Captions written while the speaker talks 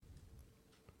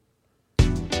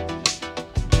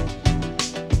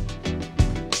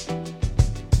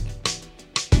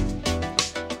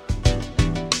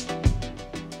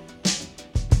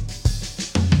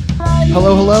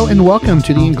Hello, and welcome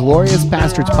to the Inglorious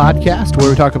Bastards podcast, where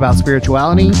we talk about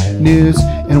spirituality, news,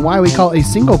 and why we call a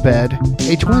single bed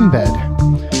a twin bed.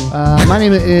 My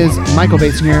name is Michael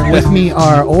Basinger. With me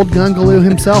are old Gungaloo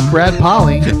himself, Brad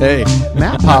Polly. Hey.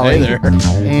 Matt Polly. Hey there.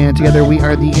 And together we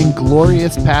are the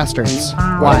Inglorious Bastards.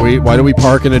 Why do we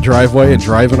park in a driveway and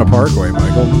drive in a parkway,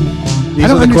 Michael? These I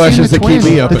don't are the questions understand that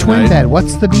keep me up the at twin night. bed.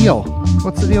 What's the deal?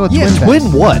 What's the deal with twin bed?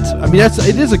 twin what? I mean,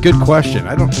 it is a good question.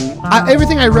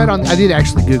 Everything I read I did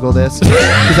actually Google this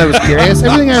because I was curious.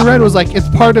 Everything I read was like, it's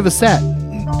part of a set.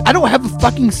 I don't have a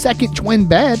fucking second twin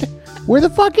bed. Where the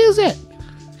fuck is it?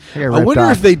 I wonder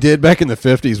if they did back in the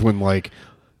 50s when, like,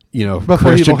 you know,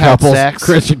 Before people had sex.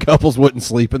 Christian couples wouldn't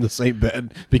sleep in the same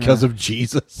bed because of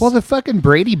Jesus. Well, the fucking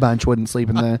Brady Bunch wouldn't sleep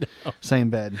in the same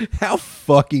bed. How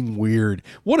fucking weird.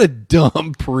 What a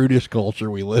dumb, prudish culture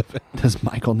we live in. Does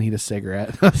Michael need a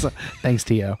cigarette? Thanks,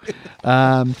 T.O. We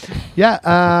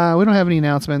don't have any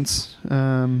announcements.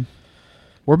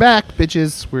 We're back,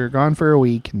 bitches. We're gone for a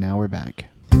week, and now we're back.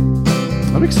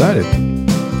 I'm excited.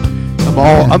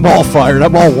 I'm all fired.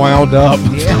 I'm all wound up.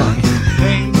 Yeah.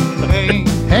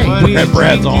 Hey,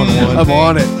 Brad's on one. I'm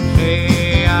on it.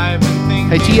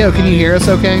 Hey, T.O., can you hear us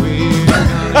okay?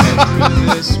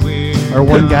 Our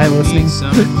one guy listening.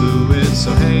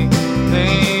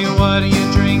 What are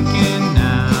you drinking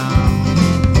now?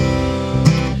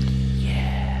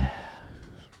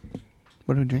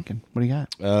 What are we drinking? What do you got?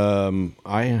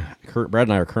 Brad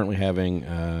and I are currently having.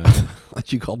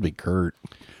 You called me Kurt.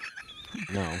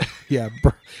 No, Yeah,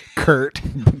 Kurt.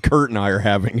 Kurt and I are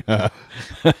having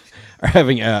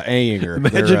Ayinger.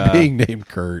 Imagine being named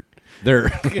Kurt. They're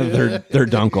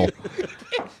Dunkel.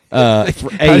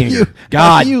 you- God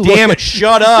how do you damn look it!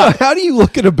 Shut up. How do you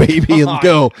look at a baby and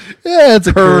go, yeah, it's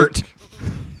a Kurt?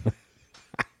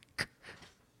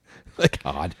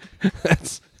 God.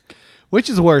 Which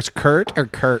is worse, Kurt or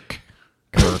Kirk?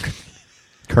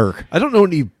 Kirk. I don't know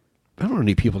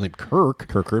any people named Kirk.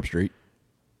 Kirk Herbstreit.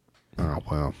 Oh,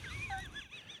 wow.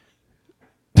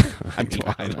 I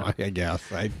guess.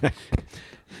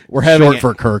 We're having Short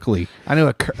for Kirkley. I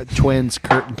know twins,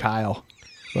 Kurt and Kyle,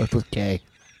 both with K.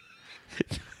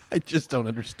 I just don't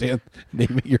understand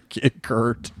naming your kid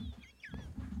Kurt.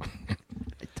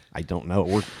 I don't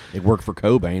know. It worked for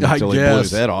Cobain until he blew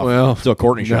his head off. Well, until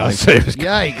Courtney shot him.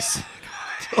 Yikes.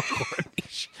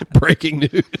 Breaking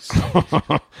news.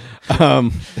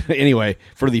 Anyway,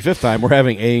 for the fifth time, we're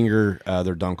having Ayinger,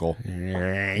 their Dunkel.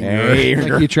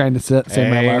 Like you trying to say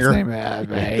my last name.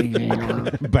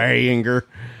 Bayinger.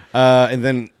 And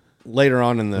then later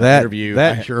on in the interview,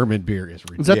 that German beer is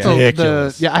Is that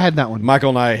ridiculous. the? Yeah, I had that one. Michael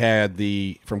and I had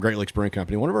from Great Lakes Brewing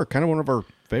Company, one of our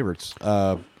favorites.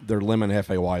 Their lemon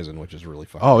Hefe Weizen, which is really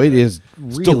fun. Oh, it is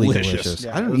really delicious. delicious.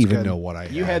 Yeah, I it don't was even good. know what I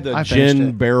had. You had the I finished gin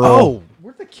it. barrel. Oh,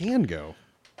 where'd the can go?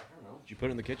 Did you put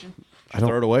it in the kitchen? I don't-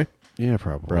 Throw it away. Yeah,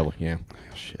 probably. Probably. Yeah.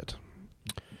 Shit.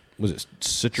 Was it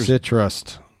citrus?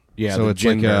 Citrus. Yeah, So the it's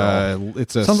gin like barrel.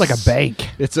 it's a Sounds like a bank.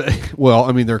 It's a well,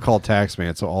 I mean they're called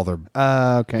Taxman, so all their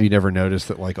Okay. you never noticed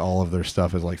that like all of their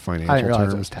stuff is like financial I didn't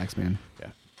realize terms. it was Taxman.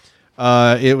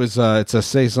 It's a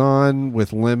saison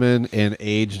with lemon and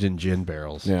aged in gin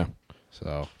barrels. Yeah,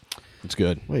 So it's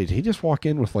good. wait, did he just walk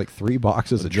in with like 3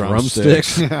 boxes of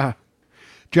drumsticks. drumsticks?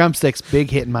 Drumsticks, big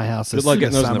hit in my house. Good luck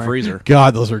getting those in the freezer.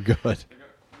 God, those are good.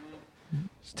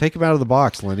 Just take them out of the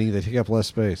box, Lenny. They take up less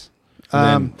space.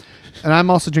 And I'm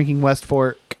also drinking West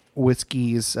Fork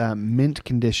Whiskey's mint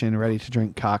condition ready to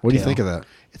drink cocktail. What do you think of that?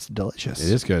 It's delicious.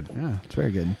 It is good. Yeah, it's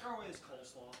very good.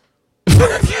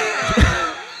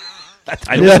 That's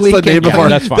the name of our.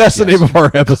 that's fine, That's the yes. name of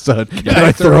our episode. Can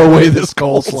I throw away this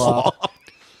coleslaw?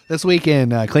 This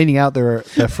weekend, cleaning out the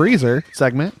freezer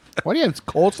segment. Why do you have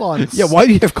coleslaw in Yeah, why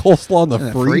do you have coleslaw in the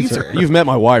the freezer? freezer? You've met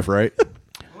my wife, right?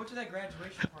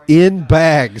 In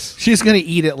bags, She's going to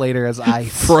eat it later as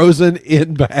ice. frozen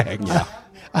in bags.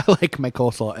 I like my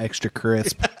coleslaw extra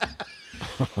crisp.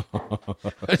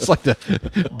 I just like to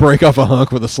break off a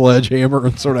hunk with a sledgehammer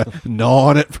and sort of gnaw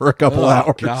on it for a couple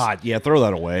hours. God, yeah, throw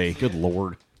that away. Good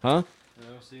Lord. Huh?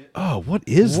 Oh, what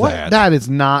is What? that? That is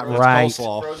not right.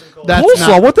 Coleslaw. That's coleslaw?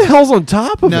 not- What the hell's on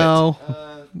top of No.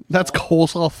 That's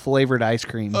coleslaw flavored ice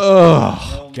cream.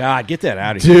 God, get that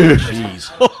out of here. Dude.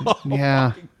 Jeez.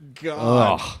 Yeah. it?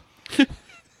 God.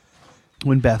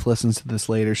 When Beth listens to this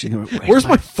later, she's going to go, Where's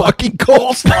my fucking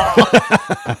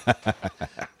coleslaw?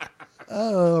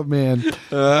 Oh, man.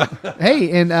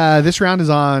 Hey, and this round is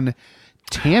on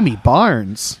Tammy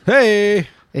Barnes, Hey.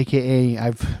 a.k.a.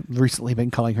 I've recently been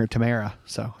calling her Tamara,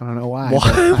 so I don't know why.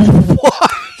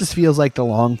 What? Just feels like the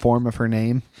long form of her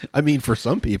name. I mean, for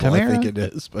some people, I Tamara? think it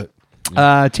is, but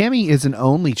Tammy is an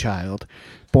only child,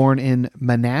 born in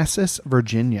Manassas,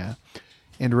 Virginia,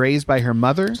 and raised by her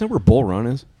mother. Is that where Bull Run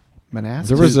is? Manassas.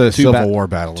 There was a Two Civil ba- War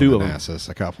battle two in of them. Manassas.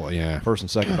 A couple, yeah. First and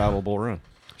second Battle of Bull Run.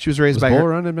 She was raised Was by Bull her.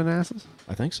 Run in Manassas?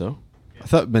 I think so. I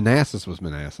thought Manassas was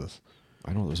Manassas.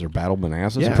 I don't know. Was there Battle of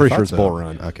Manassas? Yeah, I'm pretty I sure thought it's Bull so.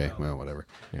 Run. Okay, well, whatever.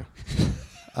 Yeah.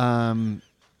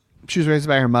 She was raised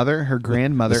by her mother, her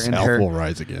grandmother, The and South her. will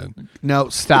rise again. No,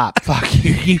 stop! Fuck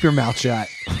you! Keep your mouth shut.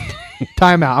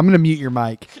 Time out. I'm gonna mute your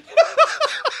mic.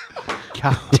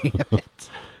 God damn it!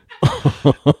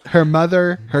 Her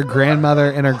mother, her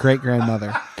grandmother, and her great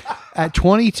grandmother. At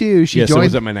 22, she Yeah, so it joined.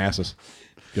 was at Manassas.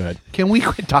 Go ahead. Can we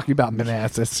quit talking about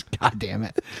Manassas? God damn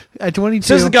it! At 22,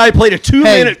 Says the guy who played a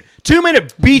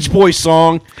two-minute Beach Boys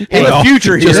song in the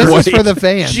future. This Here. is for the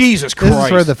fans. Jesus This Christ. is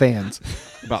for the fans.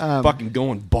 About fucking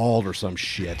going bald or some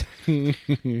shit.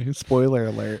 Spoiler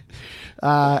alert.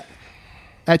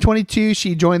 At 22,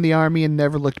 she joined the Army and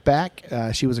never looked back.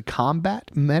 She was a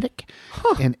combat medic,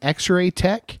 an X-ray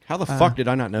tech. How the fuck did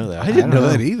I not know that? I didn't don't know know.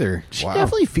 that either. She Wow.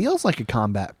 definitely feels like a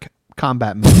combat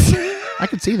medic. I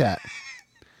could see that.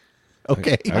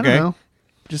 Okay. I don't know.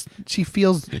 Just she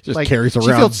feels Just like carries she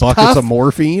around feels buckets tough. of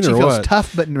morphine She or feels what?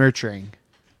 tough but nurturing.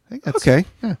 I think that's Okay.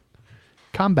 Yeah.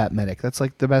 Combat medic. That's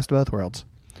like the best of both worlds.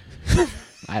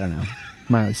 I don't know.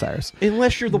 Miley Cyrus.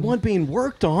 Unless you're the one being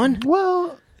worked on.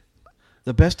 Well,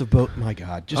 The best of both. My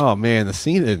God. Just Oh man, the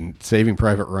scene in Saving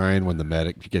Private Ryan when the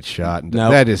medic gets shot and no,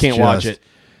 that is can't just, watch it.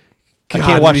 God, I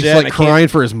can't watch he's that. like I can't- crying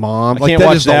for his mom. I Like can't that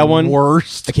watch is that the one.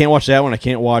 worst. I can't watch that one. I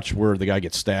can't watch where the guy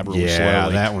gets stabbed really Yeah,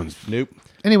 slowly. that one's Nope.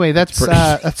 anyway, that's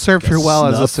served her well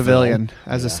as a snuff civilian,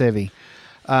 as a civvy.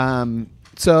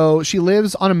 So she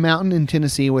lives on a mountain in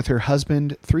Tennessee with her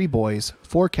husband, 3 boys,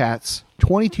 4 cats,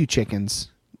 22 chickens.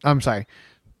 I'm sorry,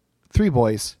 3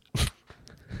 boys,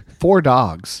 4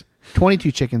 dogs,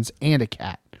 22 chickens, and a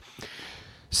cat.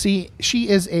 See, she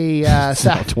is a now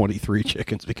sa- 23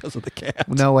 chickens because of the cat.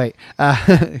 no wait.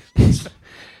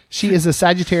 She is a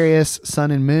Sagittarius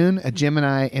sun and moon, a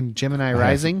Gemini and Gemini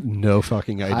rising. No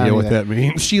fucking I idea don't what either. that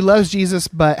means. She loves Jesus,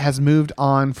 but has moved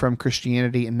on from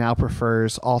Christianity and now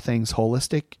prefers all things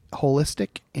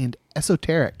holistic and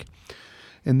esoteric.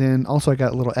 And then also I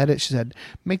got a little edit. She said,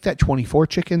 make that 24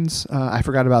 chickens. I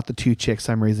forgot about the 2 chicks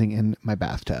I'm raising in my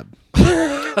bathtub.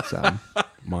 So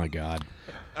My God.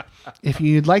 if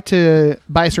you'd like to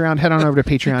buy us around, head on over to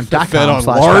Fed on patreon.com/Bastards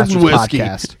lard and whiskey.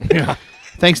 podcast. Yeah.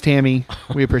 Thanks, Tammy.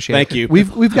 We appreciate Thank it. you.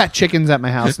 We've got chickens at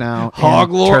my house now. Hog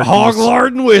and lard, turkeys.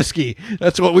 lard, and whiskey.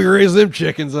 That's what we raise them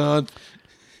chickens on.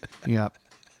 Yep.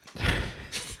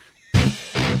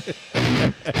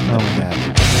 Oh my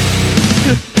God.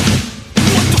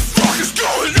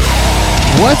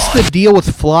 What's the deal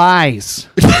with flies?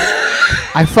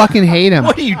 I fucking hate them.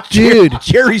 What are you, dude?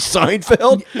 Jerry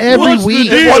Seinfeld? Every What's the week.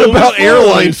 deal What with about flies?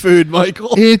 airline food, Michael?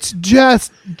 It's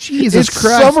just Jesus It's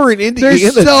Christ. summer in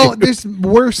Indiana, There's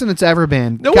worse than it's ever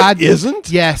been. No, God it isn't.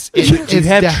 Yes, Do you it's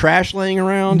have de- trash laying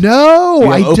around? No, You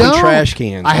I have open don't. trash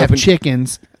cans. I have Open-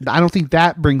 chickens. I don't think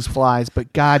that brings flies,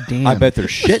 but goddamn. I bet their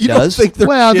shit You don't does. think they're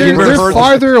Well, shitty? they're, You've never they're heard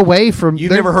farther away from. You've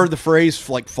they're- never heard the phrase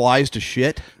like flies to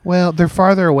shit? Well, they're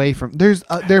farther away from. They're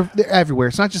everywhere.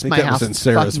 It's not just I think my that house. was in it's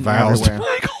Sarah's fucking vows. everywhere.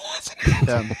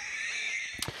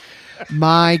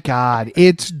 My God,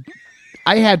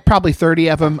 I had probably 30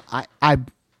 of them. I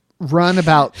run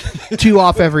about 2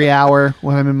 off every hour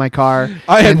when I'm in my car.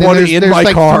 I had And then one there's in my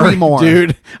like car, 3 more.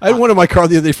 dude. I had one in my car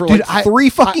the other day for Dude, like 3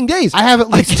 fucking days. I have at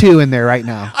least 2 in there right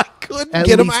now. I couldn't At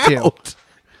get them least 2. out.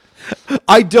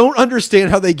 I don't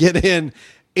understand how they get in,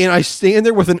 and I stand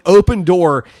there with an open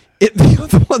door.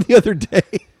 The other day,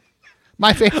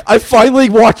 My favorite. I finally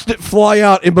watched it fly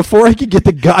out, and before I could get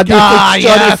the goddamn thing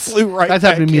shut, Yes. it flew right That's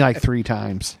back happened to me in. like 3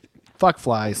 times. Fuck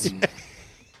flies.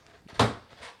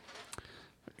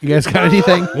 You guys got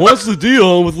anything? What's the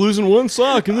deal with losing one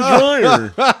sock in the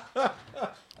dryer?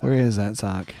 Where is that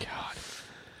sock?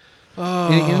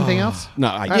 God. Anything else? No,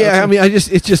 Yeah, I mean,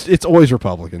 it's always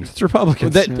Republicans. It's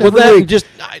Republicans. That, Every well, that week. just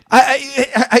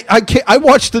I can't. I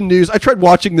watched the news. I tried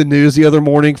watching the news the other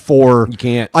morning for. You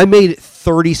can't. I made it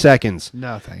 30 seconds.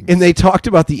 No thanks. And they talked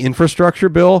about the infrastructure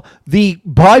bill, the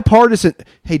bipartisan.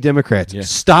 Hey, Democrats, Yeah.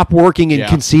 stop working and Yeah.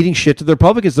 conceding shit to the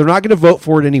Republicans. They're not going to vote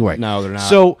for it anyway. No, they're not.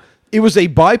 So it was a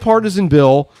bipartisan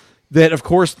bill that, of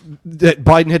course, that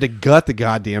Biden had to gut the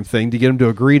goddamn thing to get him to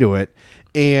agree to it,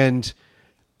 and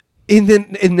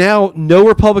now no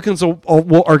Republicans are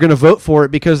going to vote for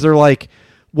it because they're like,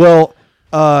 well,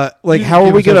 like how are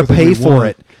give we us going to everything pay we for want.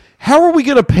 it? How are we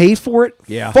going to pay for it?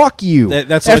 Yeah. Fuck you.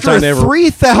 That's the only after time a they ever-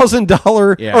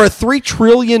 $3,000 Yeah. or a $3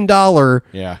 trillion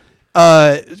yeah.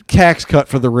 Tax cut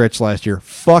for the rich last year.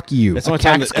 Fuck you. That's the only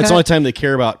time. tax That's the cut? only time they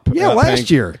care about. Yeah, last paying-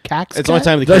 year. Cax It's the only cut?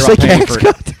 time they Did I care say about paying tax for.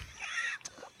 cut?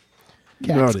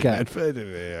 Cax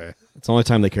cut. It's the only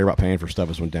time they care about paying for stuff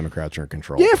is when Democrats are in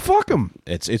control. Yeah, fuck them.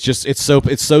 It's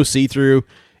so see through,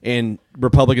 and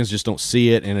Republicans just don't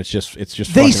see it, and it's just They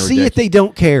fucking see it. ridiculous. They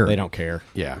don't care. They don't care.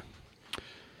 Yeah.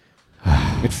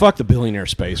 And fuck the billionaire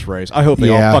space race. I hope they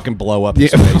Yeah. all fucking blow up in Yeah,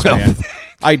 space, well- man.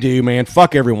 I do, man.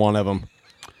 Fuck every one of them.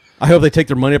 I hope they take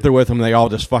their money up there with them and they all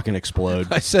just fucking explode.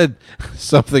 I said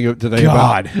something today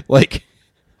God. about like,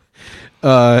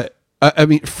 I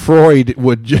mean, Freud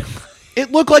would. It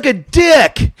looked like a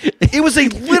dick. It was a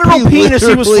literal penis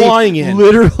he was literally- flying in.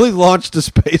 Literally launched to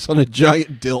space on a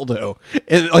giant dildo,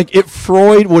 and like if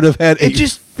Freud would have had a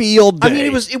just- field day. I mean,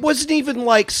 it wasn't even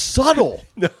like subtle.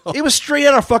 No. It was straight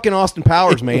out of fucking Austin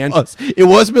Powers, man. It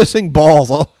was missing balls.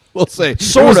 We'll say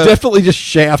Sort it was of. definitely just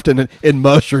shaft and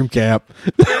mushroom cap.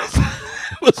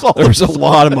 There was a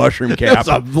lot of mushroom cap. There's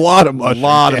a lot of mushroom.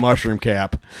 of cap. mushroom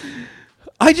cap.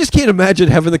 I just can't imagine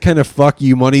having the kind of fuck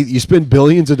you money that you spend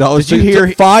billions of dollars. Did you to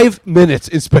hear- 5 minutes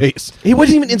in space? He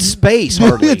wasn't even in space,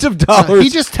 hardly. Millions of dollars. He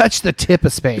just touched the tip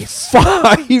of space.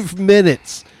 5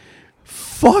 minutes.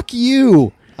 Fuck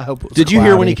you. I hope. It was Did you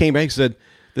hear when he cloudy. came back and said,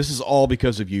 "This is all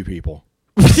because of you people"?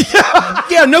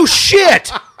 Yeah, no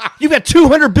shit. You've got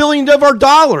 $200 billion of our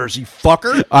dollars, you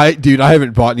fucker. I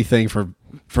haven't bought anything from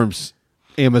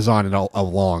Amazon in a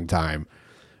long time.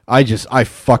 I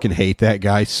fucking hate that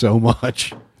guy so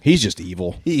much. He's just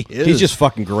evil. He is. He's just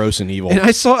fucking gross and evil. And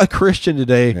I saw a Christian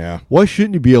today. Yeah. Why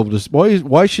shouldn't he be able to?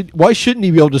 Why shouldn't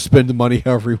he be able to spend the money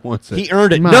however he wants it? He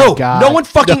earned it. My No, God. no one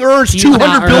fucking earns He's not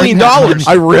 $200 billion. earning that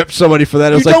I ripped somebody for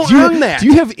that. I was You like, don't earn that. Do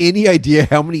you have any idea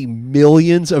how many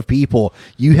millions of people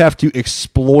you have to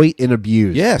exploit and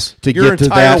abuse? Yes. to Your get to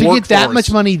entire that. to get that workforce.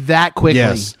 much money that quickly?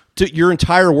 Yes. To your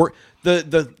entire work.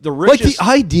 The Like richest. the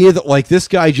idea that like this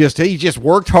guy he just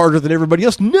worked harder than everybody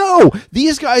else. No,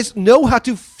 these guys know how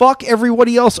to fuck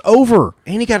everybody else over.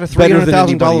 and he got a Better than $300,000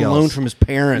 anybody loan else. from his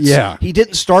parents. Yeah. He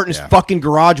didn't start in his fucking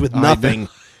garage with nothing. know.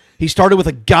 He started with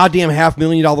a goddamn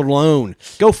 $500,000 loan.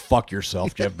 Go fuck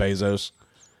yourself, Jeff Bezos.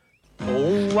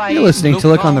 You're listening to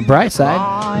Look on the Bright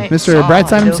Side, Mr.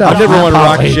 Brightside himself. I've never wanted Matt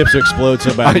rocket Polly. ships to explode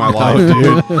so bad in my life,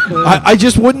 know, dude. I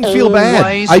just wouldn't feel bad.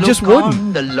 I just wouldn't.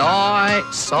 On the light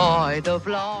side of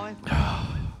life.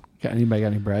 Anybody got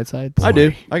any bright sides? I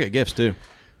do. I got gifts too.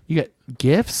 You got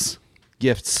gifts?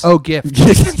 Gifts. Oh, gifts.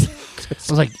 I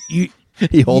was like, you.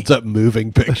 He holds up moving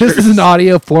This pictures. is an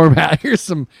audio format. Here's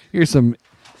some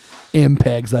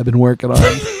MPEGs I've been working on.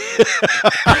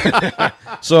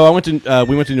 So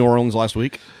we went to New Orleans last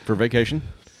week for vacation.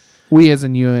 We, as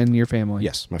in you and your family.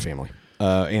 Yes, my family.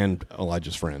 And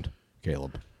Elijah's friend,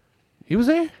 Caleb. He was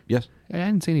there. Yes. I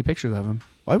didn't see any pictures of him.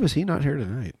 Why was he not here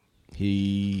tonight?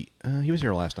 He was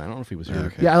here last night. I don't know if he was here.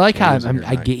 Okay. Yeah, I like how he wasn't here I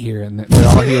tonight. get here and they're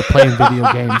all here playing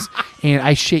video games, and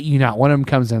I shit you not, one of them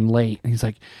comes in late and he's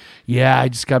like, "Yeah, I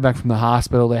just got back from the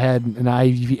hospital. They had an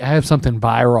IV. I have something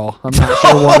viral. I'm not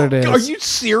sure what it is." Are you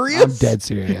serious? I'm dead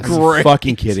serious. You're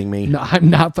fucking kidding me. No, I'm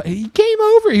not. He came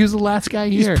over. He was the last guy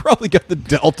He's here. probably got the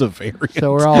Delta variant.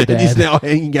 So we're all And he's dead. now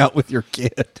hanging out with your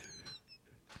kid.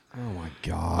 Oh my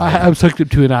god. I was hooked up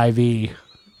to an IV.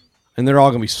 And they're all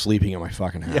gonna be sleeping at my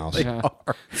fucking house. Yeah.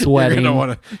 You're Sweating. gonna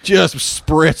want to just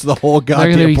spritz the whole They're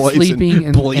goddamn going to be place sleeping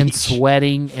in bleach. and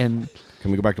sweating, and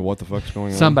Can we go back to what the fuck's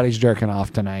going on? somebody's jerking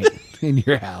off tonight in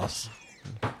your house.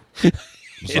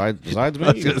 besides me.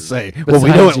 I was gonna say. Well, we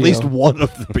know Besides at least you. one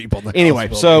of the people. In the Anyway,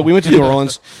 hospital. so we went to New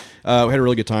Orleans. We had a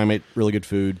really good time. Ate really good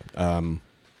food. New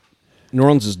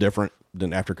Orleans is different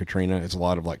than after Katrina. It's a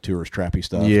lot of like tourist trappy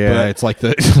stuff. yeah, but it's like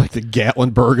the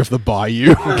Gatlinburg of the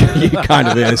Bayou. it kind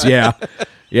of is. Yeah,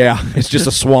 yeah. It's just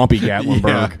a swampy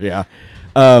Gatlinburg. Yeah.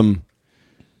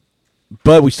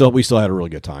 But we still had a really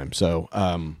good time. So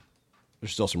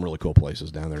there's still some really cool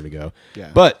places down there to go.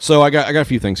 Yeah. But so I got a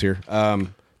few things here.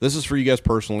 This is for you guys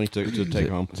personally to take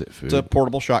home. is it food? It's a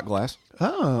portable shot glass.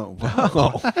 Oh,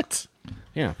 wow. What?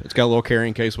 Yeah, it's got a little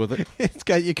carrying case with it. It's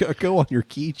got you go on your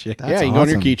keychain. That's Yeah, you can go on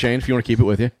your awesome. keychain if you want to keep it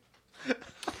with you.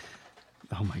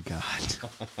 Oh my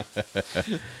god!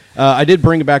 I did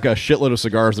bring back a shitload of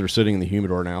cigars that are sitting in the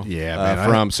humidor now. Yeah, man,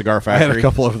 from Cigar I Factory. had a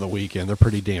couple over the weekend. They're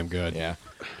pretty damn good. Yeah,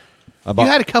 You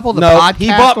had a couple of the no, podcast he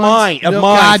bought ones? mine. Of No,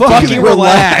 mine. God damn Fucking it.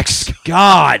 relax.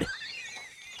 God,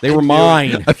 they were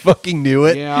mine. I fucking knew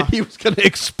it. Yeah. He was gonna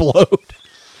explode.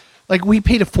 Like, we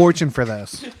paid a fortune for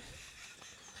those.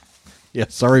 Yeah,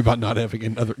 sorry about not having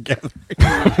another gathering.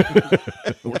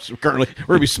 we're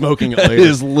gonna be smoking it It later.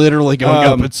 is literally going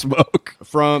up in smoke.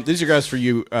 From these are guys for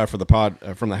you for the pod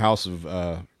from the house of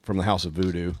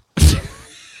Voodoo.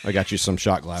 I got you some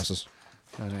shot glasses.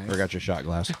 Oh, nice. Or got you a shot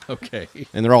glass. Okay.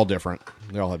 And they're all different.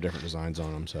 They all have different designs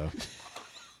on them. So,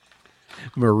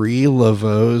 Marie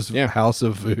Laveau's Yeah. House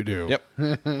of Voodoo.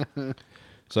 yep.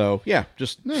 So, yeah,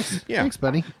 just Nice. Yeah. Thanks,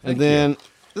 buddy. And then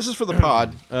this is for the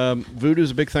pod.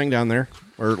 Voodoo's a big thing down there,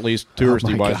 or at least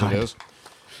touristy my wise God. it is.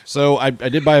 So I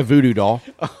did buy a voodoo doll.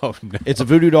 Oh no. It's a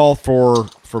voodoo doll for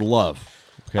love.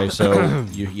 Okay, so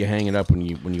you hang it up when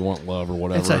you want love or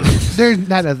whatever.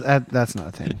 That's not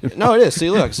a thing. No, it is. See,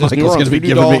 look, it says New Michael's Orleans going to be voodoo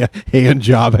giving doll. me a hand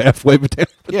job halfway down.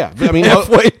 Yeah, I mean,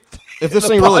 halfway. if this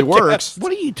thing really works,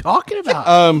 What are you talking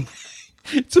about?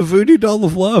 It's a voodoo doll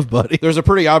of love, buddy. there's a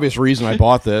pretty obvious reason I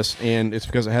bought this, and it's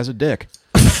because it has a dick.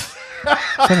 Is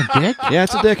that a dick? Yeah,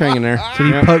 it's a dick hanging there. Did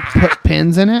you put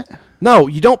pins in it? No,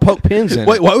 you don't poke pins in.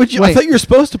 Wait, it. why would you? I Wait. thought you were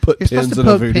supposed to put You're pins supposed to in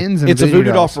a poke voodoo. pins in It's a voodoo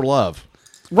doll dolls. for love.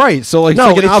 Right. So like, No,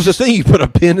 it's like an it's opposite just- thing. You put a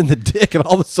pin in the dick, and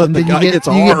all of a sudden Then the guy you gets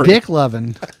get hard. dick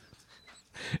loving.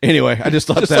 Anyway, I just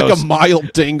thought Just that like was a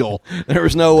mild tingle. there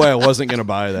was no way I wasn't going to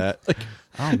buy that.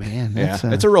 Oh man, Yeah, that's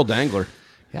it's a real dangler.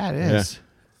 yeah, it is.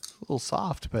 A little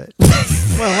soft, but Well,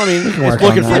 I mean, work it's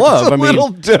looking on for that. love. It's a I mean, little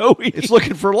doughy. it's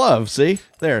looking for love. See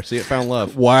it found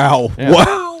love. Wow. Yeah.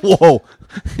 Wow. Whoa.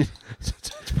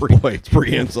 It's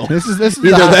pretty insult. this is the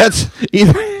Either hot, that's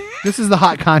either. this is the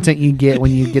hot content you get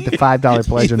when you get the $5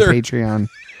 pledge on Either- Patreon. You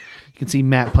can see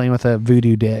Matt playing with a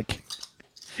voodoo dick.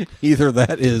 Either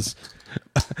that is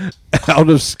out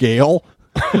of scale,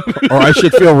 or I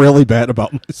should feel really bad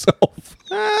about myself.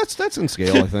 That's in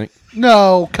scale, I think.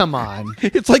 No, come on.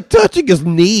 It's like touching his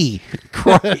knee.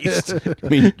 Christ. I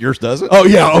mean, yours doesn't. Oh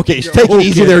yeah. Okay. Take it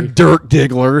easy Okay. there, Dirk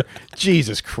Diggler.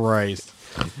 Jesus Christ.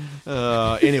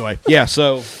 Anyway, yeah.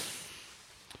 So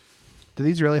Do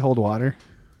these really hold water?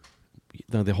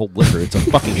 no, they hold liquor. It's a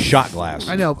fucking shot glass.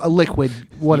 I know, a liquid,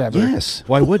 whatever. Yes.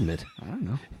 Why wouldn't it? I don't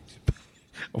know.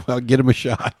 Well, get him a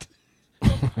shot.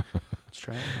 Let's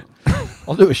try it.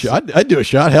 I'll do a shot. I'd do a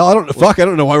shot. Hell, I don't know. Fuck, I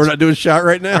don't know why we're not doing a shot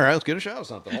right now. All right, let's get a shot of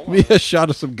something. Hold on. Give me a shot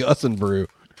of some Gus and Brew.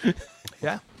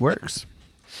 Yeah, works.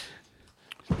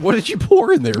 What did you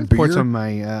pour in there? Pour Beer? some of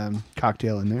my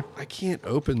cocktail in there. I can't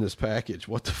open this package.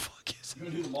 What the fuck is it? You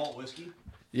want to do the malt whiskey?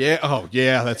 Yeah. Oh,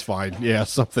 yeah. That's fine. Yeah,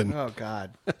 something. Oh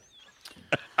God.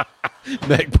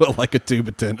 Meg put like a tube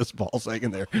of tennis balls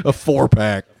hanging there. A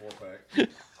 4-pack.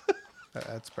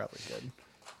 That's probably good.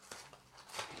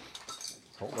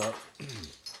 Hold up.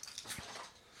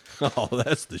 Oh,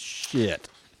 that's the shit.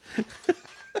 I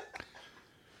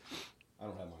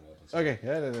don't have mine open. Okay.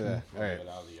 All right.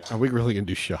 Are we really gonna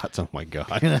do shots? Oh my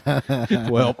god.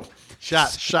 Well, Shot.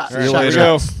 See you later.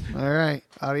 All right.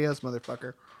 Adios,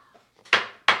 motherfucker.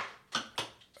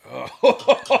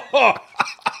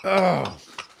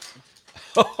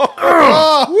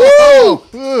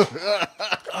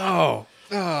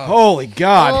 Holy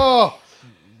God!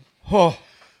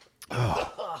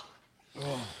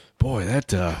 boy,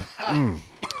 that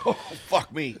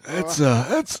Fuck me! that's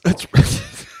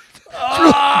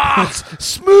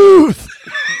smooth.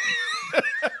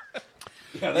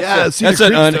 Yeah, see, That's the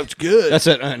an cream stuff's good. That's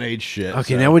that unaged shit.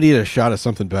 Okay, so. now we need a shot of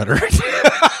something better.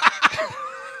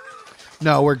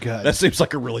 No, we're good. that seems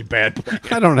like a really bad plan.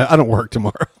 I don't know. I don't work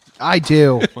tomorrow. I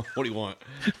do. What do you want?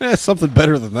 Something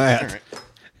better than that. All right.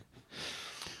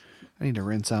 I need to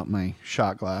rinse out my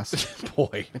shot glass.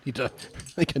 Boy, I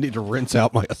think I need to rinse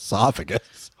out my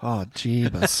esophagus. Oh, That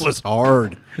jeebus. was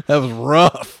hard. That was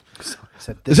rough.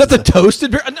 Said Is this that the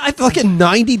toasted beer? I feel like a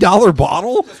 $90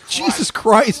 bottle? Jesus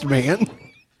Christ, man.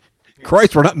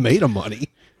 Christ, we're not made of money.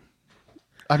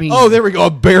 I mean, Oh, there we go.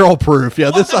 A barrel proof. Yeah,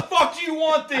 this. fuck do you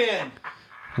want then?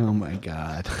 oh my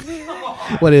God.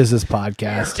 What is this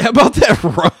podcast? How about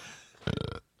that?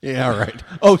 Yeah, all right.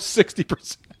 Oh,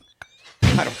 60%.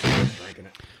 I don't feel like drinking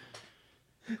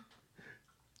it.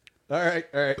 All right,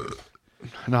 all right.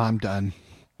 No, I'm done.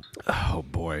 Oh,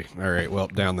 boy. All right, well,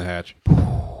 down the hatch.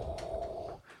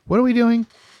 What are we doing?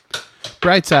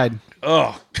 Brightside.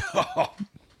 Oh,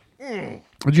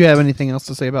 Would you have anything else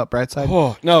to say about Brightside?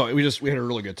 oh no! We had a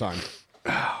really good time.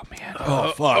 Oh man.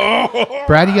 Oh, fuck.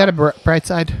 Brad, you got a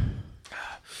Brightside?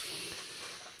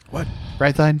 What?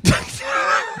 Brightside?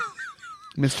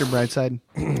 Mr. Brightside?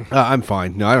 I'm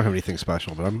fine. No, I don't have anything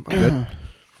special, but I'm good.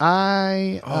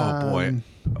 I Boy.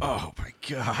 Oh, my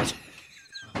God.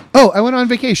 I went on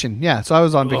vacation. Yeah, so I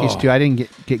was on vacation too. I didn't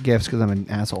get gifts because I'm an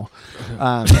asshole.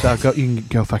 So you can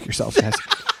go fuck yourself, guys.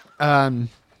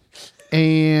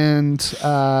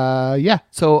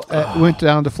 So went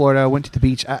down to Florida. Went to the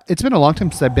beach. It's been a long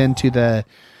time since I've been to the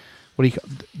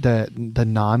the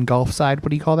non-golf side. What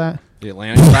do you call that? The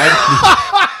Atlantic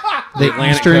side, The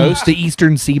Atlantic coast? the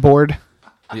eastern seaboard.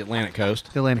 the Atlantic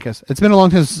coast. The Atlantic coast. It's been a long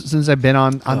time since I've been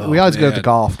on. We always go to the man.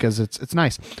 golf because it's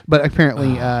nice. But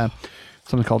apparently,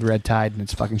 something called Red Tide, and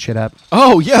it's fucking shit up.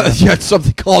 Oh yeah, it's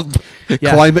something called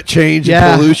climate change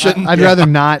and pollution. I'd rather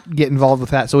not get involved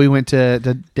with that. So we went to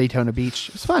Daytona Beach.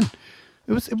 It was fun.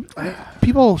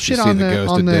 People shit You see on the the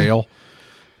ghost on of the Dale.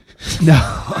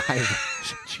 No,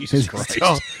 Jesus Christ.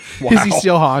 is he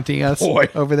still haunting us Boy.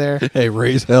 over there? Hey,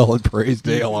 raise hell and praise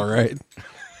Dale. All right.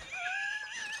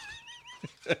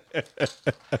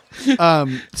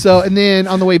 So and then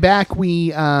on the way back,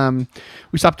 we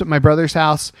stopped at my brother's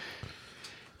house,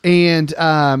 and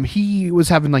he was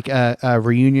having like a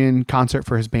reunion concert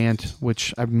for his band,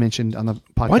 which I've mentioned on the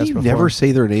podcast. Why do you before. never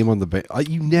say their name on the band?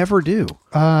 You never do.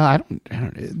 I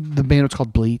don't. The band was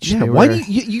called Bleach. Yeah. They Why were- do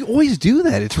you always do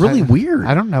that? It's really weird.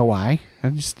 I don't know why.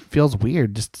 It just feels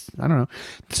weird. Just I don't know.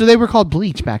 So they were called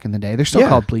Bleach back in the day. They're still Yeah.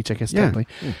 called Bleach, I guess, Yeah.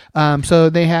 technically. So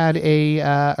they had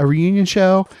a reunion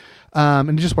show, and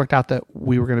it just worked out that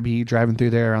we were going to be driving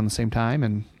through there around the same time,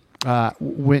 and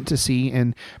went to see.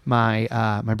 And my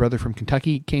brother from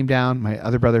Kentucky came down. My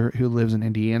other brother who lives in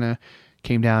Indiana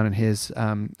came down, and his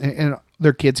and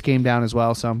their kids came down as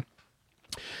well. So.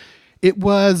 It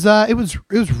was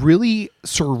really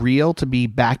surreal to be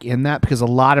back in that because a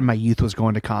lot of my youth was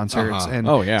going to concerts and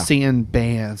Oh, yeah. seeing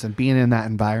bands and being in that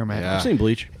environment. Yeah. I've seen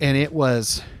Bleach. And it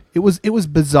was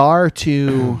bizarre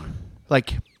to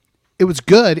like it was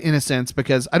good in a sense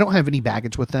because I don't have any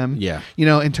baggage with them. Yeah. You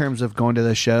know, in terms of going to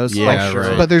the shows. Yeah, Like,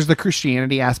 right. But there's the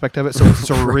Christianity aspect of it, so it's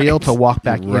surreal to walk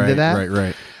back into that.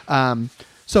 Right.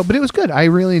 So, but it was good. I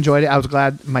really enjoyed it. I was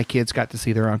glad my kids got to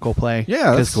see their uncle play.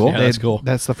 Yeah, that's 'Cause cool. Yeah, that's cool.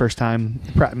 That's the first time,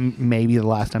 maybe the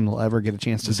last time they'll ever get a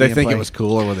chance to Did see they him think play. it was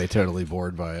cool, or were they totally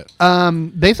bored by it?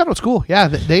 They thought it was cool. Yeah,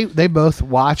 they both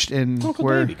watched and Uncle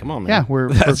were Davey, come on, man. Yeah,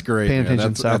 we're That's we're great. Paying man.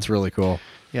 attention. That's really cool.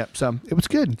 Yep. So it was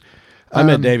good. I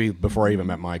met Davey before I even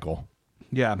met Michael.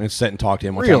 Yeah. And sat and talked to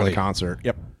him one time at Really? a concert.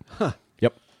 Yep.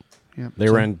 Yep. Yep. They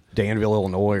were in Danville,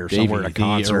 Illinois, or somewhere at a the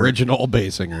concert. original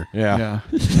bass singer. Yeah.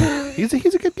 Yeah. he's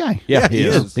a good guy. Yeah, Yeah, he he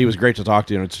is. is. He was great to talk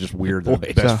to, and it's just weird. That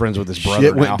Boy, best so- friends with his brother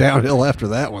Shit now. went downhill after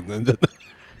that one. Then didn't it?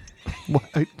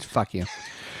 What? Fuck you.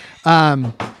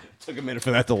 Took a minute for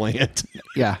that to land.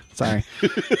 Yeah, sorry.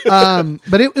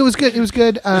 But it was good. It was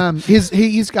good.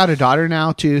 He's got a daughter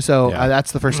now too, so Yeah.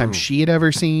 that's the first time she had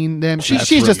ever seen them. She's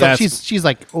That's just re- she's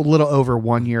like a little over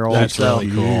 1 year old. That's so really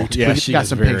cool. we Yeah, she got is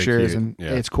some very pictures, cute. and Yeah.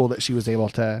 it's cool that she was able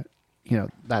to.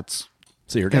 That's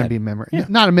See your gonna dad. be a memory.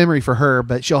 Not a memory for her,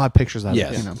 but she'll have pictures of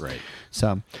Yes, it. right.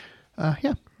 So,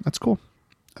 yeah, that's cool.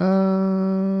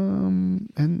 And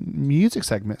music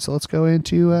segment. So let's go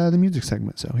into the music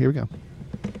segment. So here we go.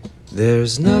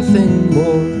 There's nothing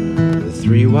more. The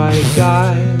three white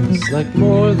guys, like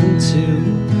more than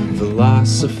two,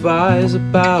 philosophize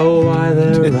about why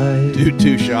they're right, Do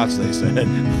 2 shots, they said.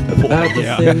 about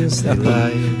the things they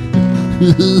like.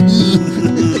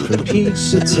 From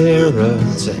pizza terror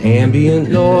to ambient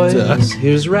noise,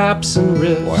 here's raps and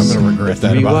riffs. Boy, I'm gonna regret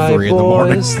that Three about white 3 in the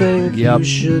morning. boys think Yep. you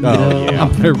should Oh, know. yeah.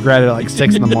 I'm gonna regret it at like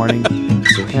 6 in the morning.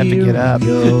 So Have to here get up. we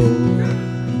go.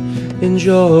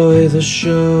 Enjoy the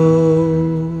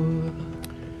show.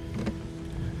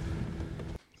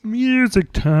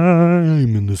 Music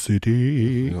time in the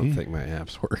city. I don't think my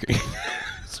app's working.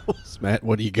 So, Matt,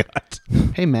 what do you got?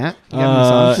 Hey Matt, you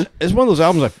got any songs? It's one of those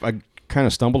albums I kind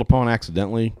of stumbled upon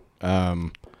accidentally.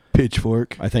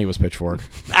 Pitchfork. I think it was Pitchfork.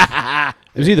 It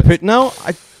was either Pitch. No,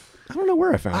 I don't know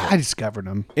where I found I it. discovered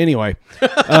them. Anyway,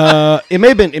 it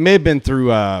may have been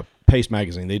through Paste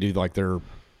Magazine. They do like their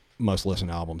most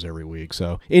listened albums every week.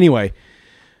 So anyway,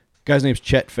 guy's name's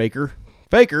Chet Faker.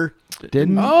 Faker.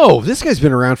 Didn't Oh, this guy's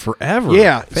been around forever.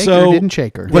 Yeah. Faker so didn't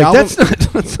shake her. Wait, album-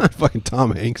 that's not fucking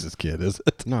Tom Hanks' kid, is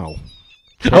it? no.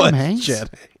 Tom it's Hanks? Chet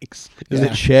Hanks. Is Yeah.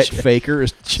 it Chet Faker?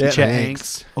 Is Chet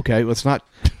Hanks. Okay, let's not.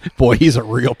 Boy, he's a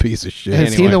real piece of shit.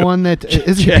 Is he Anyway. the one that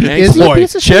is he, Chet is he a Hanks.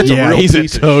 piece of Chet's shit? a Yeah, real he's a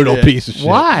piece of total shit. piece of shit.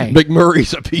 Why?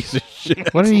 McMurray's a piece of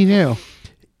shit. What did he do?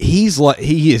 He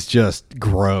is just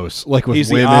gross. Like with He's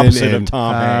the women opposite and, of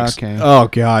Tom Hanks. Okay. Oh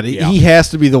God, Yeah. he has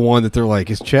to be the one that they're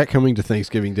like, is Chet coming to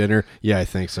Thanksgiving dinner? Yeah, I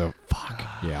think so. Fuck.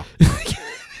 Yeah.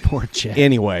 Poor Chet.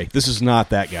 Anyway, this is not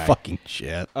that guy. Fucking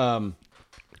Chet.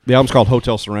 The album's called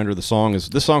Hotel Surrender. This song's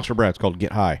for Brad. It's called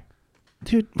Get High.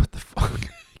 Dude, what the fuck?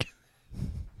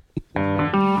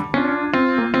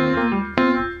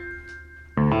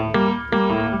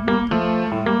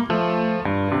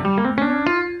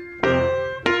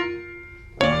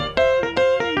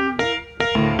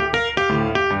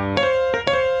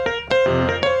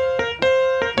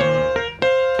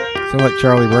 Sound like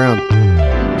Charlie Brown.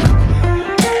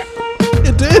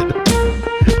 It did.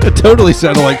 It totally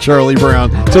sounded like Charlie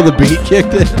Brown until the beat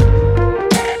kicked in.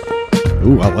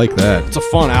 Ooh, I like that. It's a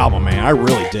fun album, man. I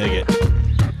really dig it.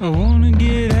 I wanna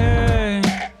get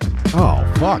high. Oh,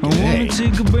 Fucking A.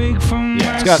 Take a break from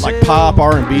Yeah, it's got like pop,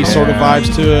 R&B sort of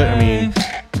vibes to it. I mean,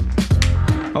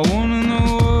 I wanna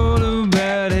know what a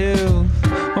bad health.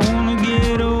 I wanna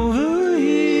get over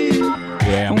here.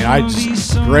 yeah, I mean, I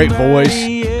just great voice.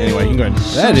 Anyway, you can go ahead.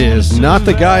 That is not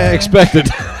the guy I expected.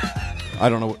 I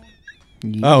don't know what.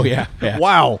 Oh yeah, yeah.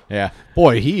 Wow. Yeah.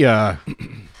 Boy, he All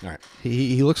right.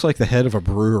 he looks like the head of a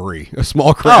brewery, a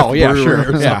small craft Oh yeah, brewery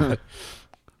sure. or Yeah. something.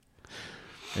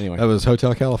 Anyway, That was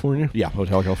Hotel California? yeah,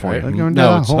 Hotel California. Welcome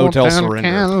No, to it's the Hotel Hotel Surrender.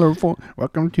 California.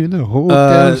 Welcome to the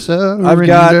Hotel Surrender. I've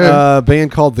got a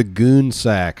band called the Goon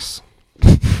Sax.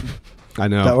 I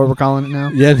know. Is that what we're calling it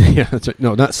now? Yeah, yeah, that's right.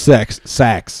 No, not sex,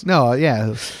 sax. No,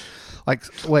 yeah. Like,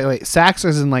 wait. Sax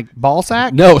as in like ball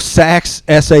sack? No, sax,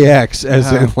 S-A-X,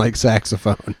 as Oh. in like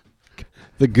saxophone.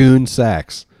 The Goon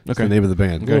Sax. That's Okay. the name of the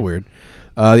band. A Okay. little weird.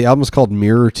 The album is called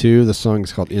Mirror 2. The song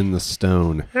is called In the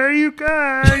Stone. Hey, you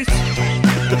guys.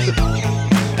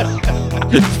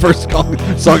 First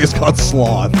song is called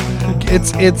Sloth.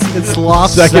 it's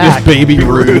lost Second sack. is Baby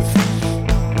Ruth.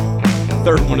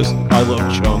 Third one is I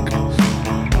Love Chunk.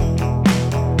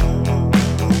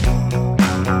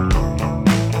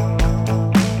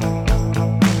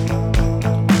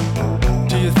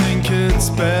 Do you think it's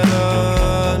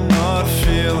better not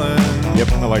feeling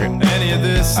Yep, I like it. any of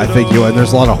this? I at think you all? would.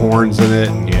 There's a lot of horns in it.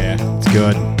 And Yeah. it's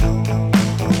good.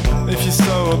 If you're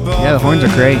so above Yeah, the horns are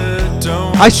great. it,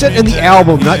 don't I said in the cheat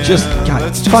album, not again. just- God,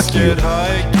 Let's fuck just you. get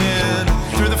hiking.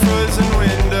 Through the frozen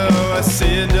window, I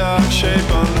see a dark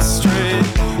shape on the street.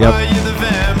 Yep. Are you the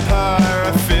vampire?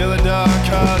 I feel a dark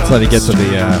heart. That's how they get to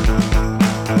the.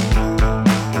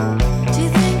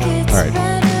 All right.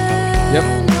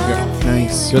 Yep.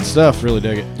 Nice. Good stuff. Really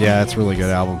dig it. Yeah, it's a really good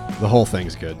album. The whole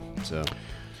thing's good. So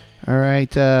All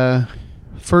right.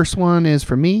 First one is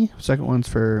for me. Second one's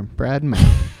for Brad and Matt.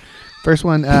 First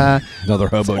one. Another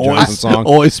Hobo Johnson always, song.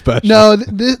 always special. No,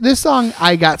 this song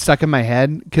I got stuck in my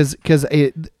head because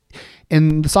it,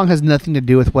 and the song has nothing to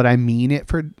do with what I mean it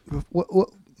for. What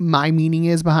my meaning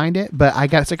is behind it, but I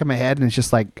got it stuck in my head, and it's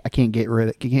just like I can't get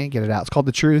it out. It's called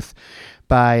 "The Truth"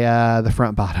 by the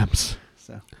Front Bottoms.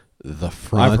 So The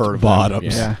front I've heard of them,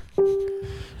 bottoms. yeah.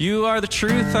 You are the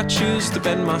truth I choose to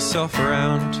bend myself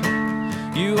around.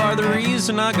 You are the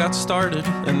reason I got started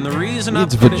and the reason I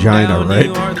It's put vagina, it down. right?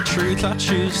 You are the truth I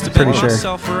choose to Pretty bend sure.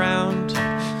 myself around.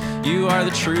 You are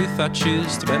the truth I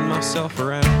choose to bend myself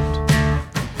around.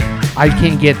 I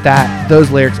can't get those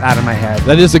lyrics out of my head.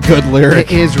 That is a good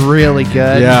lyric. It is really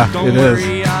good. Yeah, Don't it is.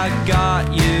 worry, I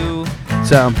got you.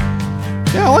 So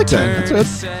Yeah, I like that. Turn That's to good.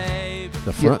 save.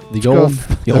 The front, let's the go old,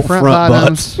 f- the old front,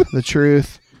 bottoms, butts. The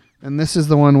Truth, and this is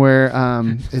the one where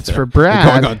it's for They're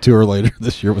Brad. going on tour later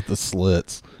this year with the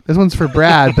Slits. This one's for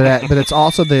Brad, but it's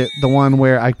also the one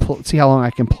where I see how long I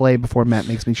can play before Matt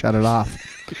makes me shut it off.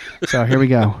 So here we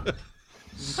go.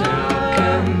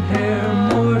 Silken hair,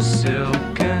 more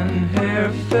silken hair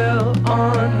fell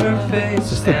on her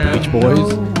face. Is this the Beach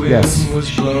Boys? Yes. Was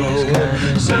blowing.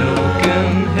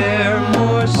 Silken hair,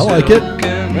 more I like it.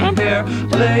 silken hair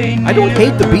lay I don't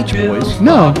hate the near Beach Bill Boys.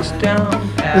 No. Fox down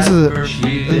This is at her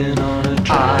feet on a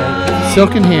drive.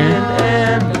 Silken hair.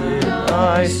 And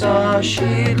I saw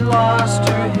she'd lost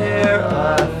her hair.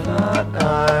 I thought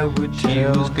I would tell. She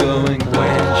was going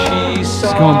when she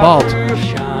saw going bald. her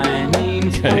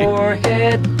shining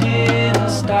forehead didn't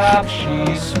stop.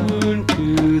 She swooned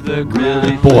to the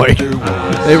ground. Boy,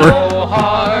 they were. So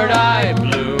hard I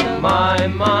blew my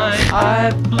mind.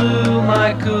 I blew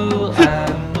my cool.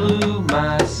 I blew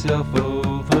myself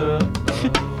over.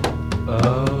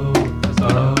 Oh,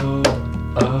 oh,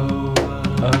 oh, oh,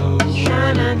 oh.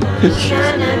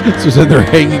 This was in there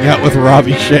hanging out with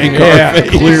Robbie Shankar. Yeah,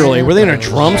 clearly. Were they in a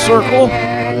drum circle?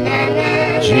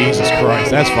 Jesus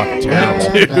Christ, that's fucking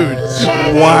terrible. Dude,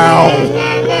 wow.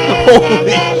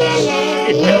 Holy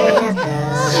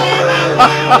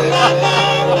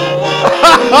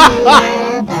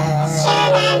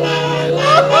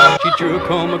She drew a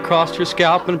comb across her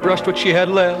scalp and brushed what she had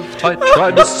left. I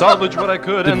tried to salvage what I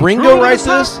could. Did and Ringo threw it in write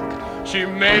the this? sack. She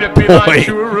made a beeline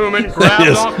to her room and grabbed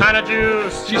is- all kind of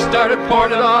juice. She started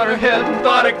pouring it on her head and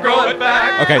thought I'd grow it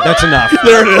back. Okay, that's enough.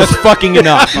 There it is. That's fucking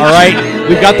enough, all right?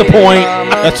 We've got the point.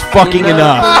 That's fucking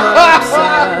enough.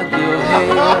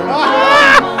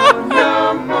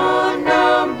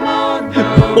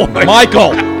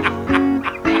 Michael!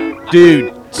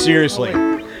 Dude, seriously.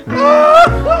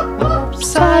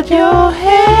 Upside your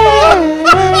head.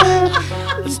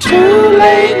 It's too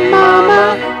late,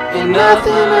 mama. Ain't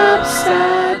nothing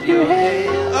upside your head.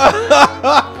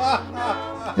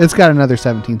 It's got another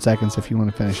 17 seconds if you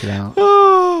want to finish it out.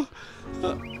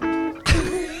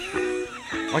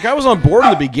 Like I was on board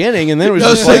in the beginning, and then it was I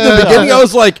was just saying like in the beginning, I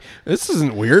was like, "This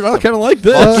isn't weird. I kind of like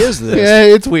this." What is this? Yeah,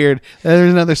 it's weird.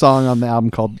 There's another song on the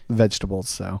album called Vegetables.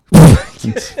 So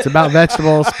it's about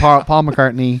vegetables. Paul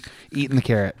McCartney eating the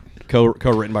carrot.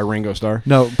 Co-written by Ringo Starr.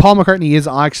 No, Paul McCartney is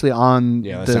actually on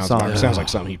Yeah, that the sounds song. like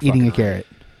something he'd Eating a fucking carrot.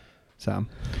 So,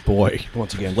 Boy,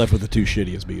 once again, left with the two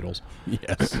shittiest Beatles.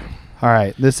 Yes. all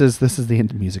right, this is the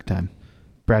end of music time.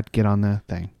 Brad, get on the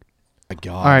thing. My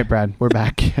God. All right, Brad, we're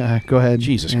back. Go ahead.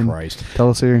 Jesus and Christ. Tell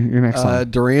us your next song.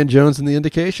 Duran Jones and the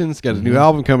Indications got a new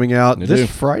album coming out They this do.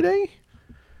 Friday.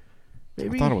 I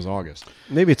thought it was August.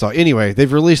 Maybe it's all. Anyway,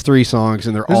 they've released 3 songs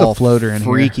and they're There's all a floater in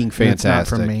here. freaking and it's not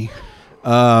fantastic. from me.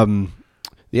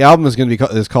 The album is going to be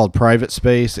is called Private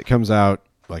Space. It comes out,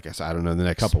 like I said, I don't know, the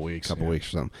next Couple weeks or yeah.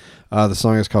 something. The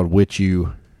song is called "Witch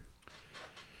You."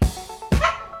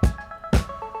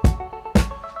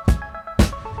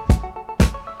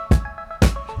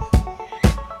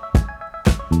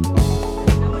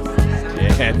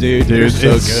 Yeah, dude. Dude,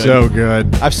 they're it's so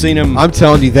good. I've seen him. I'm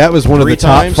telling you, that was one of 3 the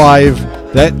top times.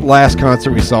 5. That last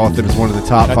concert we saw with them is one of the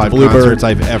top At the 5 Bluebird. concerts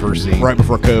I've ever seen. right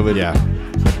before COVID. Yeah.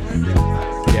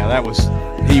 Yeah, that was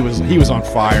he was on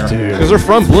fire. Dude. Because they're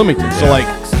from Bloomington, so like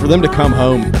for them to come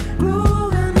home,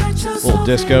 little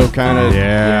disco kind of.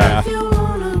 Yeah.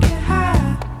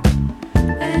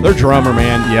 Their drummer,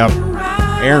 man. Yep.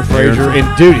 Aaron Fraser.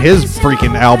 And dude, his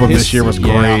freaking album His- this year was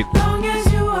yeah. great.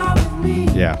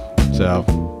 Yeah. So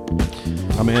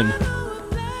I'm in.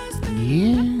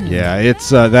 Yeah. yeah, it's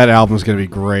that album's going to be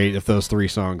great if those 3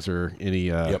 songs are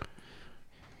any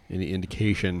any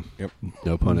indication. Yep.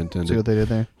 No pun See intended. what they did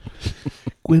there?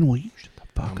 Gwen, will you shut the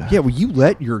fuck up? Yeah, will you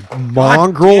let your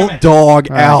mongrel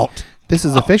dog All right. out? This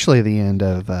is officially the end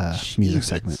of music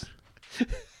segment.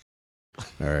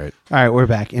 All right. All right, we're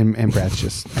back, and Brad's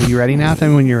just. Are you ready now? Tell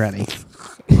me when you're ready.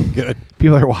 Good.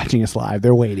 People are watching us live.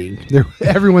 They're waiting.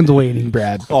 Everyone's waiting.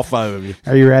 Brad, All 5 of you.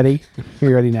 are you ready? Are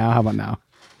you ready now? How about now?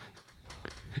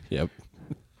 Yep.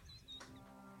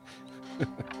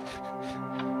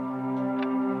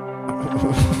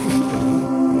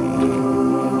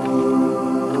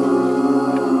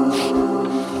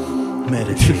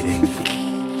 Meditating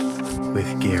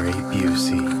with Gary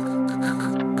Busey.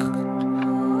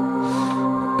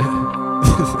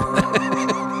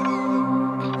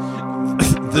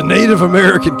 The Native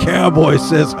American cowboy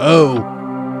says, "Oh."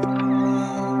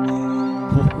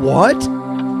 What?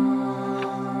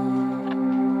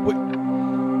 Wait.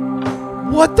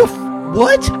 What the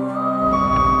what?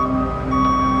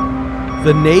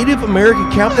 The Native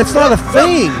American cowboy? That's not a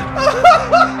thing.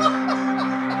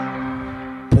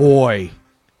 Boy.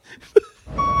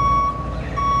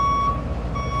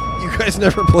 You guys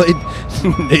never played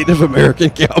Native American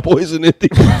cowboys and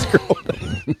Indians growing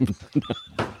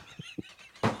up?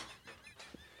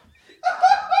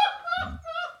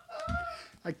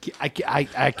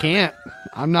 I can't.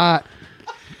 I'm not.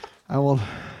 I will.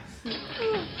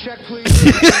 Check, please.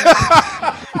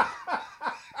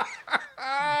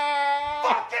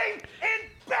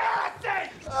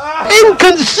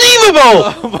 Inconceivable!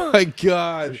 Oh my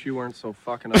God. Wish you weren't so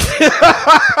fucking up.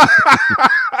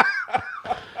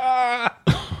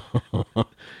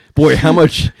 Boy, how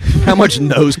much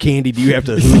nose candy do you have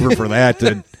to hoover for that?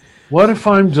 To What if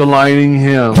I'm delighting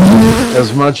him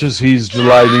as much as he's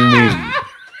delighting me?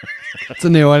 It's a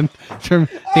new one. It's from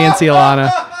Nancy Alana.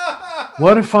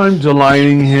 What if I'm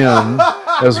delighting him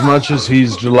as much as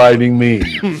he's delighting me?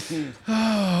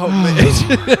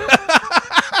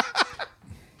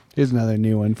 Here's another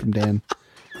new one from Dan.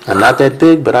 I'm not that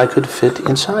big, but I could fit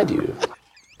inside you.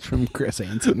 It's from Chris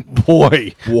Hansen.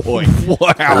 Boy. boy,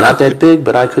 I'm not that big,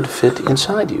 but I could fit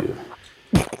inside you.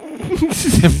 I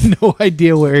have no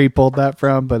idea where he pulled that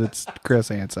from, but it's Chris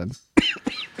Hansen.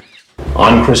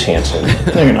 I'm Chris Hansen.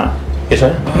 No, you're not. Yes,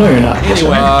 I? No, you're not. Yes,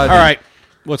 anyway, I all right.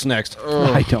 What's next?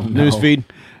 I don't know. Newsfeed.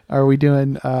 Are we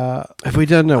doing? Have we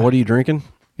done what are you drinking?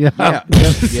 Yeah.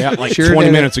 Yeah, like Sure 20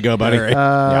 did. minutes ago, buddy.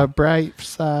 Bright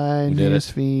side did it.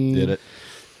 newsfeed. Did it?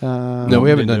 No,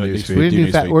 we haven't done do it. Newsfeed. We didn't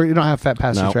do fat. Newsfeed. You don't have Fat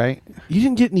Passage, No. right? You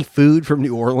didn't get any food from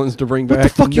New Orleans to bring What back?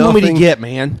 the fuck you want me to Nothing? get,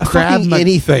 man? Crab Fucking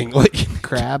anything. Like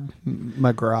Crab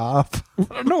McGraw. I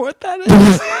don't know what that is.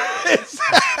 Is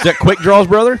that Quick Draws,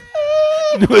 brother?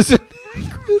 Was it?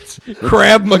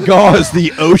 Crab Maga is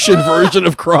the ocean version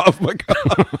of Krav Maga.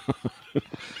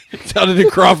 It's how to do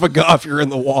Krav Maga if you're in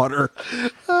the water.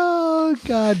 Oh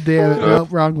God damn it! Nope,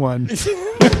 wrong one. Lock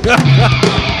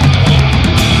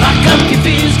up your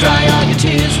fears, dry all your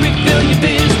tears, refill your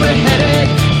beers. We're headed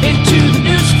into the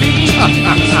newsfeed.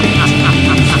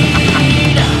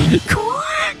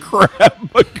 Crab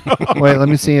Maga. Wait, let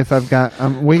me see if I've got.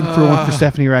 I'm waiting for one for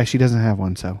Stephanie Rice. She doesn't have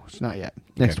one, so it's not yet.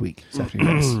 Next week, Stephanie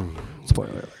Rice.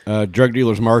 Spoiler alert. Drug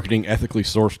dealers marketing ethically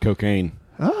sourced cocaine.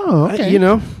 Oh, okay. You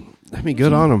know, I mean,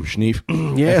 good on them. Schneef.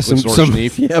 Yeah, Ethically some sourced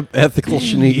schneef. Yep, ethical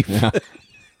schneef. Yeah.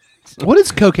 What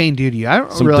does cocaine do to you? I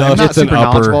don't Some really. I'm dust. not It's an super upper.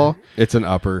 knowledgeable. It's an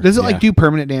upper. Does it Yeah. like do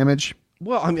permanent damage?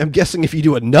 Well, I'm guessing if you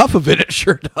do enough of it, it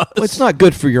sure does. Well, it's not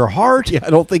good for your heart. Yeah, I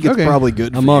don't think it's Okay. probably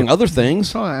good. Among for other things.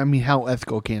 So I mean, how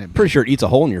ethical can it be? Pretty sure it eats a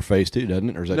hole in your face too,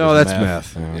 doesn't it? Or is that No, just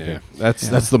that's meth. Oh, okay. Yeah,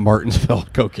 that's the Martinsville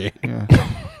cocaine. Yeah.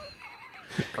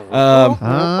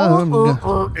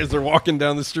 As they're walking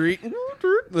down the street,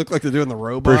 look like they're doing the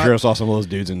robot. Pretty sure I saw some of those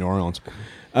dudes in New Orleans.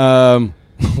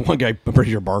 One guy, I'm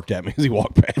pretty sure, barked at me as he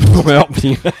walked past. Well,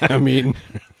 I mean,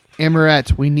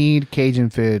 Amoret, we need Cajun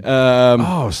food.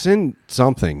 send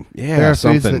something. Yeah, there are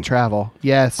something. foods that travel.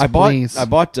 Yes, I bought please.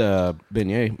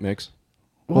 beignet mix.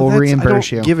 We'll that's- reimburse I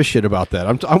don't you. give a shit about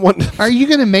that. I want. Are you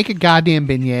going to make a goddamn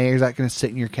beignet, or is that going to sit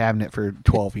in your cabinet for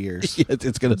 12 years?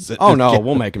 it's gonna sit. Oh no,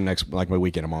 we'll make him next like my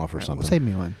weekend I'm off or something. Save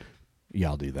me one. Yeah,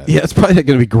 I'll do that. Yeah, it's probably not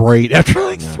gonna be great after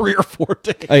like 3 or 4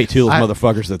 days. I ate two of those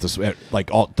I- motherfuckers that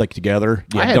like all like together.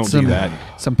 Yeah, I had don't some, do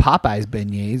that. Some Popeyes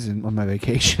beignets on my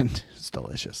vacation. It's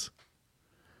delicious.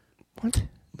 What?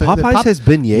 The Popeyes has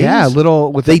beignets? Yeah,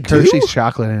 little with They the Hershey's do?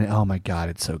 chocolate in it. Oh my god,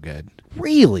 it's so good.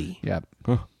 Really? Yep.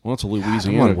 Huh. Well, it's a I'm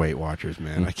Louisiana. on Weight Watchers,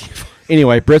 man. I can't.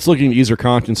 Anyway, Brett's looking to ease her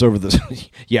conscience over this.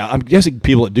 Yeah, I'm guessing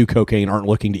people that do cocaine aren't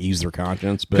looking to ease their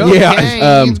conscience. But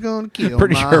Cocaine's gonna kill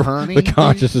Pretty my sure honey. the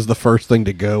conscience is the first thing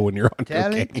to go when you're on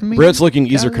Tell it cocaine. to me. Brett's looking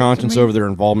to ease their Tell it to conscience me. over their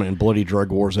involvement in bloody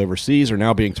drug wars overseas are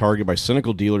now being targeted by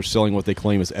cynical dealers selling what they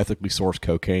claim is ethically sourced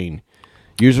cocaine.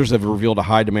 Users have revealed a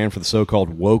high demand for the so-called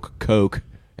woke coke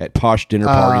at posh dinner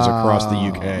parties across the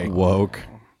UK. Woke.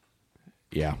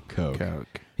 Yeah. Coke.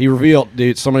 He revealed,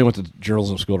 dude, somebody went to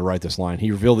journalism school to write this line.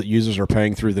 He revealed that users are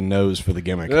paying through the nose for the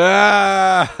gimmick.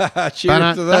 Ah,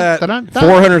 cheers to that.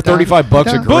 $435 a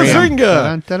gram.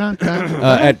 Bazinga!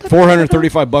 At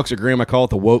 $435 a gram, I call it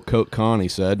the woke coke con, he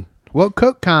said. Woke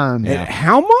Coke Con. And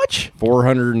how much?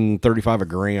 $435 a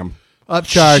gram.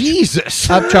 Upcharge. Jesus.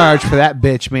 Upcharge for that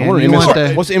bitch, I man. wonder You want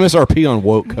the, what's the MSRP on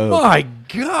woke coke? My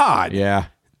God. Yeah.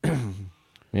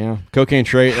 Yeah. Cocaine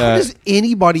trade. How does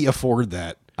anybody afford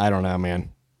that? I don't know, man.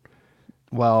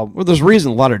 well, There's a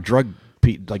reason a lot of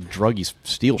druggies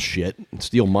steal shit and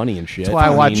steal money and shit. That's why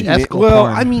I watch mean, ethical Well,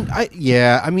 porn.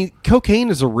 I mean, cocaine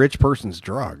is a rich person's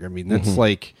drug. I mean, that's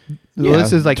like, Well,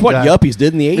 this is like it's what the- yuppies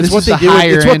did in the 80s. This it's what is they the do.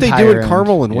 higher It's what end, they do higher in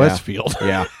Carmel and Yeah. Westfield.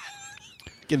 Yeah.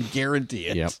 Can guarantee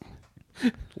it. Yep.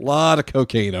 A lot of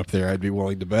cocaine up there. I'd be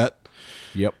willing to bet.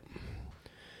 Yep.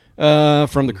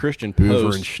 From the Christian Hoover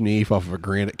Post. and Schneef off of a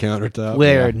granite countertop.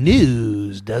 where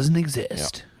news doesn't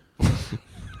exist.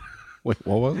 Wait,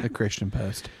 what was The it? Christian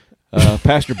Post.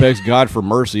 Pastor begs God for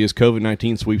mercy as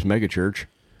COVID-19 sweeps megachurch.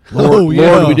 Oh,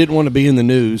 yeah. Lord, we didn't want to be in the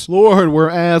news. Lord, we're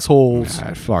assholes.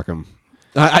 God, fuck them.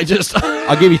 I just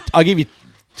I'll give you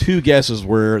two guesses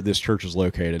where this church is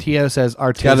located. Tio says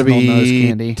got to artisanal nose be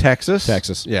candy. Texas.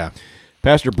 Texas. Yeah.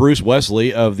 Pastor Bruce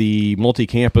Wesley of the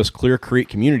multi-campus Clear Creek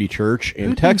Community Church in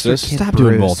Who thinks they're Texas. Kent Stop doing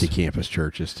Bruce. multi-campus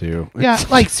churches too. Yeah,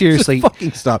 like seriously. Just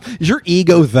fucking stop. Is your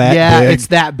ego that Yeah, big? it's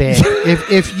that big.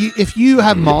 if you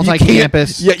have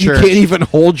multi-campus, you church, can't even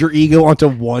hold your ego onto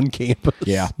one campus.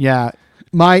 Yeah. Yeah,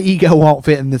 my ego won't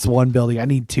fit in this one building. I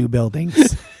need 2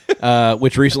 buildings.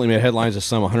 Which recently made headlines as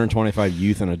some 125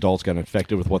 youth and adults got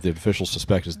infected with what the officials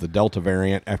suspect is the Delta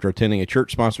variant after attending a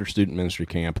church-sponsored student ministry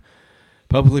camp.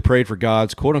 Publicly prayed for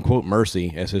God's quote-unquote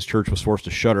mercy as his church was forced to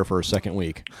shutter for a second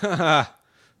week.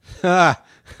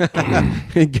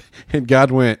 And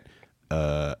God went,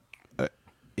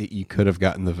 you could have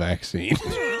gotten the vaccine.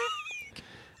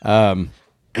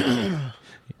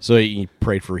 So he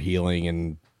prayed for healing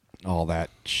and all that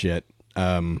shit.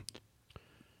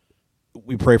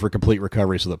 We pray for complete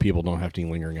recovery so that people don't have any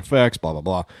lingering effects, blah, blah,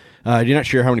 blah. I do not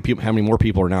share how many more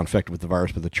people are now infected with the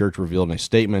virus, but the church revealed in a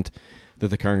statement that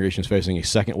the congregation is facing a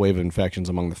second wave of infections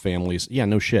among the families. Yeah,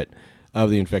 no shit. Of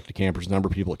the infected campers, the number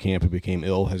of people at camp who became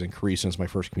ill has increased since my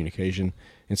first communication.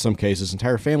 In some cases,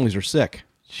 entire families are sick.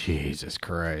 Jesus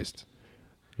Christ.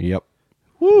 Yep.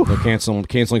 Woo. They're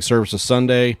canceling services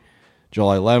Sunday,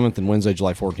 July 11th, and Wednesday,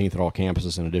 July 14th at all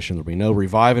campuses. In addition, there will be no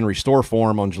Revive and Restore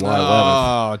Forum on July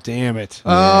 11th. Oh, damn it.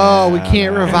 Oh, we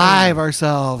can't revive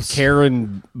ourselves.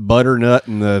 Karen Butternut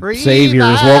and the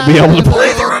Saviors won't be able to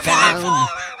play the revival.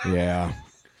 Yeah.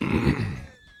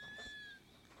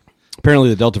 Apparently,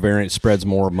 the Delta variant spreads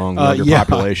more among younger yeah.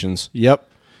 populations. Yep.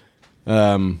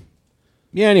 Yeah.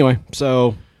 Anyway,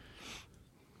 so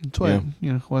That's what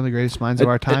Yeah. one of the greatest minds of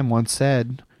our time once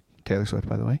said. Taylor Swift,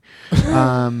 by the way.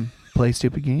 play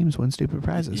stupid games, win stupid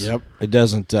prizes. Yep. It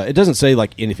doesn't. It doesn't say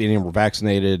like if any of them were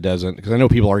vaccinated. It doesn't, because I know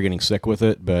people are getting sick with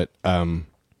it. But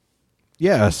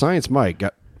Yeah, Science Mike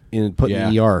got put in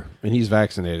the ER, and he's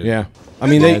vaccinated. yeah, I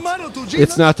mean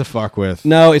It's not to fuck with.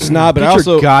 No, it's not. But Get I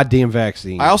also your goddamn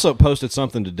vaccine. I also posted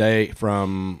something today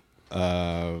from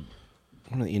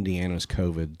one of the Indiana's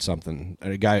COVID something.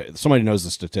 A guy, somebody knows the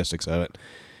statistics of it,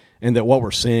 and that what we're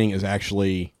seeing is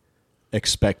actually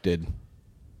expected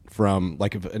from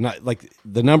like not like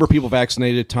the number of people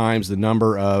vaccinated times the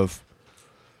number of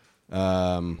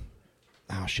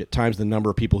times the number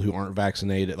of people who aren't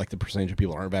vaccinated, like the percentage of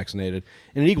people who aren't vaccinated,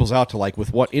 and it equals out to like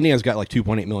with what Indiana's got like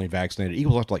 2.8 million vaccinated, it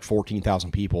equals out to like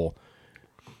 14,000 people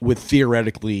would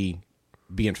theoretically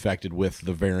be infected with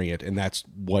the variant, and that's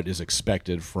what is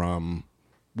expected from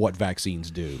what vaccines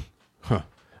do. Huh.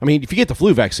 I mean, if you get the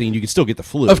flu vaccine, you can still get the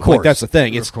flu. Of course, Like, that's the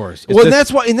thing. Of course. It's Well, just-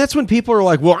 that's why, and that's when people are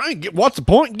like, "Well, what's the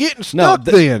point in getting no. stuck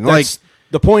then?" Like,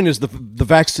 The point is the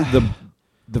vaccine.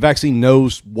 The vaccine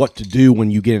knows what to do when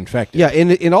you get infected. yeah,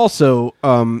 and also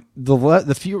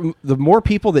the more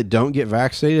people that don't get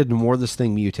vaccinated, the more this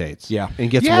thing mutates. Yeah.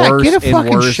 and gets Yeah, worse get a and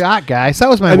fucking worse. shot, guys. That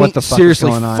was my I mean, what the fuck seriously,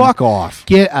 is going on. fuck off.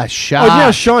 Get a Oh shot. yeah,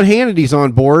 Sean Hannity's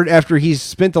on board after he's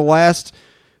spent the last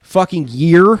fucking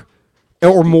year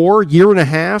or more, year and a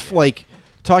half, like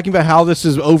talking about how this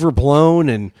is overblown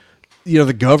and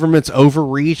the government's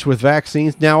overreach with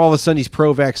vaccines. Now all of a sudden he's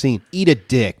pro-vaccine. Eat a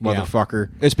dick, Yeah. motherfucker.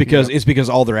 It's because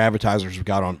all their advertisers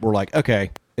got on. We're like,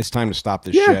 okay, it's time to stop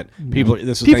this Yeah. shit. People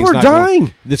People thing's are not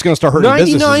dying. It's going to start hurting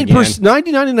businesses again.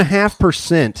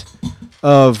 99.5%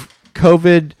 of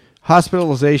COVID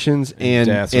hospitalizations and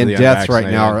Deaths deaths, are the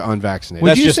right now unvaccinated. are unvaccinated. Would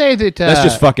That's you just- say that that's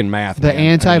just fucking math, The man. I mean-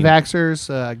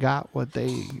 anti-vaxxers got what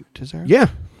they deserve? Yeah.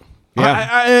 Yeah.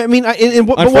 I mean, and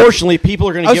what, Unfortunately, people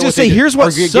are going I to was get going what to say, they here's what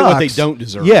are gonna sucks. get what they don't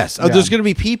deserve. Yes, Yeah. there's going to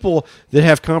be people that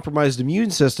have compromised immune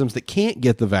systems that can't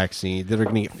get the vaccine that are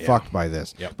going to get fucked by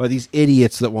this, Yep. by these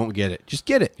idiots that won't get it. Just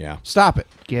get it. Yeah. Stop it.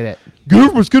 Get it.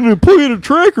 Government's going to put a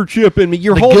tracker chip in me.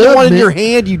 You're The holding one in government- your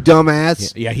hand, you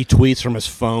dumbass. Yeah, he tweets from his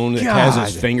phone that has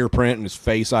his God. fingerprint and his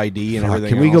face ID and Fuck,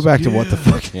 everything. can we go else. back to what the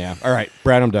fuck? Yeah. All right,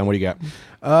 Brad, I'm done. What do you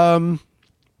got?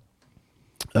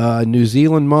 New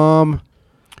Zealand mom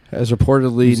has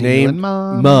reportedly New Zealand named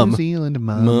mom. New Zealand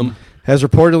mom. has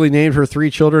reportedly named her 3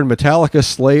 children Metallica,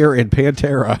 Slayer, and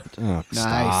Pantera. Oh,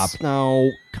 Nice. Stop.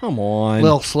 No, come on.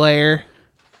 Little Slayer.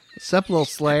 What's up, little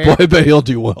Slayer? Boy, I bet he'll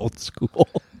do well in school.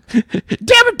 Damn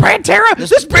it, Pantera!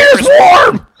 This beer is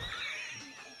warm!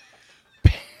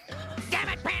 Damn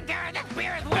it, Pantera, this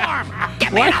beer is warm.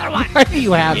 Give me another one. Why do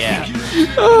you have Yeah.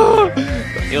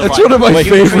 He was That's like, one of my "You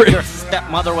treat favorite- your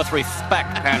stepmother with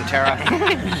respect, Pantera,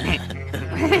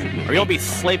 or you'll be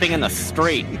sleeping in the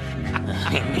street."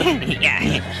 Yeah.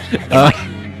 He's like,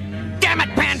 "Damn it,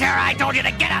 Pantera! I told you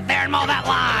to get out there and mow that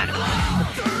lawn."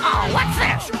 Oh, what's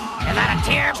this? Is that a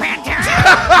tear, Pantera?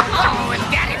 Oh, is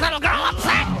Daddy's little girl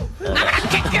upset? I'm gonna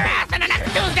kick your ass in the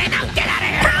next Tuesday. Now get out of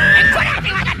here and quit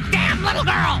acting like a damn little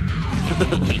girl.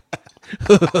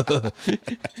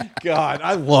 God,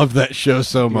 I love that show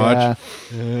so much.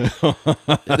 Yeah.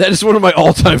 That is one of my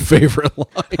all-time favorite lines.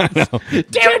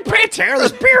 Damn it, Pantera!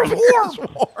 This beer is warm.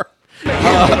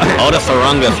 Otis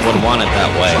Orungus would want it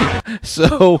that way.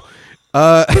 So,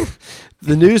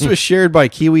 the news was shared by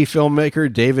Kiwi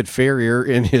filmmaker David Ferrier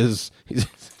in he's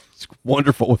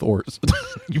wonderful with horses.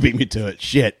 You beat me to it.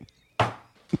 Shit.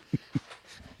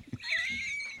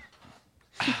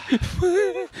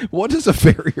 What does a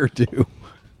farrier do?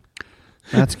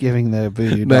 That's giving the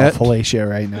voodoo Matt? doll fellatio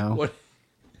right now.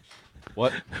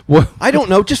 What? What? I don't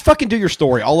know. Just fucking do your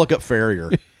story. I'll look up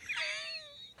Farrier.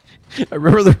 I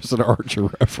remember there was an Archer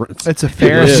reference. It's a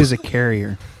Ferris who's a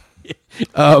carrier.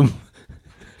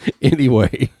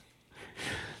 Anyway,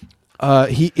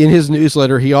 he in his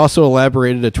newsletter he also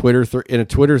elaborated in a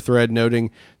Twitter thread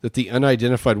noting that the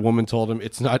unidentified woman told him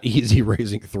it's not easy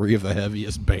raising 3 of the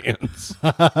heaviest bands.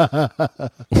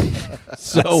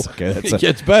 So it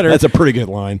gets better. That's a pretty good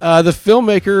line. The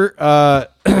filmmaker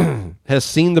has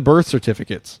seen the birth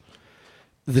certificates.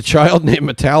 The child named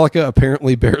Metallica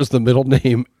apparently bears the middle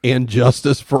name and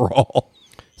Justice for All.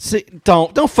 See,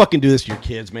 don't fucking do this to your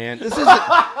kids, man. This isn't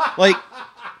like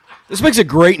this makes a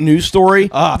great news story.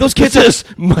 Those kids is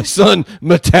my son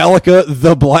Metallica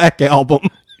the Black Album.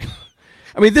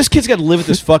 I mean, this kid's got to live with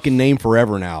this fucking name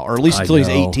forever now, or at least I until he's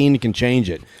know. 18 and can change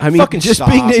it. I mean, fucking just stop.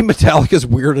 being named Metallica is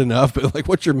weird enough, but like,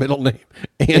 what's your middle name?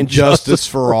 and Justice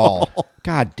for all.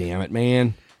 God damn it,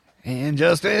 man. And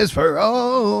justice for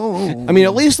all. I mean,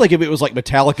 at least like if it was like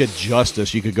Metallica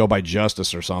Justice, you could go by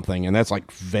Justice or something, and that's like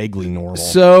vaguely normal.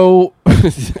 So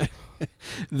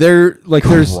there's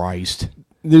Christ.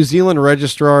 New Zealand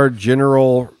Registrar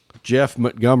General Jeff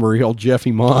Montgomery, old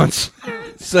Jeffy Mons,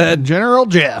 said, General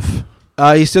Jeff.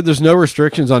 He said there's no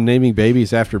restrictions on naming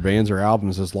babies after bands or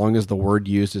albums as long as the word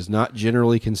used is not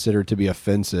generally considered to be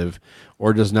offensive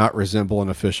or does not resemble an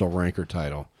official rank or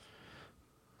title.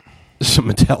 Some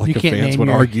Metallica fans would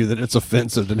argue that it's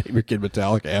offensive to name your kid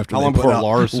Metallica after How they long put before out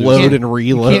Lars Load and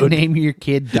Reload. You can't name your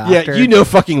kid Doctor. Yeah, you know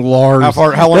fucking Lars. How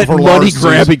long that before money Lars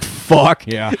grabbing fuck.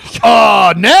 Yeah.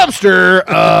 Napster,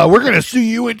 we're going to sue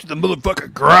you into the motherfucking Hey,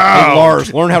 ground.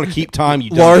 Lars, learn how to keep time.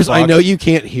 You dumb Lars, I fuck. know you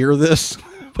can't hear this,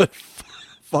 but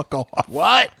fuck off.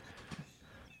 What?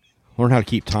 Learn how to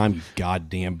keep time. You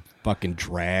goddamn fucking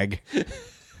drag.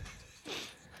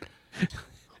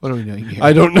 What are we doing here?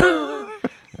 I don't know.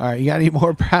 All right, you got any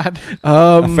more, Brad?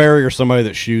 A farrier, somebody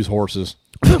that shoes horses.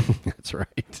 That's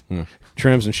right. Yeah.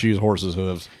 Trims and shoes horses'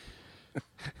 hooves.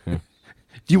 Do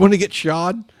you want to get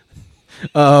shod?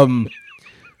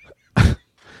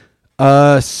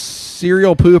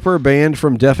 Serial pooper banned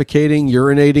from defecating,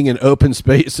 urinating in open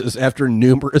spaces after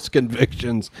numerous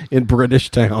convictions in British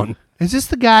town. Is this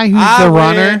the guy who's the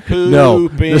runner? No,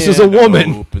 this is a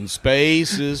woman. Open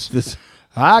spaces.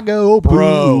 I go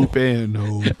Bro. poop in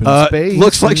open spaces.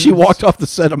 Looks like she walked off the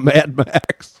set of Mad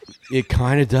Max. It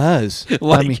kind of does.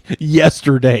 Like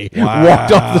yesterday. Wow.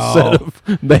 Walked off the set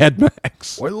of Mad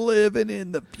Max. We're living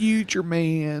in the future,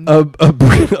 man. A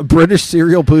British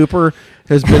serial pooper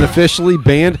has been officially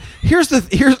banned. Here's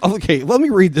okay, let me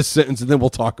read this sentence and then we'll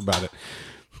talk about it.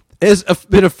 Has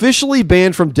been officially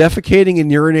banned from defecating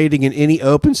and urinating in any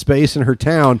open space in her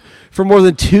town for more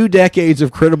than 2 decades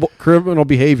of criminal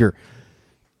behavior.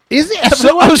 Is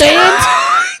everyone banned?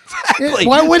 Exactly.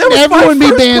 Why wouldn't That was my everyone be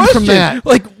first banned from question. that?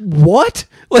 Like, what?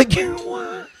 Like,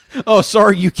 oh,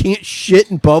 sorry, you can't shit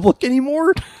in public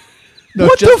anymore? No,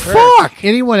 what the just her. fuck?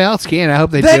 Anyone else can. I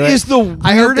hope they That do it. is the I hope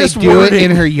they weirdest do it wording.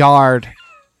 in her yard.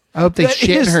 I hope they That shit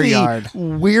in is her the yard.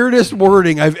 weirdest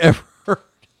wording I've ever heard.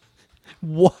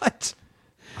 What?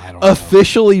 I don't know.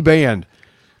 Officially banned.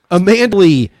 Amanda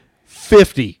Lee,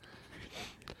 50.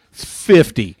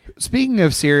 50. Speaking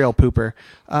of cereal pooper,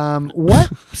 what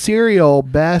cereal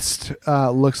best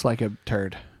looks like a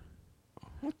turd?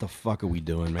 What the fuck are we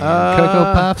doing, man?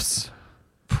 Cocoa Puffs?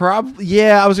 Probably,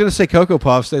 yeah, I was going to say Cocoa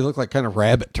Puffs. They look like kind of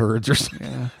rabbit turds or something.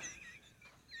 Yeah.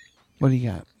 What do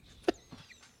you got?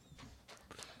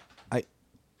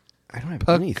 I don't have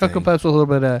anything. Cocoa Puffs with a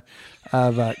little bit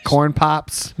of corn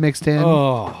pops mixed in.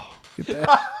 Oh.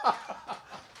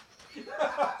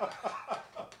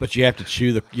 But you have to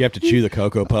chew the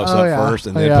Cocoa Puffs Oh, up yeah. first,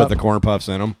 and Oh, then yeah. put the corn puffs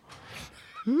in them.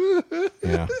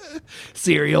 Yeah.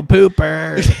 Cereal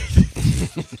pooper.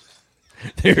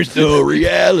 There's no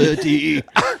reality.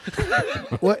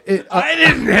 What? I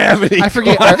didn't have any. I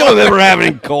forget. I don't ever have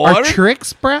any corn. Are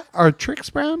Trix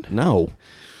brown? No.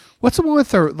 What's the one with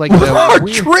the like? Are the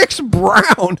weird- Trix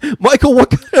brown? Michael,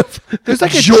 what kind of There's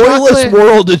like a joyless chocolate-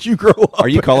 world did you grow up Are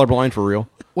you colorblind for real?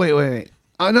 Wait.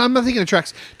 Oh, no, I'm not thinking of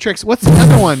Trix. Trix. What's the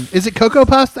other one? Is it Cocoa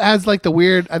Puffs that has like the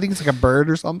weird? I think it's like a bird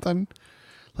or something.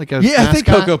 Like a Yeah, I think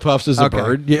mascot? Cocoa Puffs is a Okay.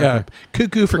 bird. Yeah.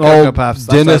 Cuckoo for Cocoa Old Puffs. That's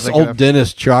what I was Dennis, thinking old of.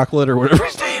 Dennis Chocolate or whatever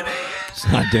his name is. It's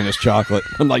not Dennis Chocolate.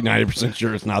 I'm like 90%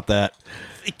 sure it's not that.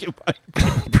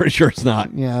 Pretty sure it's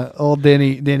not. Yeah, old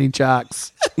Denny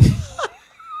Chocks.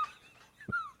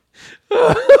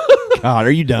 God,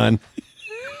 are you done?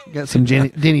 Got some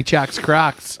Denny Chocks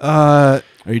Crocs. Are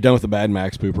you done with the Bad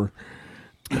Max pooper?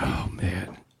 Oh,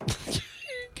 man.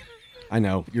 I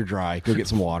know. You're dry. Go get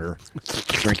some water.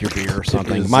 Drink your beer or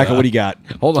something. Michael, what do you got?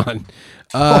 Hold on.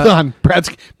 Hold on, Brad's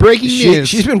breaking news.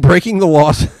 She's been breaking the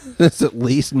law since at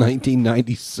least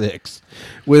 1996,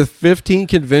 with 15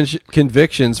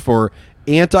 convictions for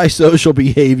antisocial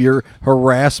behavior,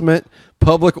 harassment,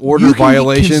 public order You can be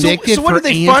violations, convicted So what for did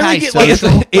they finally get, like,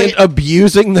 antisocial? and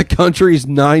abusing the country's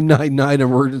 999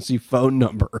 emergency phone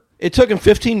number. It took him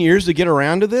 15 years to get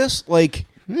around to this? Like,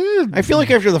 I feel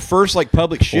like after the first, like,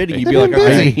 public shitting, you'd be They've like, been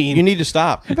okay, busy. you need to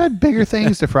stop. I've had bigger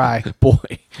things to fry. Boy,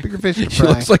 Bigger fish to she fry.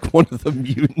 looks like one of the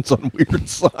mutants on Weird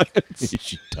Science.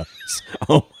 She does.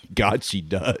 Oh, my God, she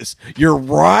does. You're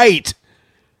right.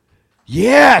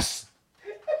 Yes.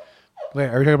 Wait,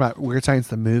 are we talking about Weird Science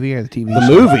the movie or the TV The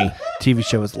show? movie. TV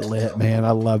show is lit, man.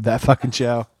 I love that fucking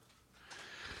show.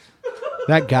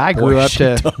 That guy grew Boy, up she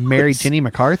to does. marry Jenny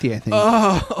McCarthy, I think.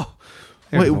 Oh,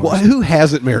 wait, Everyone's- who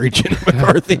hasn't married Jenny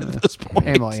McCarthy at this point?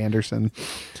 Pamela Anderson.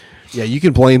 Yeah, you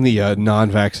can blame the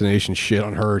non-vaccination shit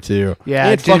on her too. Yeah,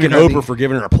 And Jenny fucking McCarthy. Oprah for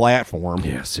giving her a platform.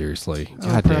 Yeah, seriously.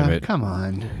 God damn Oprah, it. Come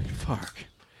on. Fuck.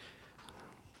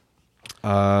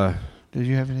 Did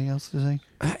you have anything else to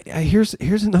say?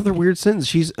 Here's another weird sentence.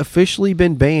 She's officially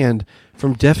been banned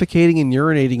from defecating and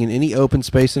urinating in any open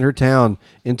space in her town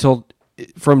until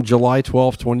from July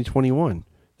 12th, 2021.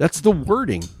 That's the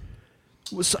wording.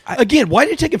 Again, why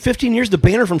did it take him 15 years to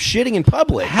ban her from shitting in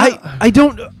public? I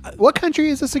don't. What country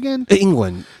is this again?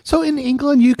 England. So in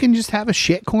England, you can just have a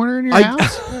shit corner in your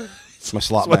house? It's my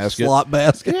slot It's my basket. slot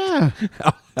basket. Yeah.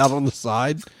 Out on the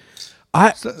side.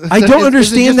 I So don't is it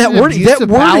understand just that an wording. abuse of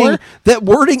power? That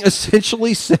wording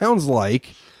essentially sounds like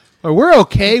Or we're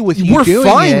okay with you we're doing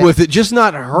fine it, with it, just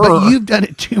not her. but you've done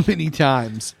it too many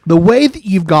times. The way that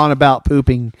you've gone about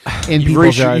pooping in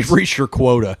people's yards. You've reached your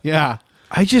quota. Yeah.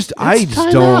 I just It's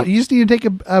time don't. out. You just need to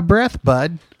take a breath,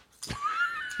 bud.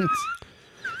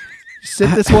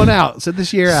 Sit this one out. Sit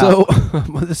this year So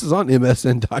out. this is on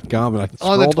MSN.com, and I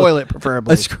On the scrolled toilet,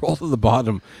 preferably. I scroll to the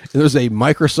bottom, and there's a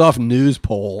Microsoft News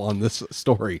poll on this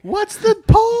story. What's the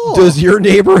poll? Does your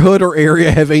neighborhood or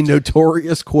area have a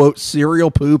notorious, quote,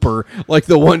 serial pooper like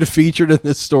the one featured in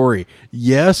this story?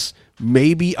 Yes,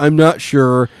 maybe, I'm not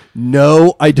sure.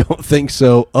 No, I don't think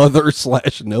so.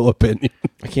 Other/no opinion.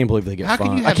 I can't believe they get How can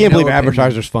fun. you I have can't no believe opinion?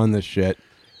 advertisers fund this shit.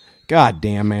 God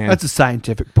damn, man. That's a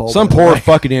scientific poll. Some by the poor way.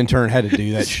 fucking intern had to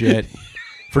do that shit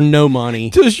for no money.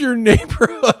 Does your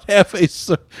neighborhood have a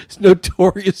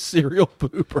notorious serial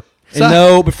pooper? And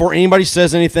no, before anybody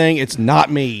says anything, it's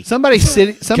not me. Somebody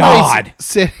sit. God.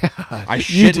 Sit. I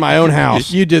shit in my own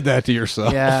house. You did that to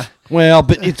yourself. Yeah. Well,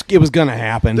 but it was going to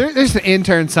happen. There's an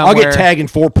intern I'll somewhere. get tagged in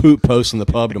 4 poop posts in the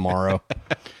pub tomorrow.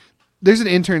 There's an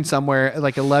intern somewhere at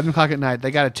like 11 o'clock at night.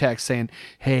 They got a text saying,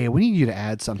 "Hey, we need you to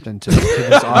add something to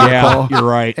this article." Yeah, you're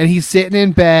right. And he's sitting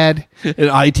in bed. An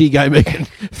IT guy making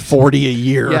 40 a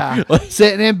year. Yeah,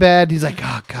 sitting in bed. He's like,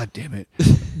 "Oh, God damn it!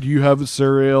 Do you have a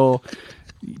serial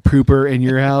pooper in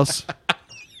your house?"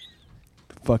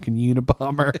 Fucking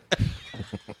Unabomber.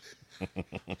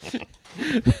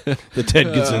 The Ted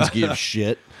Kaczynski of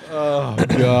shit. Oh,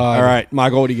 God. All right,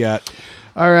 Michael, what do you got?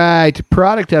 All right,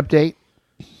 product update.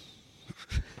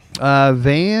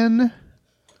 Van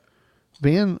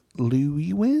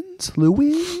Leeuwen's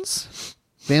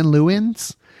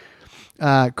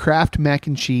Kraft mac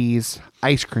and cheese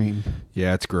ice cream.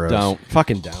 Yeah, it's gross. Don't.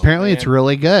 Fucking don't. Apparently, it's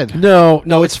really good. No,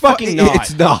 it's fucking not.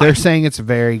 It's not. They're saying it's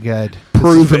very good.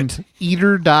 Prove This is from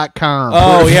Eater.com.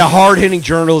 Oh, yeah, hard-hitting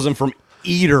journalism from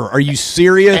Eater. Are you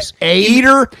serious?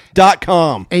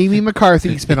 Eater.com. Amy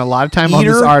McCarthy spent a lot of time on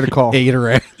this Eater? article.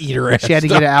 Eater. She had to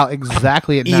get it out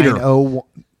exactly at Eater.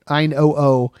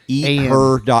 9:00 a.m.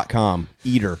 Eather.com.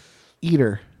 Eater.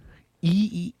 Eater.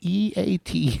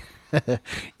 E-E-E-A-T.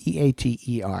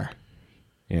 E-A-T-E-R.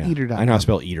 Yeah. Eater.com. I know how to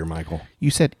spell Eater, Michael. You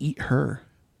said eat her.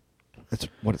 That's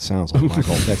what it sounds like,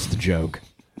 Michael. That's the joke.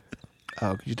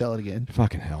 Oh, could you tell it again?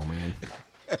 Fucking hell, man.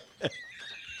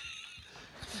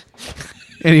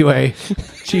 Anyway,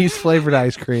 cheese flavored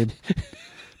ice cream.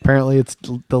 Apparently, it's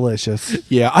delicious.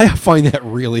 Yeah, I find that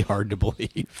really hard to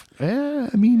believe. Yeah,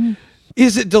 I mean,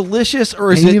 Is it delicious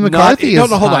or is Amy it McCarthy not?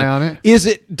 is No, hold high on it. Is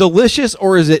it delicious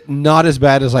or is it not as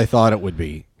bad as I thought it would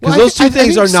be? Because well, those two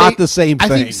things are not the same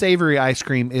thing. I think savory ice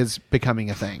cream is becoming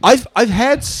a thing. I've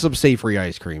had some savory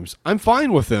ice creams. I'm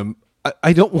fine with them.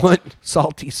 I don't want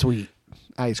Salty sweet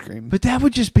ice cream. But that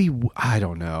would just be, I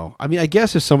don't know. I mean, I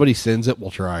guess if somebody sends it, we'll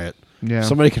try it. Yeah.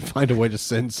 Somebody can find a way to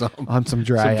send some. On some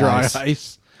dry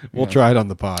ice. We'll try it on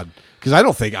the pod. Because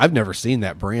I've never seen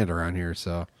that brand around here,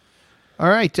 so. All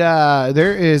right.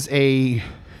 There is a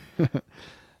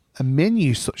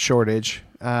menu shortage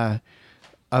of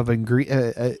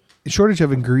shortage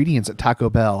of ingredients at Taco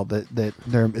Bell that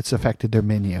it's affected their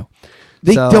menu.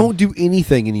 They So- don't do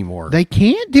anything anymore. They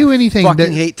can't do anything.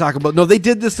 fucking hate Taco Bell. No, they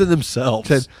did this to themselves.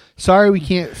 Said, sorry, we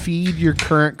can't feed your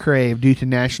current crave due to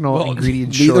national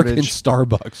ingredient neither can shortage.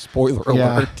 Starbucks. Spoiler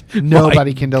alert.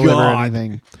 Nobody My can deliver God.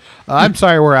 anything. I'm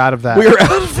sorry, we're out of that. We're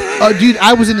out of that. Oh, dude,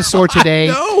 I was in the store today,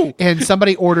 know. and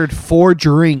somebody ordered 4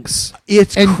 drinks.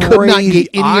 It's and crazy. could not get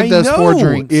any of those 4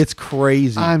 drinks. It's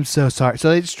crazy. I'm so sorry. So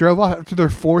they just drove off after their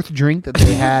 4th drink that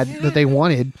they had that they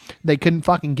wanted. They couldn't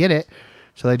fucking get it,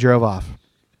 so they drove off.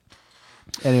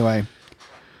 Anyway,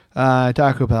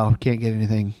 Taco Bell can't get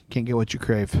anything. Can't get what you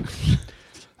crave.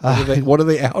 What are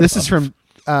they out This of? is from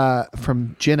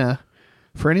Jenna.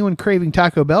 For anyone craving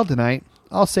Taco Bell tonight,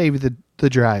 I'll save you the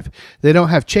drive. They don't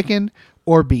have chicken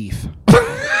or beef.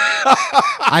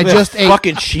 I just ate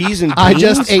fucking cheese and beans? I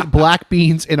just ate black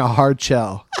beans in a hard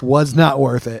shell. Was not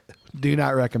worth it. Do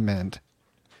not recommend.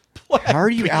 How are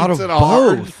you out of in a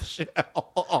hard both?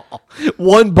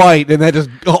 One bite, and that just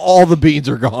all the beans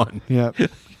are gone. Yep.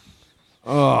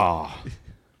 Oh.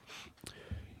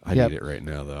 I Yep. need it right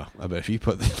now, though. I bet if you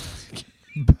put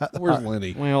where's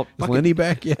Lenny? Well, Is Lenny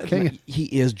back yet? He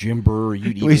is Jim Brewer.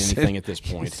 You'd eat We anything send- at this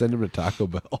point. Send him to Taco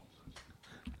Bell.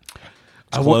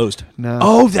 It's closed. No.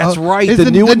 Oh, that's right. Is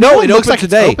The new one. No, it looks opened like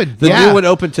it's today. open. The new one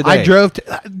opened today. I drove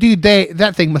to, dude,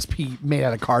 that thing must be made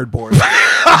out of cardboard.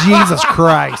 Jesus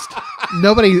Christ.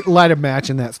 Nobody light a match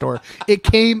in that store. It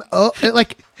came up, it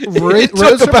like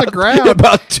rose from the ground.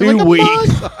 About 2 like a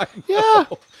weeks. bug. Yeah.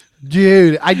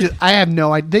 Dude, I have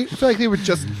no idea. I feel like they were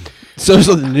just. So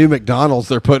the new McDonald's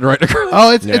they're putting right across.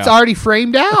 Oh, it's already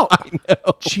framed out. I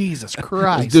know. Jesus I was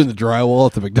Christ. doing the drywall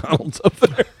at the McDonald's up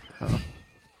there. I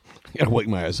gotta wake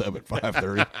my ass up at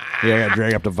 5:30. Yeah, I gotta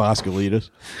drag up to Vasculitas.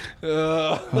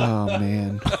 Oh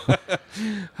man.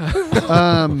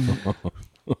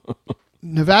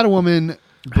 Nevada woman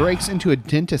breaks into a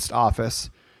dentist office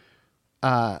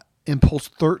and pulls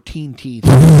 13 teeth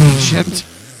from a patient.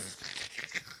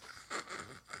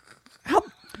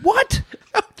 What?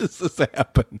 How does this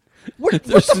happen? What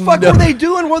the fuck were they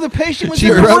doing while the patient was She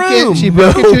in the room? She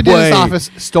broke into a dentist's way.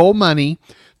 office, stole money,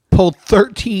 pulled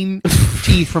 13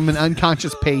 teeth from an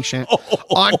unconscious patient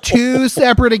on 2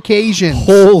 separate occasions.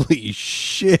 Holy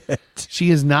shit. She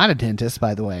is not a dentist,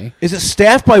 by the way. Is it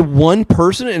staffed by one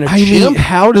person in a I gym? mean,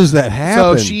 how does that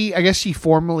happen? So I guess she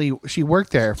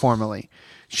worked there formerly.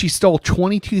 She stole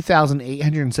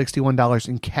 $22,861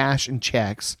 in cash and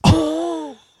checks.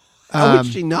 How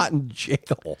is she not in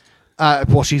jail?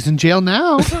 Well, she's in jail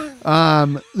now.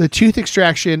 The tooth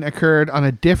extraction occurred on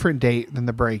a different date than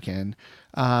the break-in.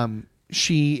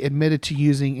 She admitted to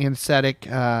using anesthetic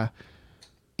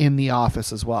in the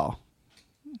office as well.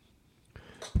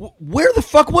 Where the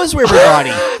fuck was everybody?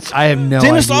 I have no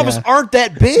Dentist idea. offices aren't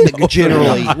that big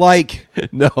generally. Like,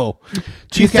 No.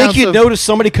 do you think you'd notice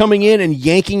somebody coming in and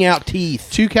yanking out teeth?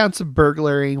 2 counts of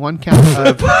burglary, 1 count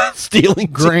of Stealing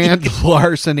grand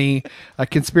larceny, a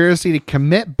conspiracy to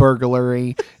commit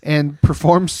burglary, and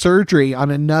perform surgery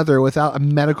on another without a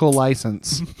medical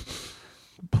license.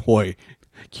 Boy,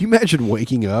 can you imagine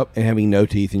waking up And having no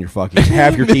teeth in your fucking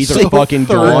half your teeth are fucking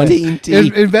gone. 13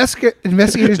 teeth?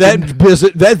 Investigators That did-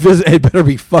 visit had better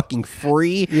be fucking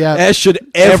free. Yeah. As should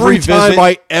Every every time visit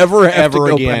I ever have ever to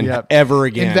go again. back. Yep. Ever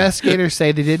again. Investigators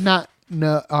say they did not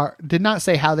know or did not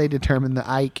say how they determined the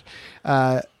Ike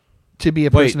to be a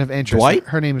Wait, person of interest. Dwight?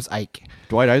 Her name is Ike.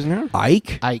 Dwight Eisenhower?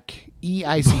 Ike? Ike.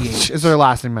 EICH is her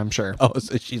last name, I'm sure. Oh,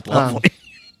 so she's lovely.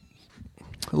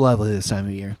 Lovely this time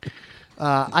of year.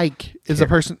 Ike is a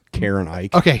person. Karen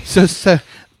Ike. Okay, so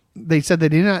they said they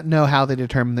did not know how they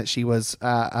determined that she was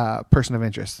a person of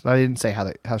interest. I didn't say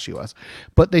how she was,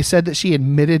 but they said that she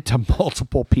admitted to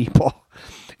multiple people,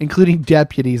 including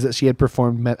deputies, that she had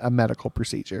performed a medical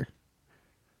procedure.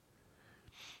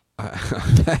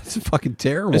 That's fucking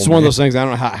terrible. It's one of those things. I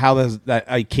don't know how that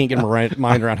I can't get my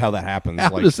mind around how that happens. How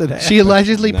does it happen? She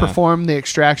allegedly Nah. performed the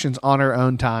extractions on her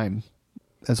own time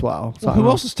as well. So I Well, don't who know.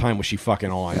 else's time was she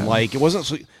fucking on? Like, it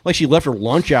wasn't like she left her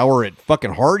lunch hour at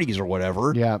fucking Hardee's or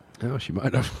whatever. Yeah, Oh, she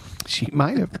might have. she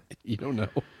might have. You don't know.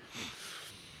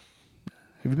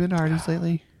 Have you been to Hardee's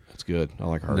lately? That's good. I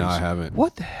like Hardee's. No, I haven't.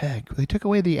 What the heck? They took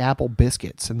away the apple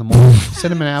biscuits in the morning.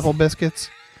 Cinnamon apple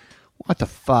biscuits. What the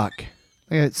fuck?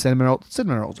 They got cinnamon rolls.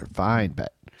 Cinnamon rolls are fine,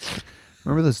 but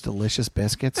remember those delicious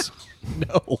biscuits?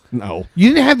 No. You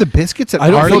didn't have the biscuits at I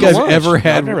don't Hardee's? think I've lunch. ever I've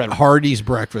had never had- Hardee's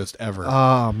breakfast ever.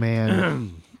 Oh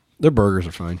man, Their burgers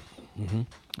are fine.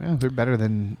 yeah, they're better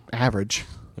than average.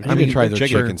 I mean, try their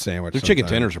chicken- chicken sandwich. Their chicken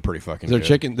sometime. tenders are pretty fucking Their good.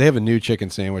 chicken. They have a new chicken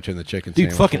sandwich in the chicken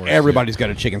Dude, sandwich. fucking wars, everybody's got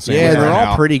a chicken sandwich. Yeah, they're right all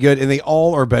now. pretty good, and they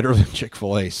all are better than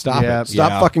Chick-fil-A. Stop Yeah. it. Stop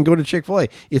Yeah. fucking going to Chick-fil-A.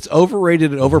 It's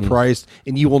overrated and overpriced,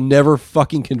 and you will never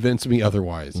fucking convince me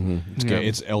otherwise. It's good.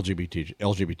 It's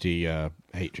LGBT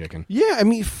hate chicken. Yeah, I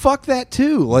mean, fuck that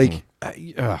too. Like,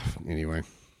 anyway.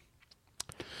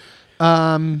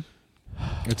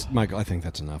 It's Michael. I think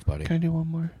that's enough, buddy. Can I do one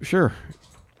more? Sure.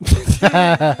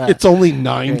 It's only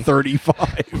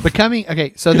 9:35. Becoming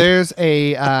okay. So there's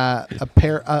a viral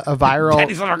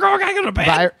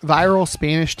viral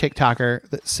Spanish TikToker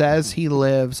that says he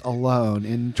lives alone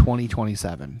in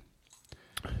 2027.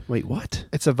 Wait, what?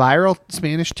 It's a viral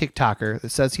Spanish TikToker that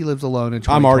says he lives alone in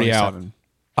 2027. I'm already out.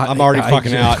 I'm already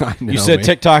fucking out. I know, You said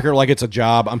man. TikToker like it's a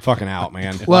job. I'm fucking out,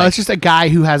 man. Well, Like, it's just a guy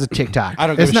who has a TikTok. I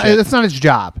don't give it's a not, shit. It's not his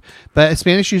job, but a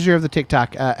Spanish user of the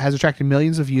TikTok has attracted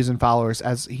millions of views and followers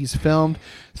as he's filmed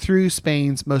through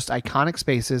Spain's most iconic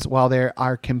spaces while they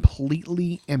are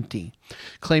completely empty,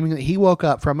 claiming that he woke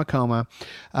up from a coma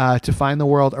to find the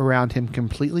world around him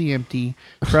completely empty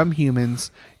from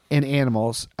humans and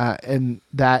animals, and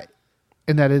that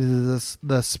it is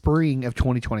the spring of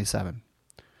 2027.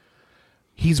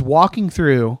 He's walking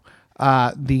through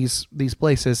these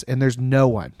places, and there's no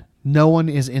one. No one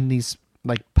is in these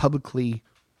like public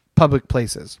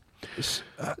places.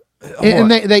 And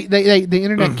the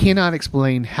internet cannot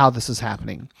explain how this is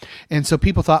happening. And so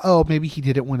people thought, oh, maybe he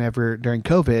did it whenever during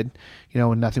COVID,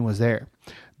 when nothing was there.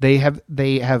 They have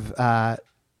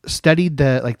studied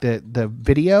the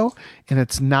video, and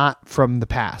it's not from the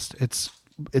past. It's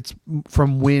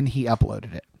from when he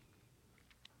uploaded it.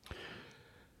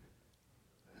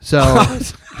 So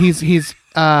he's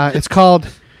it's called,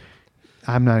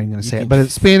 I'm not even going to say it, but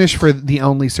it's Spanish for the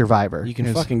only survivor. You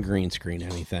can fucking green screen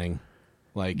anything.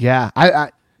 Like, yeah,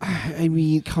 I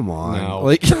mean, come on, no,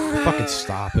 like fucking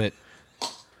stop it.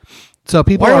 So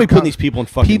people Why are we putting these people in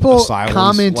fucking asylums?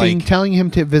 Commenting, Like, telling him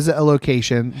to visit a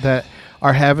location that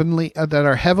are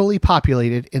heavily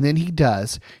populated, and then he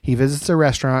does. He visits a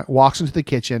restaurant, walks into the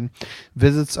kitchen,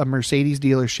 visits a Mercedes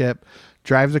dealership,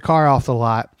 drives a car off the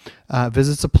lot,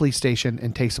 visits a police station,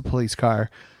 and takes a police car.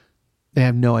 They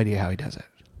have no idea how he does it.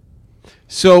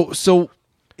 So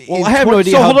well, I have no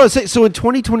idea. So hold on. So in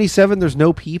 2027, there's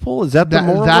no people. Is that the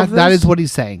moral of this? That is what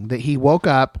he's saying. That he woke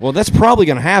up. Well, that's probably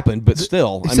going to happen, but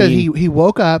still, He said he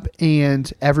woke up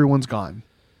and everyone's gone.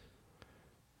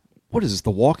 What is this?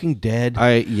 The Walking Dead?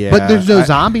 But there's no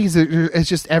zombies. It's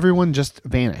just everyone just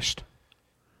vanished.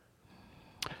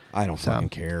 I don't fucking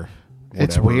care.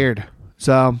 It's Whatever. weird.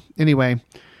 So anyway,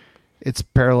 it's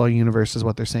parallel universe is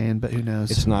what they're saying, but who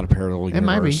knows? It's not a parallel universe. It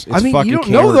might be. It's I mean, fucking you don't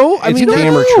know, though. I It's mean, you don't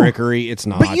camera know. trickery. It's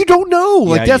not. But you don't know.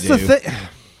 Like, Yeah, that's you the do. thing. when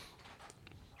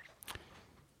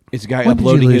It's a guy did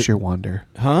uploading you lose it. your wonder?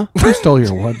 Huh? Who stole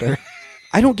your wonder?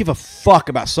 I don't give a fuck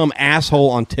about some asshole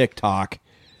on TikTok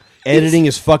editing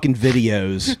his fucking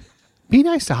videos. Be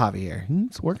nice to Javier.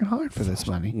 He's working hard for this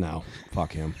money. No,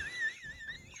 fuck him.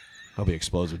 Hope he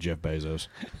explodes with Jeff Bezos.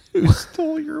 Who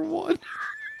stole your one?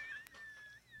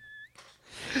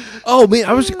 Oh man,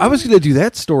 I was going to do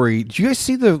that story. Did you guys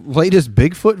see the latest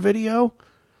Bigfoot video?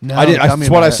 No, I did. tell me That's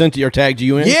what about I it. sent you or tagged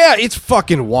you in. Yeah, it's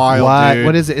fucking wild, What? dude.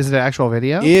 What is it? Is it an actual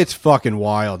video? It's fucking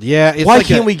wild. Yeah. It's Why like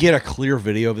can't we get a clear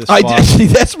video of this? I fuck? see.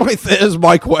 That's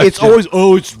my question. It's always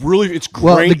it's really it's great.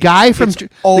 Well, the guy from It's the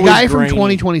always guy from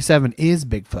grainy. 2027 is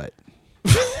Bigfoot.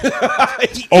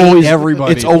 Always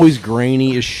everybody. It's always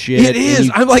grainy as shit. It is.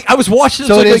 And you- I was watching.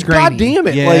 So So it is like, God grainy. damn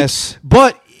it! Yes. Like,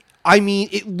 but I mean,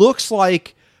 it looks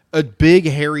like a big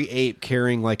hairy ape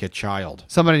carrying like a child,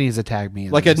 Somebody needs to tag me.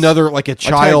 In like this. another, like a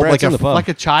child, Brad's like in the pub. like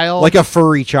a child, like a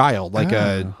furry child, like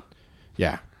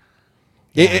yeah.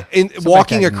 And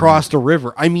walking tag me across the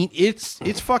river. I mean, it's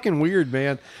fucking weird,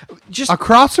 man. Just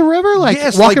across the river, like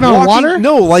yes, walking like on water.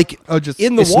 No, like just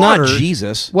in the it's water. not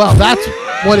Jesus. Well, that's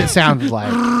what it sounded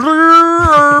like.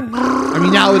 I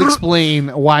mean, that would explain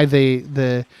why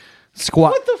the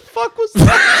squat. What the fuck was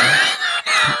that?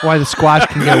 Why the squash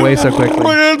can get away so quickly.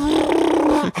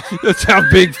 That's how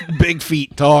big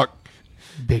feet talk.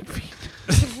 Big feet.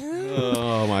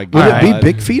 Oh my Would god! it be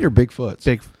big feet or Bigfoots?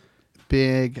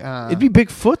 Big. It'd be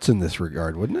Bigfoots in this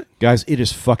regard, wouldn't it? Guys, it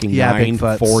is fucking Yeah,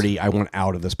 Bigfoots. 9:40. I want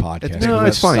out of this podcast. No, Can we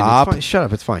it's fine. Stop. It's fine. Shut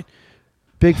up. It's fine.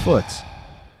 Bigfoots.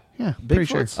 Yeah, pretty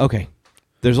sure. Bigfoots. Okay,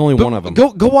 there's only one of them.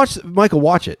 Go watch Michael.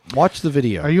 Watch it. Watch the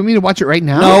video. Are you want me to watch it right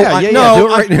now? No, Yeah, no, do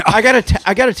it right now. I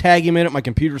gotta tag him in it. My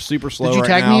computer's super slow. Did you right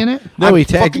tag now. me in it? No, I'm he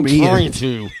tagged fucking me in trying it.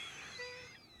 to.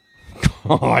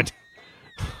 God,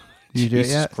 Did you do it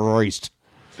Jesus yet? Christ!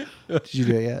 Did you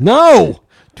do it yet? No.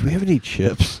 Do we have any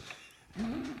chips?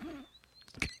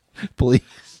 Please.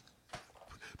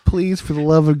 Please, for the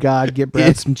love of God, get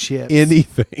Brad some chips.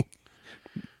 Anything.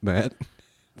 Matt.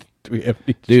 Do we have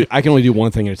any Dude, I can only do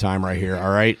one thing at a time right here. All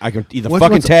right, I can either What's-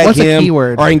 fucking what's- tag what's a him,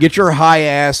 keyword? or I can get your high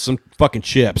ass some fucking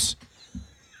chips.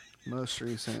 Most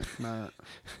recent.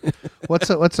 What's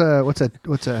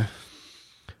a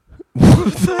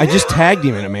I just tagged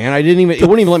him in it, man. I didn't even. It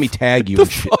wouldn't even let me tag you. The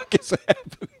and shit. fuck is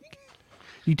happening?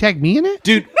 You tag me in it?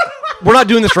 Dude, we're not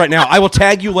doing this right now. I will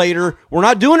tag you later. We're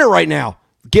not doing it right now.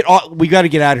 Get off. We got to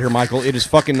get out of here, Michael. It is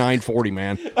fucking 9:40,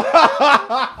 man.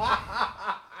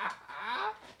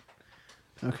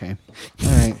 Okay.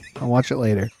 All right. I'll watch it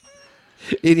later.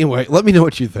 Anyway, let me know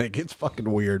what you think. It's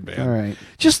fucking weird, man. All right. You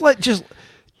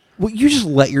just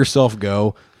let yourself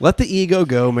go. Let the ego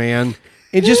go, man.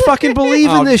 And just fucking believe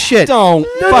in this shit. Don't.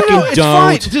 It's don't.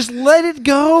 fine. Just let it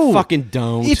go. Fucking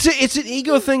don't. It's an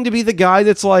ego thing to be the guy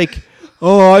that's like,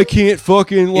 oh, I can't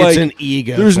fucking like. It's an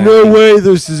ego There's thing. no way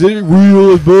this is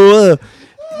real. Blah.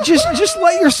 Just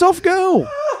let yourself go.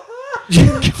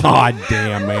 God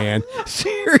damn, man.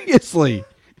 Seriously.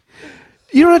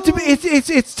 You don't have to be.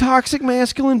 It's toxic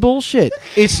masculine bullshit.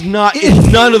 It's not.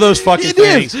 It's none of those fucking It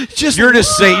things. is. Just- you're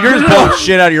just saying. You're just blowing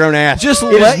shit out of your own ass. Just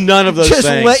It let is none of those Just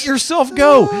things. let yourself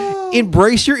go.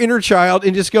 Embrace your inner child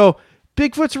and just go.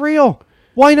 Bigfoot's real.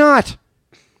 Why not?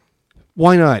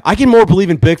 Why not? I can more believe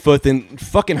in Bigfoot than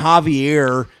fucking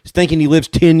Javier thinking he lives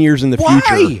 10 years in the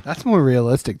future. That's more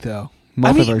realistic, though.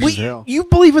 I mean, Multiverse is real. you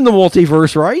believe in the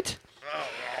multiverse, right?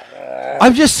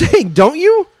 I'm just saying, don't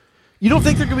you? You don't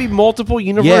think there could be multiple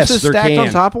universes there stacked can. on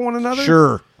top of one another?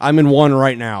 Sure. I'm in one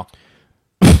right now.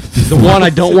 The one I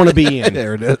don't want to be in.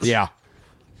 There it is. Yeah.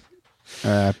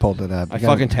 I pulled it up. I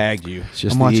fucking tagged you. It's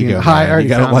just I'm the watching ego. it. Hi, I man. already You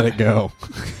gotta found let it. it go.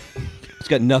 It's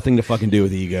got nothing to fucking do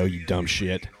with ego, you dumb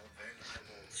shit.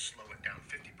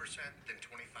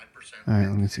 All right,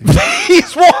 let me see.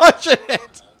 He's watching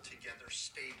it.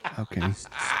 Okay.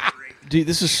 Dude,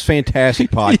 this is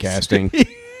fantastic podcasting.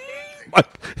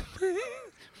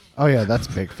 Oh yeah, that's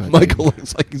Bigfoot. Michael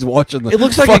looks like he's watching the. It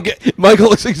looks like Michael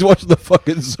looks like he's watching the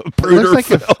fucking Zapruder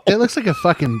film. It looks like a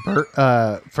fucking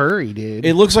furry dude.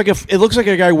 It looks like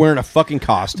a guy wearing a fucking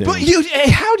costume. But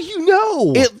how do you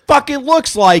know? It fucking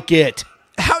looks like it.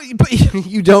 How? But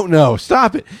you don't know.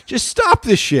 Stop it. Just stop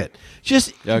this shit.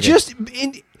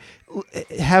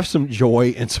 Have some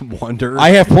joy and some wonder. I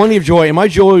have plenty of joy, and my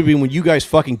joy would be when you guys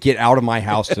fucking get out of my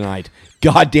house tonight.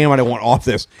 God damn it, I want off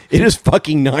this. It is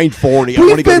fucking 9:40. I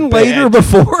want to go to bed. later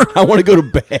before. I want to go to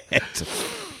bed.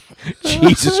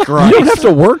 Jesus Christ. You don't have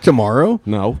to work tomorrow.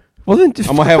 No. Well, then just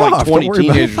I'm gonna have fuck like off. 20 Don't worry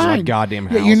about it. teenagers in my Fine. goddamn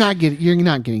house. Yeah, you're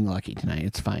not getting lucky tonight.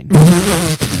 It's fine.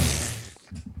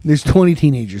 There's 20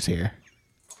 teenagers here.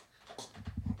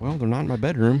 Well, they're not in my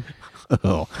bedroom.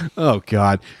 Oh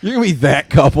God! You're gonna be that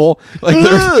couple. Like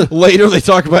later, they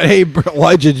talk about, "Hey,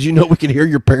 Elijah, did you know we could hear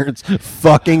your parents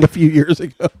fucking a few years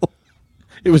ago?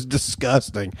 It was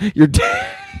disgusting. Your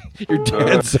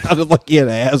dad sounded like he had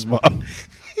asthma."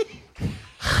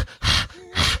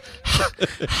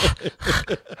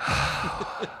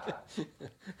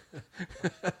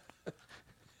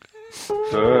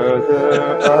 Further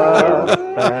up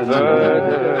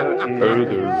and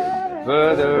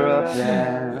further up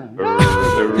and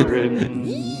further in.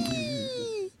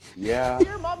 Yeah.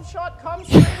 Your mum shot comes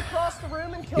straight across the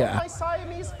room and killed Yeah. my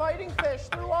Siamese fighting fish.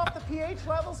 Threw off the pH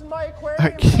levels in my aquarium. All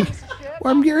right.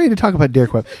 Well, I'm getting ready to talk about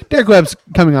Derek Webb. Derek Webb's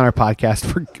coming on our podcast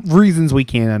for reasons we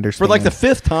can't understand. For like the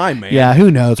 5th time, man. Yeah,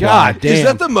 who knows? God why. damn. Is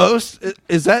that the most?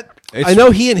 Is that? I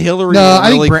know he and Hillary. No, were I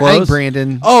really think, I think close.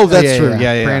 Brandon. Oh, that's true.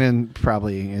 Yeah. Brandon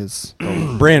probably is.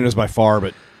 Brandon is by far,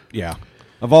 but yeah.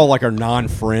 Of all like our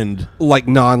non-friend, like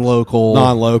non-local,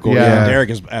 yeah. Derek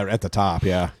is at the top,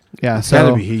 yeah. Yeah, It's so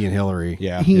gotta be he and Hillary.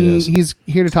 Yeah, it is. he's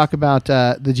here to talk about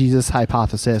the Jesus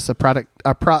Hypothesis, a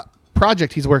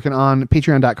project he's working on.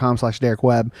 Patreon.com/Derek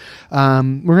Webb. We're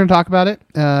going to talk about it.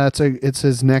 It's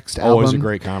his next album. Always a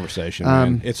great conversation,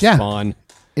 man. It's fun.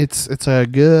 It's a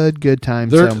good time.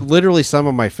 They're So. literally some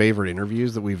of my favorite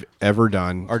interviews that we've ever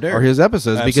done Derek. are his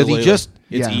episodes because he just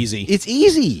it's easy. It's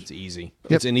easy. It's easy.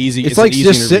 Yep. It's an easy. It's an like easy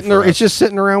just interview sitting there. for us. It's just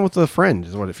sitting around with a friend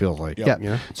is what it feels like. Yeah. You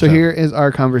know? So here is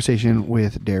our conversation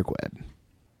with Derek Webb.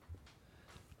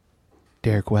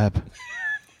 Derek Webb,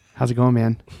 how's it going,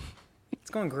 man?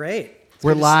 It's going great.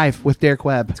 We're live with Derek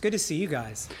Webb. It's good to see you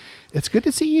guys. It's good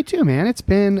to see you too, man. It's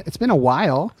been a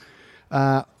while.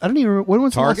 I don't even remember when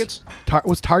was Targets? The last,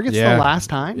 was Targets Yeah. the last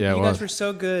time? Yeah, You guys were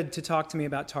so good to talk to me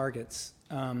about Targets.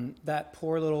 That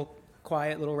poor little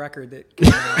quiet little record that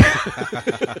came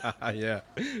out. Yeah.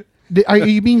 Are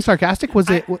you being sarcastic? Was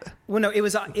it? Well, no, it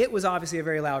was obviously a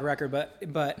very loud record,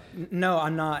 but no,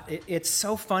 I'm not. It's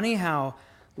so funny how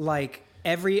like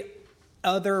every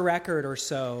other record or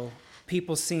so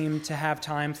people seem to have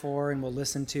time for and will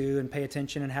listen to and pay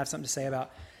attention and have something to say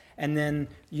about. And then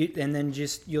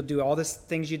you'll do all these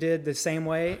things you did the same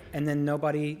way, and then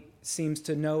nobody seems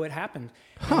to know it happened.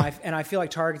 And I feel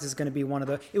like Targets is going to be one of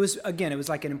the. It was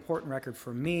like an important record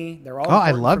for me. They're all. I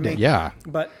important loved for it. me, Yeah.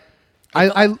 but I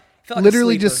felt like a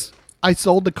literally sleeper. just I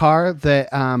sold the car that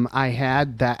I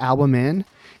had that album in,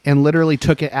 and literally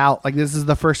took it out. Like this is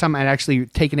the first time I'd actually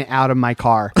taken it out of my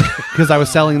car because I was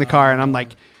selling the car, and I'm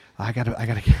like, I can't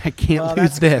Well, lose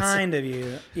that's this. kind of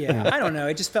you. Yeah. I don't know.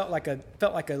 It just felt like a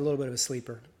little bit of a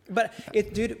sleeper. But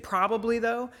probably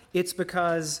though, it's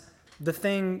because the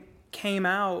thing came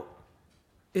out.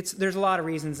 There's a lot of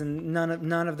reasons, and none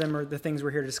of them are the things we're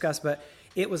here to discuss. But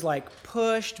it was like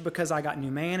pushed because I got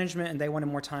new management, and they wanted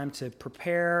more time to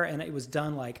prepare, and it was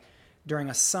done like during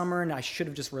a summer, and I should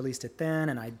have just released it then,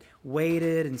 and I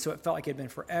waited, and so it felt like it had been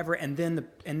forever. And then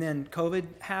COVID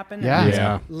happened. Yeah. And I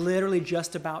Yeah. was literally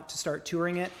just about to start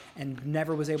touring it, and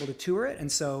never was able to tour it,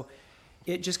 and so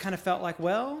it just kind of felt like,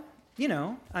 well,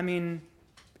 I mean,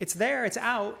 it's there, it's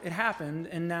out, it happened,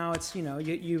 and now it's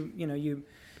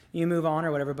you move on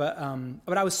or whatever. But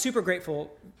I was super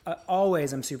grateful.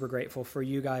 Always, I'm super grateful for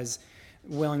you guys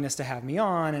willingness to have me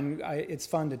on, and it's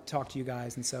fun to talk to you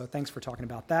guys. And so thanks for talking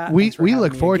about that. We Thanks for having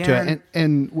look me forward to again. it,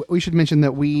 and we should mention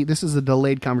that this is a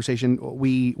delayed conversation.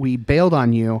 We bailed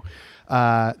on you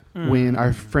when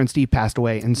our friend Steve passed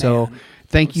away, and so Man,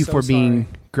 thank I'm you so for being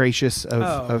sorry. gracious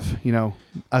of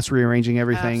us rearranging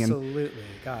everything. Absolutely.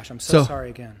 Gosh, I'm so sorry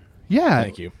again. Yeah,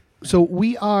 Thank you. So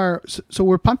we're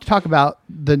pumped to talk about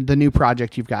the new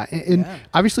project you've got, and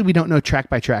obviously we don't know track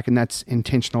by track, and that's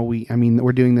intentional.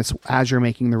 We're doing this as you're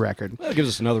making the record. That gives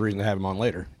us another reason to have him on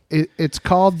later. It's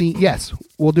called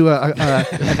we'll do an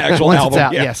actual once album. It's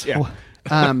out, Yeah, yes. yeah.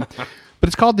 But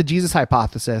it's called the Jesus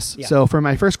Hypothesis. Yeah. So for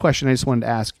my first question, I just wanted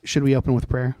to ask: should we open with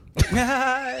prayer? We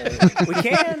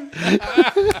can.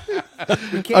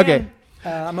 We can. Okay.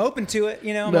 I'm open to it.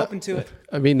 I'm open to it.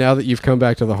 I mean, now that you've come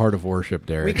back to the heart of worship,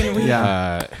 Derek.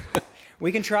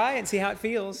 We can try it and see how it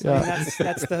feels. Yeah. I mean,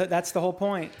 that's the whole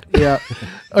point. Yeah.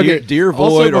 Okay. Dear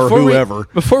Void or whoever.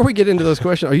 Before we get into those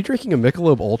questions, are you drinking a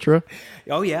Michelob Ultra?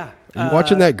 Oh yeah. Are you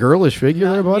watching that girlish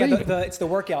figure there, buddy? Yeah, it's the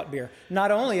workout beer.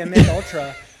 Not only a Mich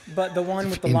Ultra, but the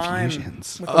one with the lime.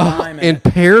 With the lime in and it.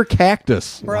 pear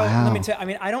cactus. Bro, let me tell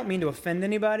you, I don't mean to offend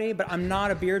anybody, but I'm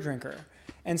not a beer drinker.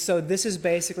 And so this is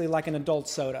basically like an adult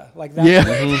soda. Like that.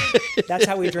 Yeah. That's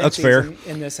how we drink That's these fair.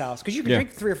 in this house. Because you can Yeah.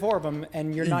 drink 3 or 4 of them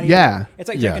and you're not even. Yeah. It's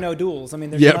like Yeah. drinking O'Doul's. I mean,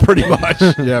 there's Yeah, nothing pretty in it. much.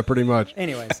 Yeah, pretty much.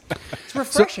 Anyways, it's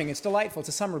refreshing. It's delightful. It's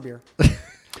a summer beer.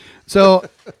 So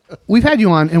we've had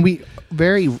you on, and we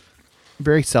very,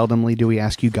 very seldomly do we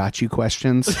ask you got you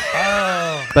questions.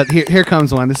 Oh. But here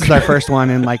comes one. This is our first one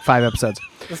in like 5 episodes.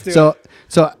 Let's do So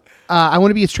I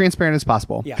want to be as transparent as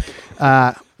possible. Yeah.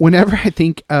 Whenever I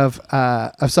think of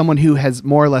someone who has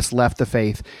more or less left the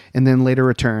faith and then later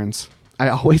returns, I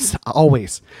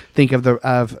always think of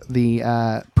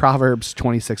the Proverbs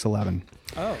 26:11.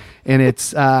 Oh. And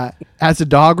it's as a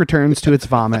dog returns to its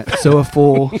vomit, so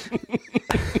fools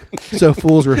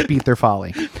repeat their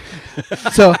folly.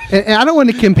 So, and I don't want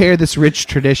to compare this rich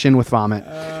tradition with vomit,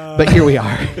 but here we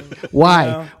are.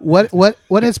 Why?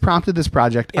 What has prompted this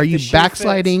project? Are If you the shoe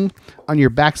backsliding on your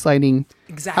backsliding?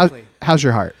 Exactly. How's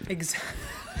your heart? Exactly.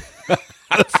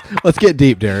 Let's get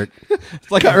deep, Derek.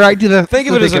 It's like Right to the think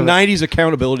of it as a thick of it. 90s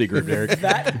accountability group, Derek.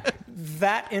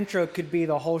 That intro could be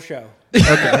the whole show.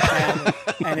 Okay.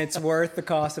 and it's worth the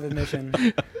cost of admission.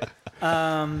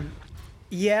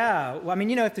 Yeah. Well, I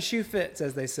mean, if the shoe fits,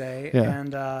 as they say. Yeah.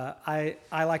 And I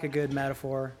like a good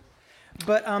metaphor.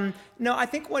 But no, I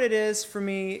think what it is for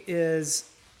me is,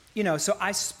 so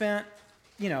I spent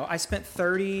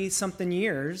 30 something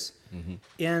years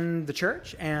in the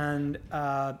church and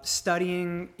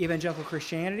studying evangelical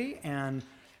Christianity and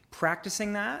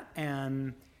practicing that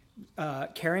and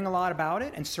caring a lot about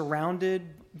it and surrounded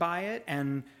by it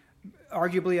and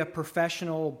arguably a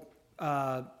professional,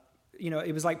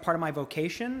 it was like part of my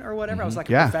vocation or whatever. I was like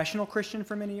a professional Christian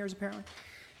for many years apparently.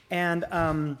 And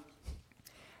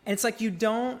it's like you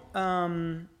don't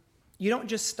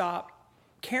just stop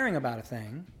caring about a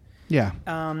thing. Yeah.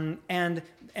 I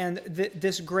found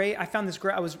this great. I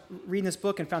was reading this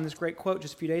book and found this great quote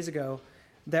just a few days ago,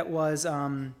 that was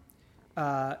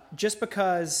just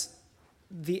because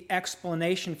the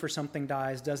explanation for something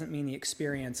dies doesn't mean the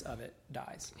experience of it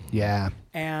dies. Yeah.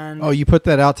 And you put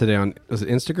that out today on was it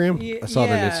Instagram? I saw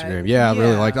that on Instagram. Yeah, I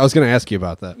really liked it. I was going to ask you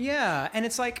about that. Yeah, and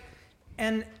it's like,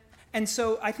 and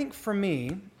so I think for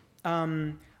me,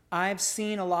 I've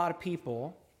seen a lot of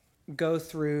people go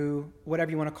through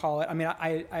whatever you want to call it. I mean,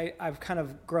 I've kind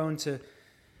of grown to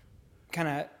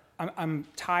I'm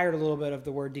tired a little bit of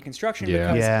the word deconstruction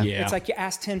because it's like you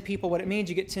ask 10 people what it means,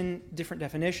 you get 10 different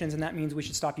definitions, and that means we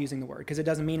should stop using the word because it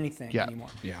doesn't mean anything anymore.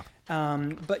 Yeah.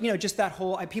 But just that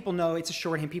whole people know it's a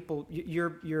shorthand. People,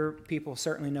 your people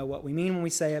certainly know what we mean when we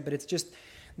say it, but it's just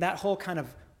that whole kind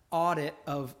of audit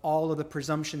of all of the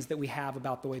presumptions that we have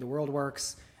about the way the world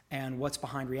works and what's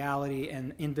behind reality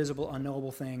and invisible,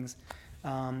 unknowable things,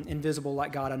 invisible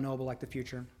like God, unknowable like the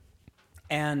future.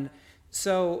 And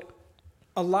so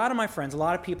a lot of my friends, a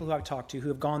lot of people who I've talked to who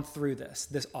have gone through this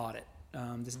audit,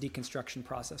 this deconstruction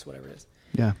process, whatever it is.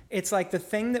 Yeah. It's like the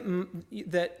thing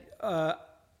that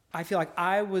I feel like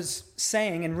I was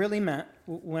saying and really meant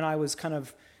when I was kind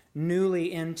of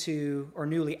newly into or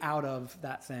newly out of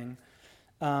that thing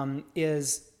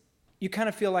is you kind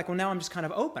of feel like, well, now I'm just kind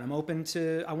of open. I'm open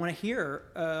to, I want to hear,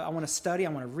 I want to study,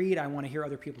 I want to read, I want to hear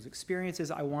other people's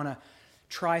experiences, I want to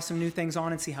try some new things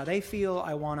on and see how they feel,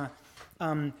 I want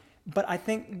to, but I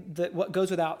think that what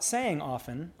goes without saying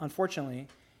often, unfortunately,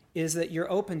 is that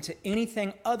you're open to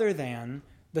anything other than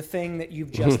the thing that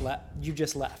you've just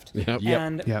left. Yep.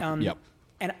 And Yep.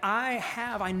 and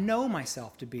I know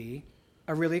myself to be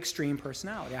a really extreme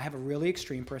personality. I have a really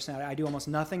extreme personality. I do almost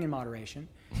nothing in moderation.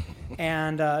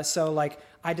 And so like,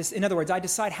 in other words, I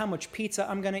decide how much pizza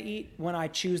I'm going to eat when I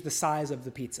choose the size of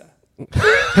the pizza.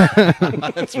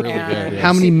 That's really good.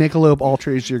 How many Michelob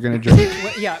Ultras you're going to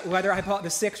drink? Yeah, whether I bought the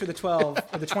 6 or the 12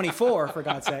 or the 24, for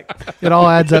God's sake. It all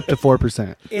adds up to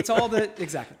 4%. It's all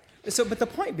exactly. So, but the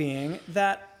point being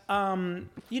that,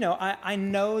 I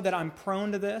know that I'm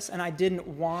prone to this, and I didn't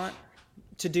want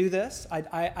to do this.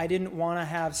 I didn't want to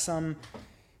have some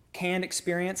canned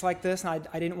experience like this, and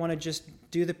I didn't want to just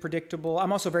do the predictable.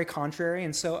 I'm also very contrary,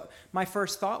 and so my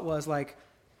first thought was like,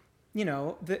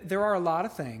 there are a lot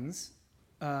of things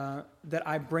that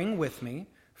I bring with me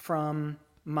from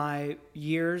my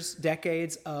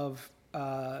decades of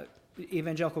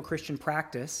evangelical Christian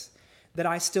practice that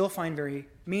I still find very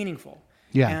meaningful.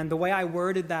 Yeah. And the way I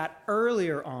worded that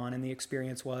earlier on in the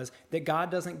experience was that God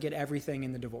doesn't get everything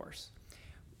in the divorce.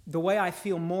 The way I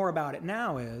feel more about it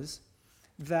now is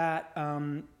that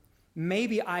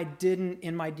maybe I didn't,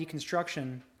 in my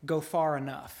deconstruction, go far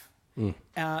enough.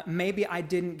 Maybe I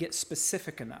didn't get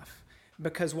specific enough,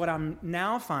 because what I'm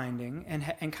now finding,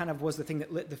 and kind of was the thing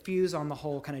that lit the fuse on the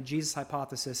whole kind of Jesus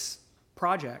hypothesis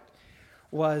project,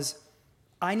 was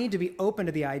I need to be open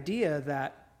to the idea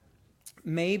that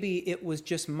maybe it was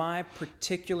just my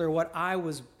particular, what I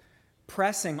was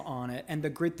pressing on it, and the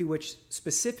grid through which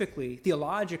specifically,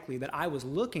 theologically, that I was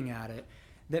looking at it,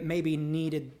 that maybe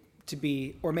needed to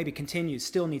be, or maybe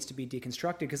still needs to be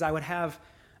deconstructed. Because I would have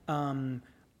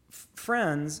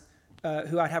friends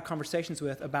who I'd have conversations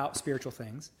with about spiritual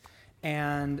things,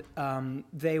 and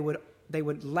they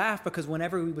would laugh, because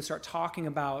whenever we would start talking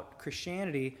about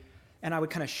Christianity, and I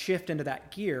would kind of shift into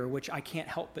that gear, which I can't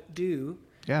help but do.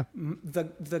 Yeah.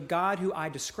 The God who I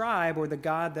describe, or the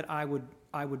God that I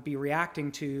would be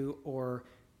reacting to, or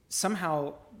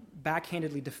somehow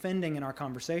backhandedly defending in our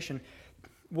conversation,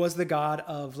 was the God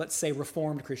of, let's say,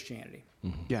 Reformed Christianity.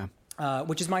 Yeah.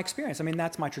 Which is my experience. I mean,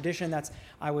 that's my tradition.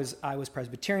 I was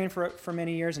Presbyterian for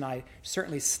many years, and I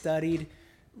certainly studied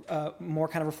more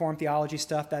kind of Reformed theology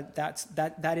stuff.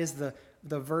 That is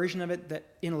the version of it that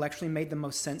intellectually made the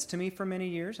most sense to me for many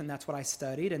years, and that's what I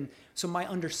studied. And so my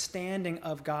understanding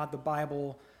of God, the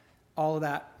Bible, all of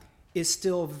that is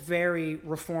still very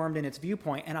Reformed in its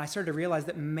viewpoint. And I started to realize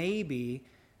that maybe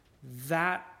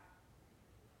that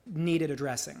needed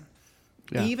addressing.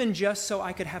 Yeah. Even just so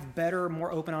I could have better,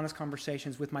 more open, honest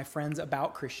conversations with my friends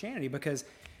about Christianity, because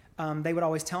they would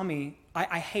always tell me,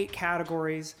 I hate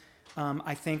categories.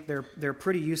 I think they're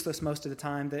pretty useless most of the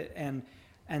time.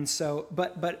 And so,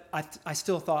 but I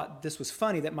still thought this was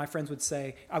funny that my friends would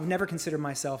say, I would never consider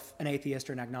myself an atheist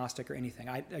or an agnostic or anything.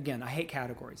 I hate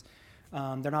categories.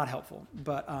 They're not helpful,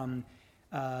 but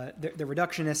they're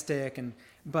reductionistic.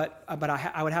 But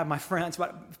I would have my friends,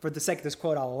 but for the sake of this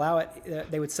quote, I'll allow it.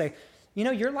 They would say,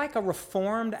 you're like a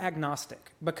Reformed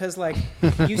agnostic, because like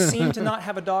you seem to not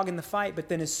have a dog in the fight, but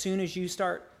then as soon as you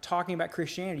start talking about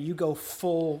Christianity, you go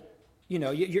full,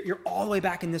 you're all the way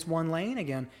back in this one lane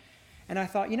again. And I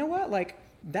thought, you know what, like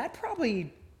that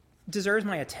probably deserves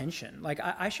my attention. Like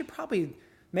I should probably,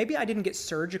 maybe I didn't get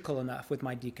surgical enough with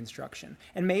my deconstruction.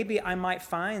 And maybe I might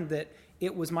find that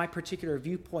it was my particular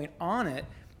viewpoint on it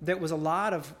that was a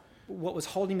lot of what was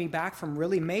holding me back from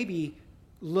really maybe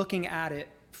looking at it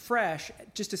fresh,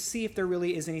 just to see if there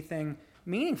really is anything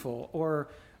meaningful or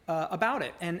about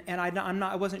it. And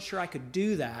I wasn't sure I could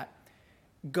do that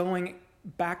going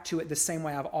back to it the same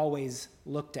way I've always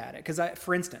looked at it. Because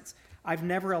for instance, I've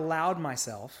never allowed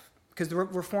myself, because the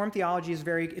Reformed theology is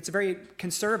it's a very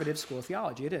conservative school of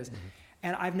theology, it is. Mm-hmm.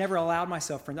 And I've never allowed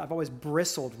myself, I've always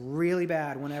bristled really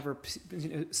bad whenever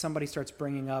somebody starts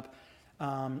bringing up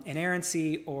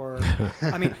inerrancy, or,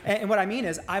 and what I mean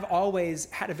is I've always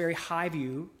had a very high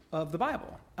view of the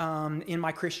Bible. In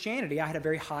my Christianity, I had a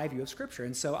very high view of Scripture.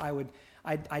 And so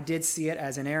I did see it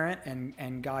as inerrant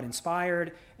and God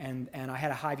inspired, and I had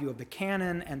a high view of the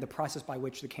canon and the process by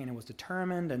which the canon was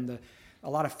determined, and a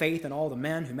lot of faith in all the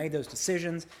men who made those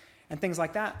decisions and things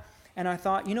like that. And I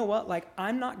thought, you know what, like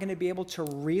I'm not going to be able to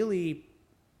really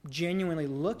genuinely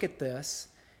look at this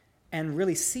and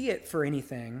really see it for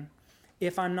anything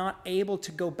if I'm not able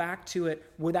to go back to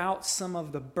it without some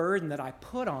of the burden that I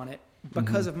put on it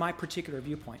because of my particular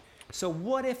viewpoint. So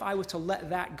what if I was to let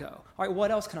that go? All right,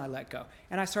 what else can I let go?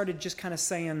 And I started just kind of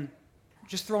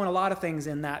just throwing a lot of things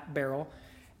in that barrel,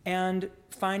 and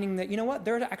finding that, you know what,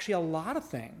 there are actually a lot of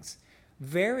things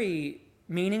very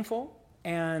meaningful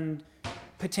and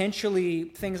potentially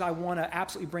things I want to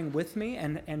absolutely bring with me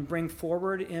and bring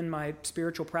forward in my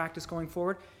spiritual practice going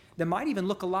forward that might even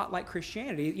look a lot like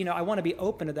Christianity. I want to be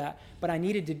open to that, but I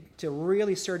needed to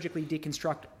really surgically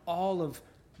deconstruct all of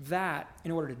that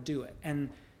in order to do it. And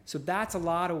so that's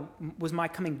was my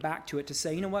coming back to it to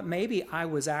say, you know what, maybe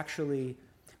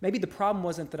the problem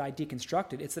wasn't that I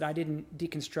deconstructed, it's that I didn't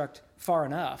deconstruct far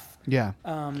enough. Yeah.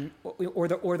 Or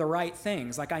the right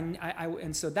things. Like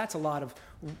and so that's a lot of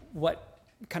what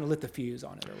kind of lit the fuse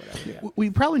on it or whatever. Yeah.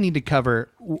 We probably need to cover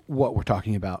what we're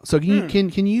talking about. So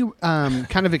can you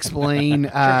kind of explain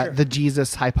Sure. the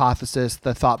Jesus hypothesis,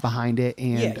 the thought behind it,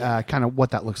 and kind of what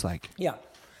that looks like? Yeah.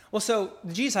 Well, so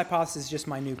the Jesus hypothesis is just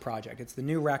my new project. It's the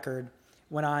new record.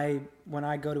 When I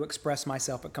go to express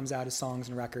myself, it comes out as songs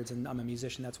and records, and I'm a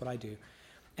musician. That's what I do.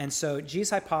 And so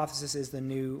Jesus hypothesis is the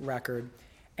new record,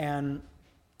 and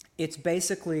it's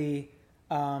basically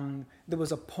there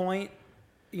was a point,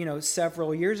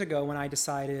 several years ago when I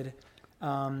decided,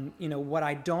 what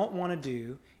I don't want to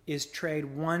do is trade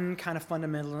one kind of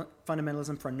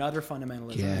fundamentalism for another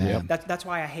fundamentalism. Yeah. That's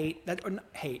why I hate that. Or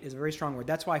hate is a very strong word.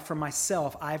 That's why for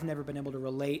myself, I've never been able to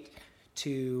relate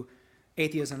to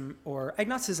atheism or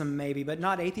agnosticism maybe, but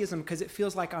not atheism, because it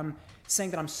feels like I'm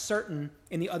saying that I'm certain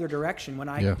in the other direction when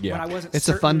I wasn't It's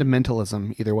certain. a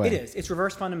fundamentalism either way. It is. It's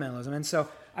reverse fundamentalism. And so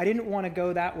I didn't want to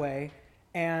go that way.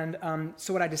 And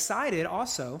so what I decided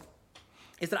also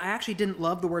is that I actually didn't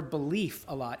love the word belief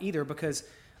a lot either, because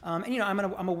I'm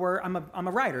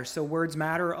a writer, so words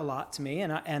matter a lot to me.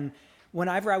 And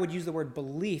whenever I would use the word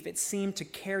belief, it seemed to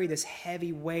carry this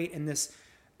heavy weight, and this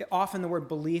often the word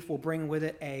belief will bring with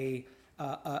it a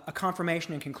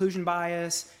confirmation and conclusion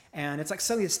bias, and it's like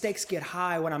suddenly the stakes get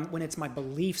high when it's my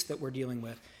beliefs that we're dealing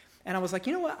with. And I was like,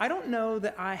 you know what? I don't know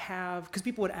that I have, because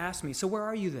people would ask me, so where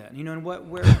are you then? And what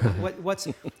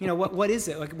is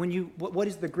it? Like what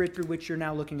is the grid through which you're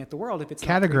now looking at the world? If it's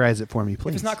Categorize it for me,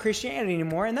 please. If it's not Christianity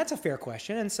anymore, and that's a fair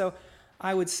question. And so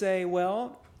I would say,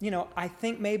 well, I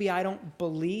think maybe I don't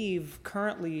believe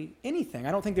currently anything.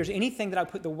 I don't think there's anything that I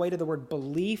put the weight of the word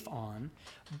belief on,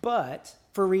 but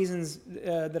for reasons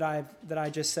that I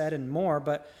just said and more.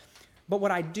 But what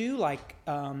I do like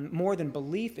more than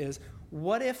belief is,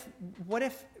 what if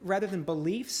rather than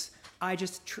beliefs, I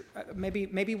just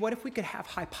maybe what if we could have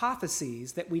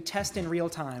hypotheses that we test in real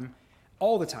time,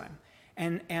 all the time,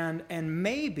 and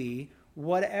maybe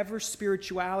whatever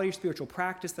spirituality or spiritual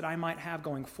practice that I might have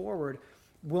going forward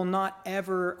I'll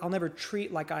never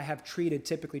treat like I have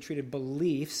typically treated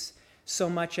beliefs so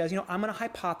much as, I'm going to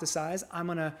hypothesize.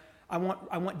 I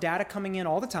want data coming in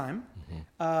all the time,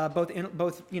 both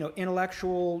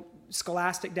intellectual,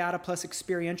 scholastic data plus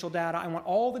experiential data. I want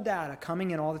all the data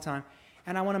coming in all the time,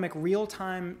 and I want to make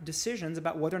real-time decisions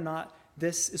about whether or not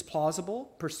this is plausible,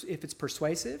 if it's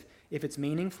persuasive, if it's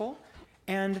meaningful,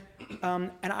 and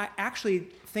I actually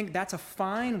think that's a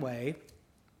fine way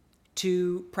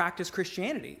to practice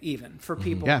Christianity, even for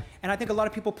people. Yeah. And I think a lot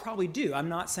of people probably do. I'm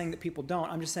not saying that people don't.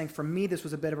 I'm just saying for me, this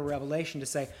was a bit of a revelation to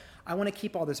say, I want to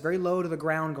keep all this very low to the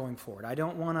ground going forward. I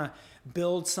don't want to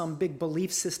build some big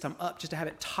belief system up just to have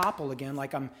it topple again,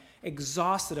 like I'm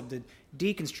exhausted of the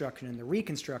deconstruction and the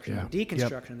reconstruction and the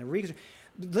deconstruction and the reconstruction.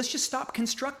 Let's just stop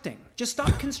constructing. Just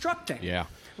stop constructing. Yeah.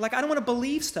 Like, I don't want to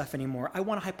believe stuff anymore. I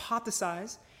want to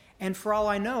hypothesize. And for all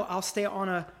I know, I'll stay on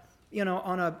a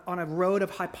road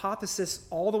of hypothesis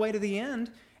all the way to the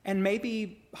end, and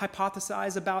maybe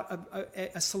hypothesize about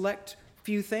a select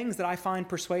few things that I find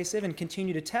persuasive and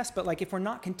continue to test. But like, if we're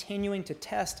not continuing to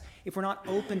test, if we're not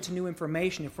open to new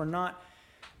information, if we're not,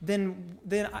 then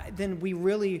we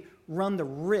really run the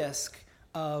risk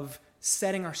of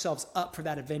setting ourselves up for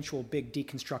that eventual big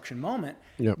deconstruction moment.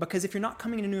 Yep. Because if you're not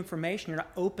coming into new information, you're not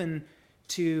open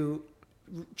to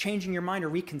changing your mind or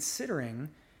reconsidering,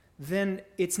 then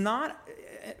it's not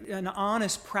an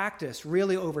honest practice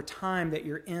really over time that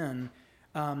you're in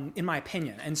my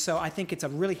opinion. And so I think it's a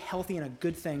really healthy and a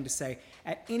good thing to say,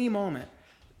 at any moment,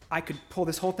 I could pull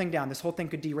this whole thing down. This whole thing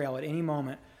could derail at any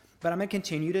moment, but I'm going to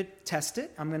continue to test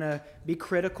it. I'm going to be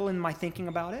critical in my thinking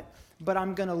about it, but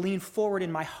I'm going to lean forward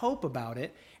in my hope about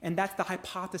it. And that's the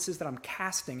hypothesis that I'm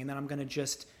casting. And then I'm going to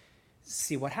just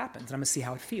see what happens. And I'm going to see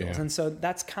how it feels. Yeah. And so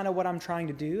that's kind of what I'm trying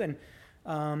to do. And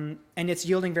it's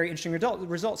yielding very interesting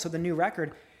results. So the new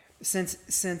record, since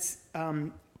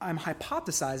I'm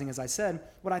hypothesizing, as I said,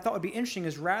 what I thought would be interesting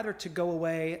is rather to go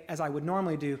away as I would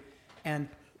normally do and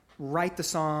write the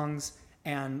songs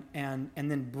and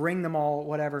then bring them all,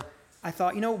 whatever. I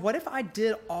thought, what if I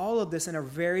did all of this in a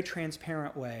very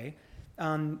transparent way,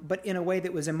 but in a way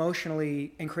that was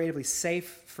emotionally and creatively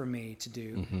safe for me to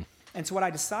do. Mm-hmm. And so what I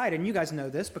decided, and you guys know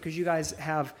this because you guys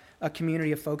have a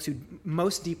community of folks who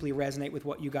most deeply resonate with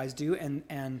what you guys do,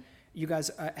 and you guys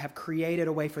have created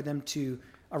a way for them to,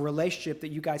 a relationship that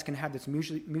you guys can have that's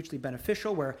mutually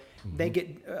beneficial, where they get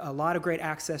a lot of great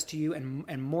access to you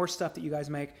and more stuff that you guys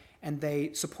make, and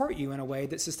they support you in a way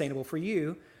that's sustainable for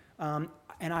you. And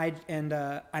I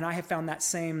have found that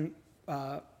same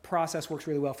process works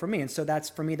really well for me. And so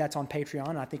that's on Patreon.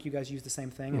 And I think you guys use the same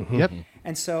thing. Mm-hmm. Yep.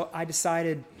 And so I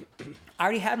decided, I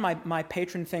already had my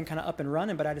patron thing kind of up and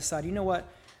running, but I decided, you know what,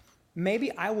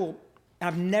 maybe I will.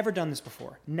 I've never done this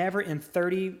before. Never in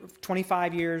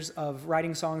 25 years of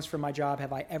writing songs for my job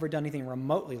have I ever done anything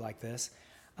remotely like this.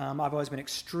 I've always been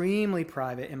extremely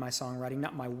private in my songwriting.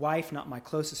 Not my wife, not my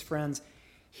closest friends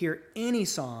hear any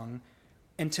song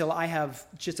until I have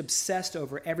just obsessed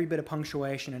over every bit of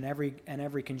punctuation and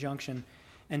every conjunction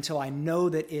until I know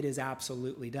that it is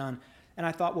absolutely done. And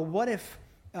I thought, well, what if,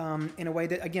 in a way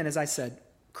that, again, as I said,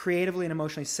 creatively and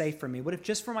emotionally safe for me, what if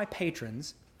just for my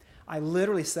patrons, I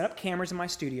literally set up cameras in my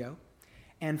studio,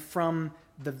 and from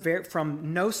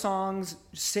no songs,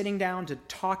 sitting down to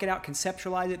talk it out,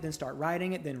 conceptualize it, then start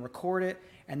writing it, then record it,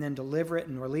 and then deliver it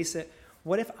and release it.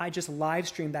 What if I just live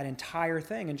stream that entire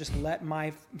thing and just let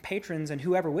my patrons and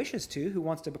whoever wishes to, who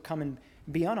wants to come and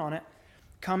be on it,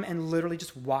 come and literally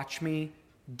just watch me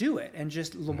do it and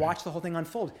just watch the whole thing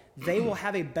unfold. They will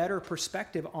have a better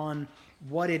perspective on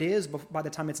what it is by the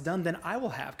time it's done than I will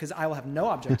have, because I will have no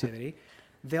objectivity.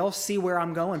 They'll see where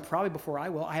I'm going probably before I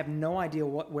will. I have no idea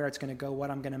where it's going to go,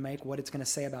 what I'm going to make, what it's going to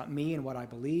say about me and what I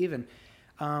believe. And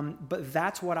but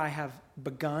that's what I have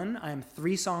begun. I am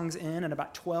 3 songs in and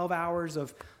about 12 hours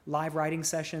of live writing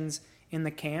sessions in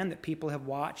the can that people have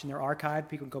watched, and they're archived.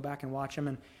 People can go back and watch them.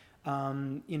 And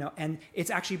and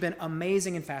it's actually been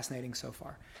amazing and fascinating so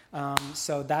far.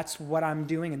 So that's what I'm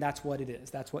doing, and that's what it is.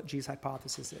 That's what G's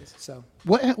hypothesis is. So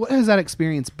what has that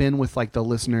experience been with like the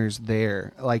listeners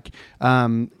there? Like,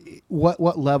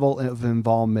 what level of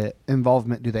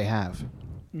involvement do they have?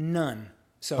 None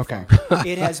so far.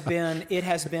 It has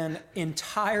been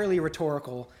entirely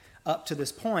rhetorical up to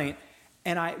this point.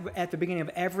 And at the beginning of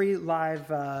every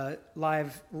live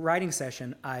writing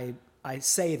session, I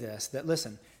say this, that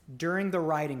listen, during the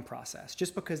writing process,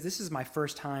 just because this is my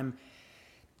first time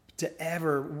to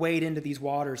ever wade into these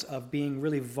waters of being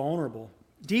really vulnerable,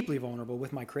 deeply vulnerable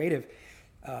with my creative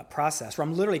process, where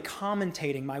I'm literally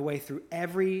commentating my way through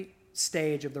every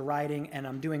stage of the writing, and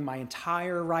I'm doing my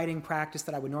entire writing practice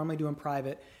that I would normally do in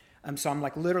private. So I'm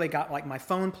like literally got like my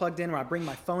phone plugged in, where I bring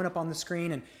my phone up on the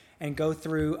screen and go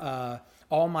through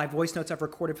all my voice notes I've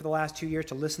recorded for the last 2 years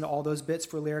to listen to all those bits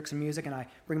for lyrics and music, and I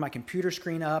bring my computer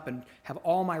screen up and have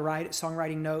all my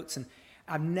songwriting notes, and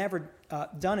I've never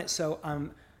done it. So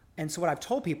what I've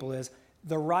told people is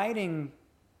the writing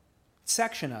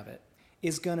section of it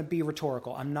is going to be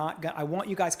rhetorical. I want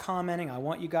you guys commenting. I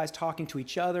want you guys talking to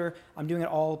each other. I'm doing it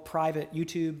all private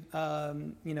YouTube,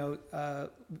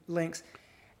 links,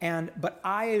 but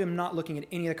I am not looking at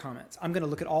any of the comments. I'm going to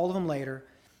look at all of them later,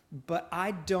 but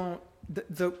I don't.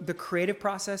 The creative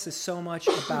process is so much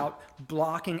about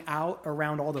blocking out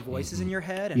around all the voices in your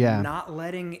head and not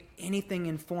letting anything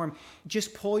inform.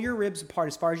 Just pull your ribs apart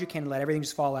as far as you can and let everything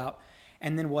just fall out.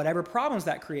 And then whatever problems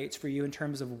that creates for you in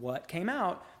terms of what came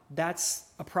out, that's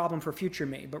a problem for future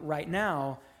me. But right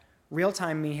now,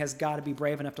 real-time me has got to be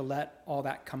brave enough to let all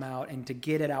that come out and to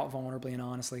get it out vulnerably and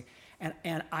honestly.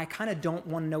 And I kind of don't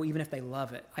want to know even if they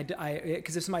love it.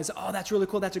 Because if somebody says, oh, that's really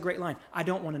cool, that's a great line, I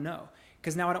don't want to know.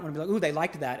 Because now I don't want to be like, ooh, they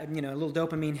liked that, and, a little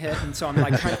dopamine hit, and so I'm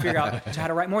like trying to figure out how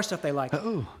to write more stuff they like.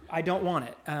 I don't want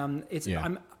it.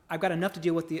 I've got enough to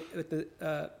deal with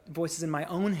the voices in my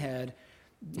own head,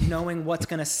 knowing what's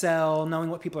going to sell,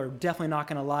 knowing what people are definitely not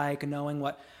going to like, and knowing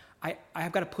what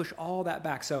I've got to push all that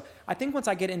back. So I think once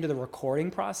I get into the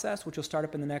recording process, which will start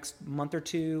up in the next month or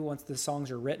two, once the songs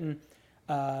are written,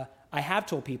 I have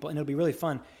told people, and it'll be really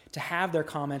fun to have their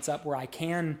comments up where I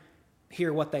can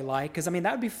hear what they like, because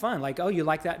that would be fun. Like, oh, you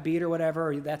like that beat or whatever,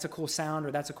 or that's a cool sound,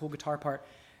 or that's a cool guitar part.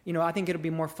 I think it'll be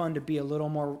more fun to be a little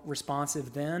more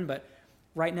responsive then. But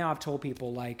right now, I've told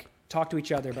people like talk to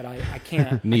each other, but I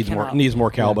can't. needs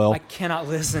more cowbell. I cannot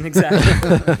listen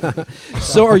exactly.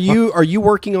 So are you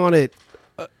working on it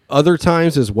other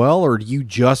times as well, or are you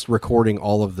just recording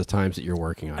all of the times that you're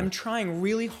working on it? I'm trying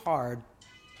really hard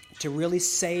to really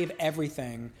save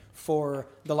everything for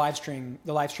the live stream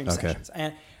sessions.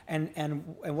 And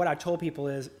what I told people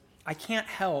is I can't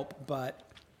help but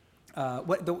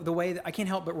I can't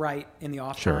help but write in the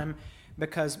off time,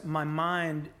 because my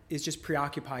mind is just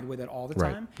preoccupied with it all the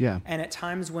time. Yeah. And at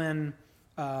times when,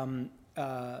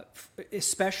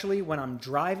 especially when I'm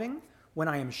driving, when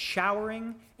I am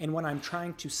showering, and when I'm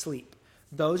trying to sleep,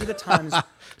 those are the times.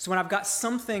 So when I've got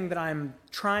something that I'm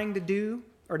trying to do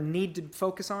or need to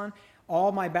focus on,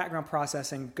 all my background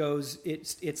processing goes.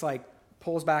 It's like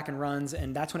pulls back and runs,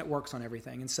 and that's when it works on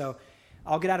everything. And so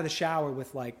I'll get out of the shower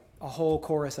with like a whole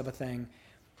chorus of a thing,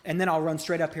 and then I'll run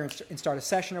straight up here and start a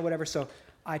session or whatever. So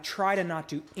I try to not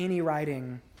do any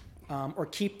writing or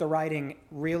keep the writing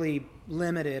really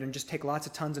limited and just take lots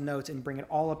of tons of notes and bring it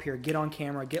all up here, get on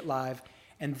camera, get live,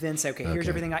 and then say, okay, here's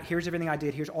everything I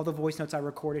did. Here's all the voice notes I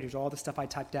recorded. Here's all the stuff I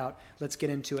typed out. Let's get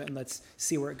into it and let's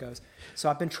see where it goes. So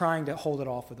I've been trying to hold it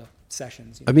all for the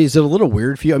sessions. You know? I mean, is it a little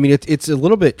weird for you? I mean, it's a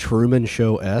little bit Truman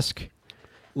Show-esque.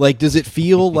 Like, does it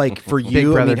feel like for you?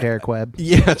 Big Brother Derek Webb.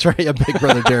 Yeah, that's right. A Big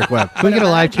Brother Derek Webb. Can we get a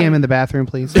live cam in the bathroom,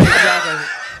 please?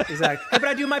 Exactly. Hey, but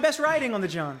I do my best writing on the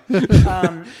John.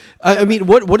 I mean,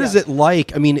 what is it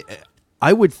like? I mean,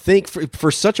 I would think for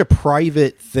such a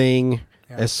private thing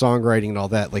as songwriting and all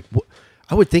that, like,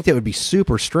 I would think that would be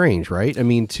super strange, right? I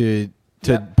mean, to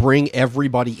bring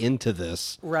everybody into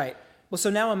this. Right. Well, so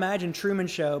now imagine Truman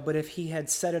Show, but if he had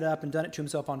set it up and done it to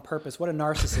himself on purpose, what a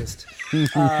narcissist.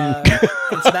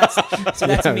 And so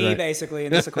that's me, basically,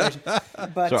 in this equation.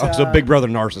 But, so Big Brother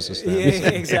narcissist. Yeah,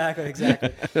 exactly.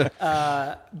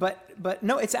 But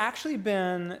no, it's actually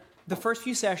been the first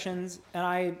few sessions,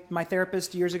 and my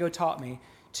therapist years ago taught me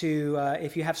to,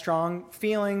 if you have strong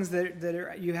feelings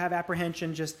that you have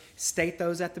apprehension, just state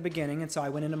those at the beginning. And so I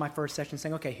went into my first session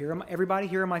saying, okay, here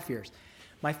are my fears.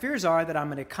 My fears are that I'm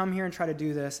going to come here and try to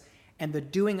do this, and the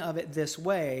doing of it this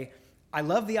way, I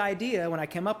love the idea. When I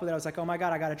came up with it, I was like, oh my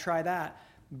God, I got to try that.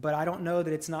 But I don't know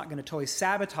that it's not going to totally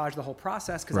sabotage the whole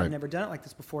process because I've never done it like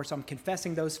this before. So I'm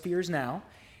confessing those fears now,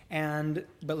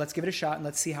 but let's give it a shot and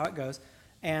let's see how it goes.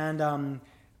 And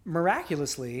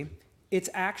miraculously, it's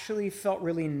actually felt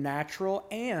really natural,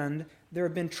 and there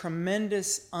have been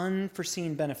tremendous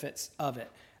unforeseen benefits of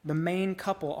it. The main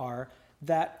couple are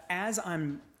that as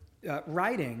I'm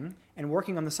writing and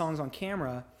working on the songs on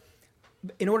camera,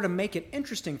 in order to make it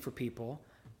interesting for people,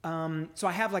 so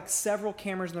I have like several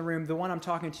cameras in the room. The one I'm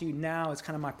talking to you now is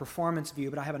kind of my performance view,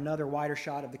 but I have another wider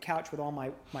shot of the couch with all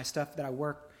my stuff that I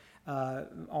work,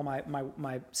 all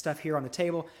my stuff here on the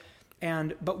table.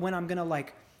 But when I'm gonna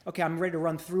okay, I'm ready to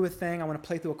run through a thing, I want to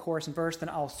play through a chorus and verse, then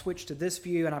I'll switch to this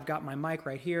view, and I've got my mic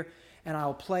right here, and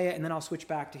I'll play it, and then I'll switch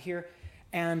back to here.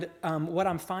 And what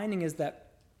I'm finding is that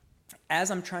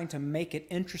as I'm trying to make it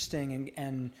interesting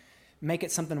and make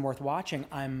it something worth watching,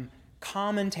 I'm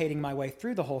commentating my way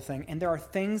through the whole thing, and there are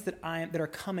things that are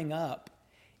coming up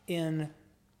in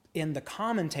the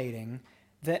commentating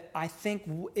that I think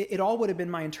it all would have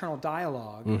been my internal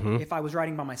dialogue if I was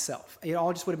writing by myself. It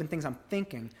all just would have been things I'm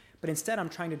thinking, but instead I'm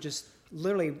trying to just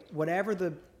literally whatever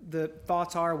the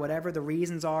thoughts are, whatever the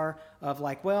reasons are of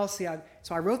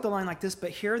so I wrote the line like this,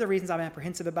 but here are the reasons I'm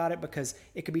apprehensive about it because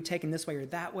it could be taken this way or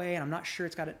that way, and I'm not sure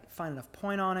it's got to find enough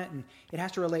point on it, and it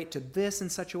has to relate to this in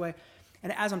such a way.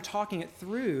 And as I'm talking it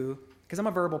through, because I'm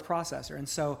a verbal processor, and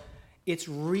so it's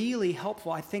really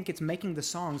helpful. I think it's making the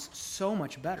songs so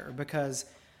much better because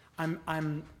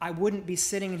I wouldn't be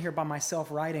sitting in here by myself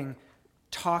writing,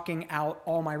 talking out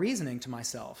all my reasoning to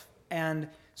myself. And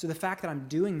so the fact that I'm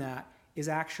doing that is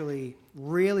actually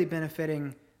really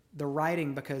benefiting the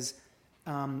writing because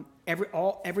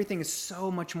everything is so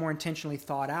much more intentionally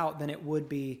thought out than it would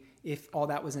be if all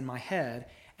that was in my head.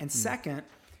 And second,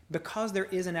 because there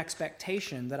is an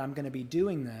expectation that I'm going to be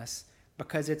doing this,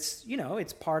 because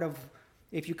it's part of,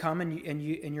 if you come and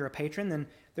you're a patron, then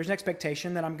there's an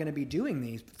expectation that I'm going to be doing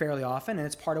these fairly often, and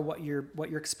it's part of what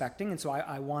you're expecting. And so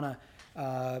I want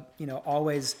to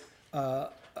always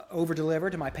over deliver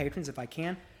to my patrons if I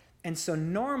can. And so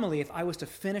normally if I was to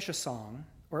finish a song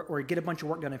or get a bunch of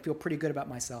work done and feel pretty good about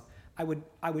myself, I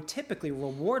would typically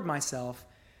reward myself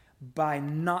by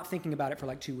not thinking about it for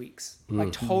like 2 weeks,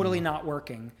 like totally not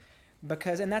working,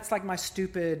 and that's like my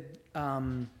stupid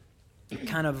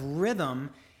kind of rhythm,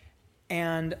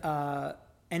 and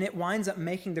it winds up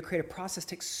making the creative process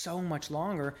take so much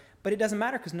longer. But it doesn't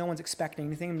matter because no one's expecting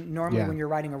anything. Normally when you're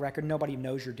writing a record, nobody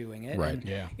knows you're doing it. Right.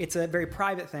 And it's a very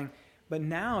private thing. But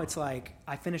now it's like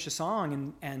I finish a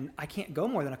song and I can't go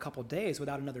more than a couple days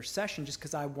without another session just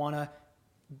because I want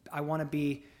to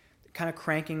be kind of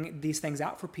cranking these things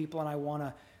out for people, and I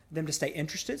want them to stay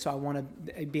interested. So I want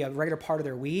to be a regular part of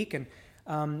their week.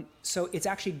 And so it's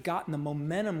actually gotten the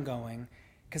momentum going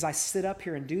because I sit up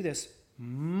here and do this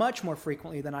much more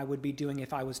frequently than I would be doing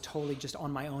if I was totally just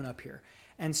on my own up here.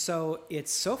 And so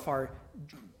it's so far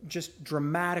just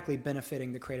dramatically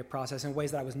benefiting the creative process in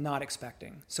ways that I was not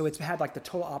expecting. So it's had like the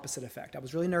total opposite effect. I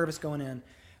was really nervous going in,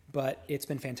 but it's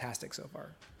been fantastic so far.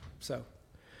 So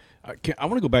I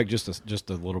want to go back just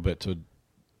a little bit to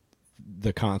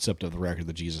the concept of the record,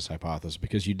 the Jesus Hypothesis,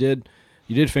 because you did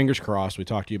Fingers Crossed. We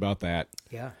talked to you about that.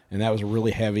 Yeah. And that was a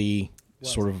really heavy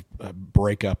sort of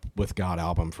breakup with God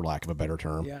album, for lack of a better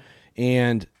term. Yeah.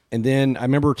 And And then I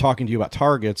remember talking to you about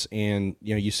targets, and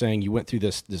you saying you went through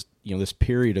this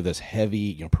period of this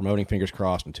heavy, promoting Fingers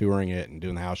Crossed and touring it and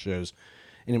doing the house shows,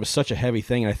 and it was such a heavy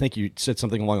thing. And I think you said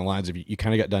something along the lines of you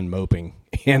kind of got done moping,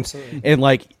 and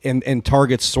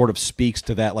targets sort of speaks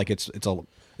to that. Like it's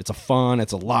a fun,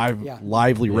 it's a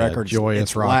lively record, joyous,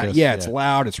 it's raucous. it's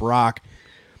loud, it's rock.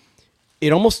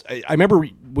 It almost. I remember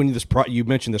when you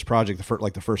mentioned this project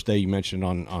the first day you mentioned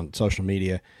on social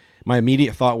media. My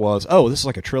immediate thought was, "Oh, this is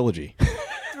like a trilogy.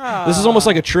 This is almost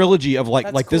like a trilogy of like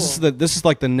cool. this is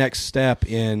like the next step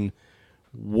in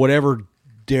whatever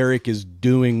Derek is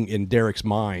doing in Derek's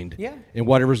mind, and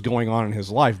whatever's going on in his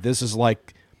life. This is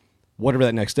like whatever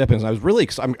that next step is." And I was really,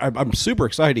 I'm super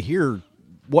excited to hear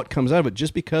what comes out of it,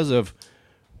 just because of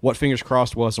what Fingers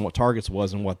Crossed was and what Targets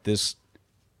was, and what this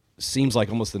seems like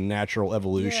almost the natural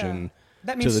evolution. Yeah.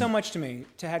 That means so much to me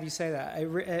to have you say that.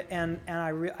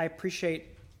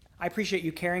 I appreciate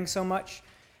you caring so much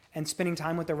and spending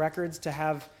time with the records to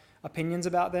have opinions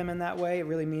about them in that way. It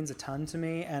really means a ton to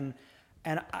me, and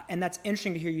that's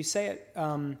interesting to hear you say it.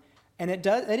 And it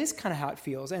is kind of how it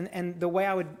feels. And the way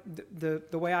I would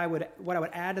what I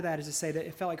would add to that is to say that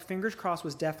it felt like Fingers Crossed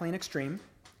was definitely an extreme.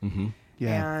 Mm-hmm.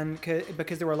 Yeah. And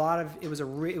because there were a lot of it was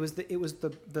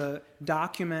the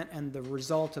document and the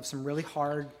result of some really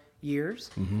hard years.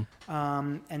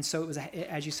 Mm-hmm. And so it was,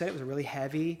 as you said, it was a really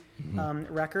heavy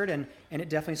record, and it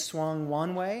definitely swung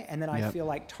one way. And then I feel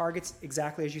like Targets,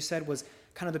 exactly as you said, was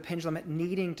kind of the pendulum at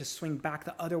needing to swing back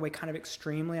the other way kind of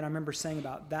extremely. And I remember saying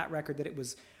about that record that it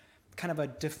was kind of a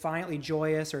defiantly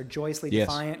joyous or joyously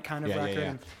defiant kind of record.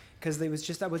 Yeah. Because it was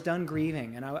just, I was done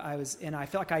grieving, and I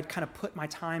felt like I'd kind of put my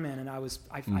time in, and I was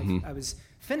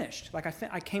finished. Like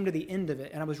I came to the end of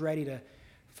it, and I was ready to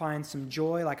find some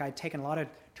joy. Like I'd turned a lot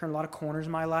of corners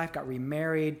in my life, got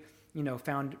remarried,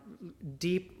 found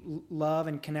deep love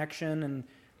and connection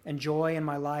and joy in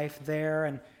my life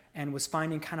there, and was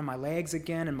finding kind of my legs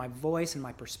again and my voice and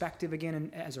my perspective again,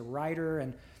 and as a writer,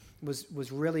 and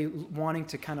was really wanting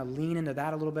to kind of lean into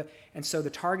that a little bit. And so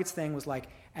the Targets thing was like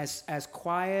as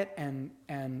quiet and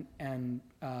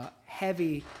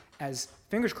heavy as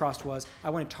Fingers Crossed was. I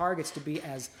wanted Targets to be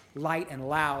as light and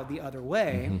loud the other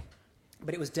way. Mm-hmm.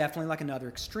 But it was definitely like another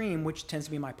extreme, which tends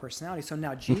to be my personality. So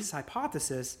now Jesus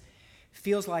Hypothesis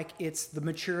feels like it's the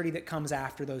maturity that comes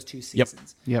after those two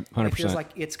seasons. Yep, 100%. It feels like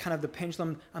it's kind of the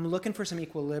pendulum. I'm looking for some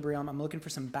equilibrium. I'm looking for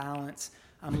some balance.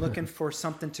 I'm looking for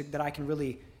something that I can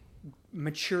really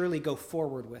maturely go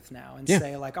forward with now and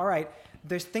say like, all right,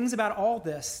 there's things about all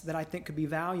this that I think could be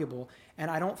valuable. And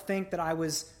I don't think that I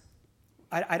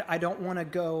don't want to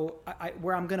go,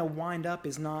 where I'm going to wind up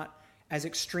is not as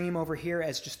extreme over here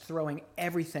as just throwing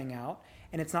everything out.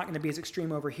 And it's not going to be as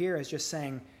extreme over here as just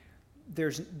saying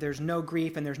there's no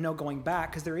grief and there's no going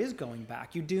back, because there is going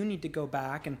back. You do need to go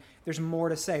back, and there's more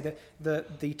to say.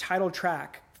 The title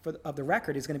track of the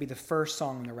record is going to be the first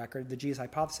song on the record, the Jesus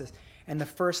Hypothesis. And the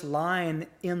first line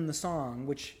in the song,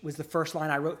 which was the first line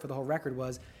I wrote for the whole record,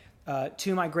 was,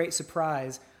 "To my great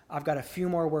surprise, I've got a few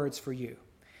more words for you."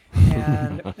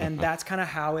 And that's kind of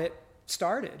how it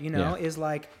started, is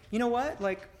like, you know what?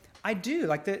 Like, I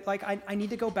do. I need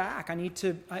to go back. I need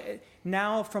to,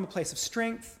 now from a place of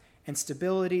strength and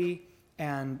stability,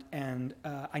 and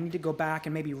I need to go back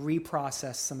and maybe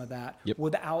reprocess some of that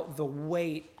without the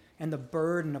weight and the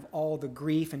burden of all the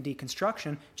grief and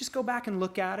deconstruction. Just go back and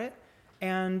look at it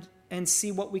and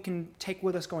see what we can take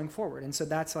with us going forward. And so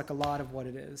that's like a lot of what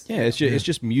it is. Yeah, it's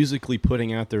just musically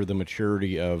putting out there the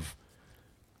maturity of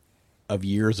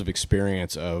years of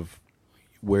experience of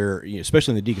where,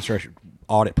 especially in the deconstruction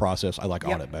audit process, I like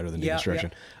audit better than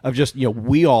deconstruction, of just,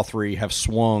 we all three have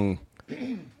swung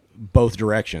both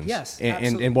directions. Yes,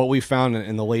 and what we've found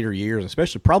in the later years,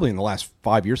 especially probably in the last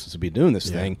 5 years since we've been doing this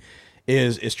thing,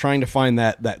 is trying to find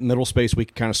that middle space we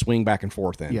can kind of swing back and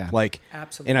forth in. Yeah.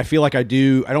 Absolutely. And I feel like I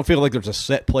don't feel like there's a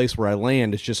set place where I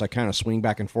land. It's just I kind of swing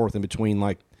back and forth in between,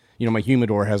 like, my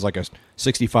humidor has like a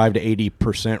 65 to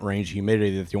 80% range of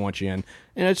humidity that they want you in.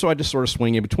 And so I just sort of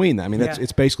swing in between that. I mean,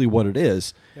 it's basically what it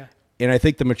is. Yeah. And I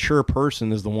think the mature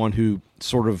person is the one who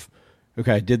sort of,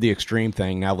 okay, I did the extreme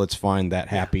thing. Now let's find that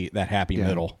happy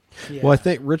middle. Yeah. Well, I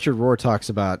think Richard Rohr talks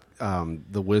about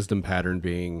the wisdom pattern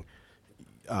being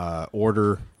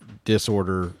order,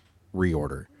 disorder,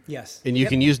 reorder. Yes. And you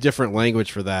can use different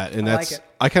language for that. And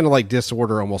I kind of like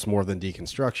disorder almost more than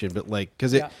deconstruction, but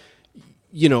because it,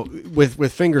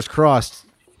 with Fingers Crossed,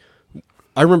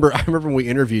 I remember when we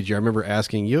interviewed you, I remember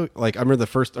asking you, I remember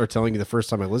telling you the first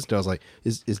time I listened to it, I was like,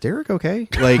 is Derek okay?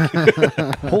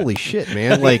 Holy shit,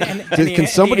 man.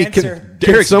 Derek's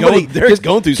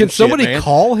going through some shit, man. Somebody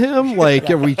call him?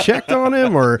 Have we checked on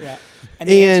him? Or, And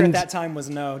the answer at that time was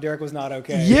no. Derek was not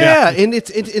okay. Yeah, and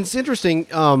it's interesting.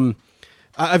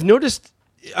 I've noticed.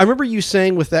 I remember you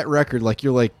saying with that record, like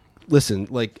you're like, listen,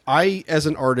 like I as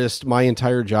an artist, my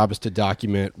entire job is to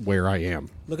document where I am.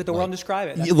 Look at the world and describe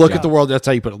it. You look at the world. That's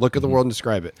how you put it. Look at the world and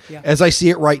describe it as I see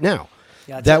it right now.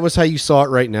 Yeah, that was how you saw it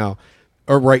right now,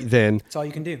 or right then. That's all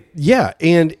you can do. Yeah,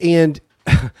 and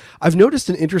I've noticed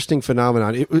an interesting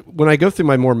phenomenon. When I go through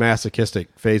my more masochistic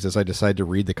phases, I decide to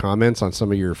read the comments on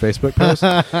some of your Facebook posts.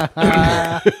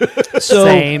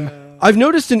 Same. I've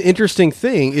noticed an interesting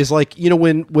thing is like, you know,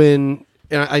 when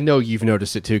and I know you've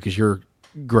noticed it too because you're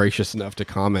gracious enough to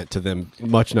comment to them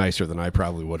much nicer than I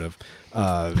probably would have.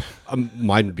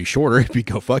 Mine would be shorter. It'd be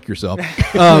go fuck yourself.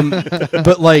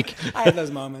 But like, I have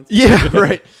those moments. Yeah,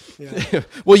 right. Yeah.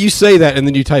 Well, you say that and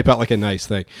then you type out like a nice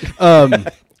thing.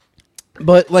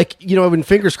 But like, you know, when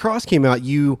Fingers Crossed came out,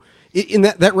 in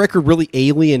that record really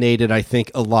alienated, I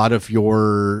think, a lot of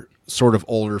your sort of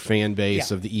older fan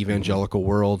base of the evangelical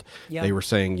world. Yeah. They were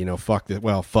saying, you know,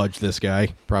 fudge this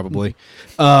guy, probably.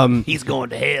 He's going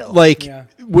to hell. Like,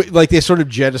 like they sort of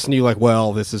jettisoned you, like,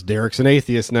 well, this is Derek's an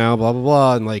atheist now, blah blah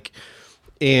blah, and like,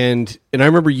 and I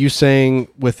remember you saying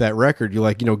with that record, you're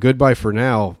like, you know, goodbye for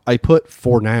now. I put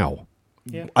for now.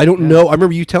 Yeah. I don't know. I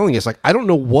remember you telling us, like, I don't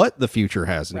know what the future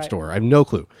has in store. I have no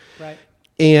clue. Right.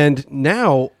 And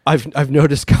now I've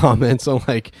noticed comments on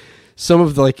like some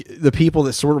of the people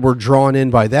that sort of were drawn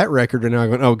in by that record are now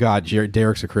going, oh God,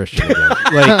 Derek's a Christian again.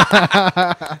 Like,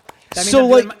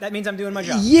 that means I'm doing my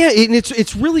job. Yeah, and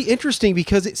it's really interesting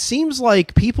because it seems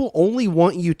like people only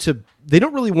want you to. They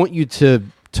don't really want you to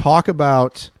talk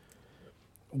about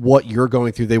what you're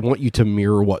going through. They want you to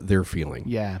mirror what they're feeling.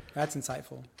 Yeah, that's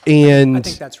insightful. And I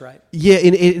think that's right. Yeah,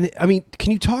 and I mean,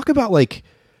 can you talk about like?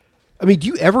 I mean, do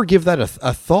you ever give that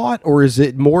a thought, or is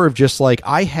it more of just like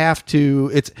I have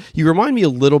to? You remind me a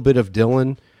little bit of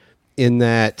Dylan in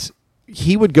that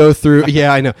he would go through.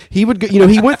 Yeah, I know he would go. You know,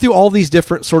 he went through all these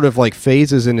different sort of like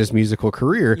phases in his musical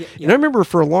career, and I remember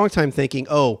for a long time thinking,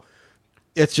 oh,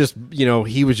 it's just, you know,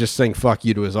 he was just saying fuck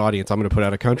you to his audience. I'm going to put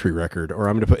out a country record, or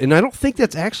I'm going to put, and I don't think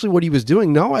that's actually what he was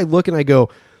doing. No, I look and I go,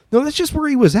 no, that's just where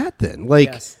he was at then.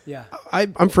 Like,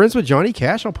 I'm friends with Johnny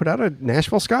Cash. I'll put out a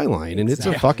Nashville Skyline, and it's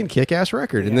a fucking kick-ass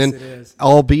record. And then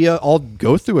I'll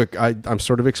go through it. I'm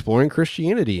sort of exploring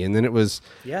Christianity, and then it was.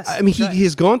 Yes, I mean, he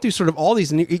has gone through sort of all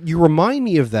these, and you remind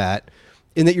me of that,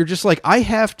 in that you're just like, I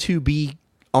have to be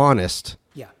honest.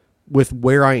 With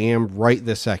where I am right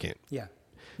this second. Yeah.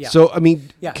 So I mean,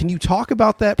 can you talk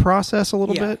about that process a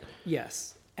little bit?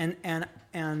 Yes, and.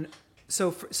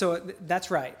 So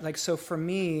that's right. Like, so for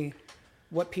me,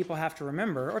 what people have to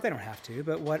remember, or they don't have to,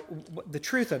 but what the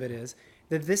truth of it is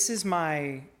that this is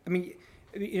my, I mean,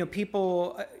 you know,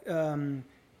 people,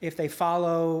 if they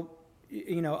follow,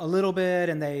 you know, a little bit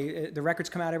and the records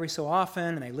come out every so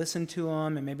often and they listen to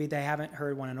them and maybe they haven't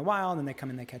heard one in a while and then they come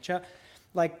and they catch up.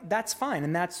 Like, that's fine.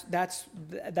 And that's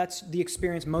the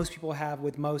experience most people have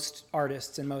with most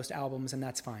artists and most albums, and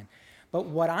that's fine. But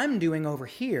what I'm doing over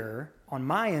here on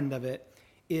my end of it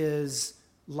is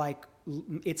like,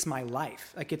 it's my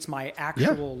life. Like, it's my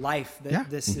actual life that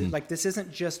this is like, this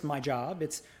isn't just my job.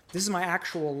 This is my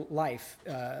actual life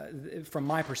from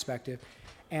my perspective.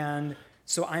 And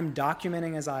so I'm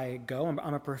documenting as I go.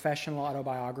 I'm a professional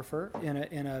autobiographer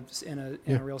in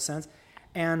a real sense.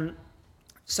 And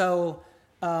so,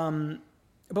 but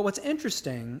what's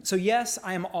interesting, so yes,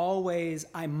 I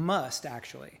must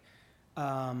actually,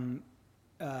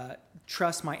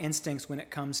 trust my instincts when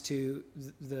it comes to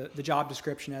the job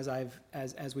description,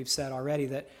 as we've said already,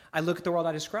 that I look at the world,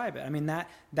 I describe it. I mean,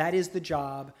 that is the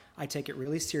job. I take it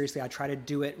really seriously. I try to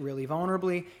do it really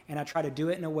vulnerably, and I try to do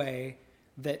it in a way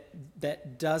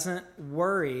that doesn't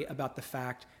worry about the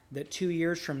fact that 2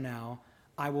 years from now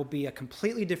I will be a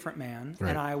completely different man,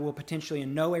 and I will potentially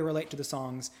in no way relate to the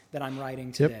songs that I'm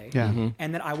writing today.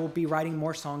 And that I will be writing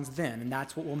more songs then, and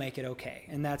that's what will make it okay.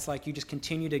 And that's like, you just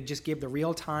continue to just give the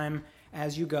real time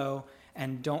as you go,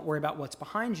 and don't worry about what's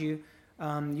behind you.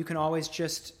 You can always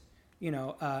just, you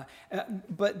know,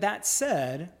 but that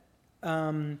said,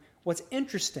 what's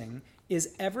interesting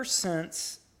is ever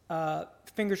since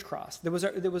Fingers Crossed, there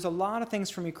was a lot of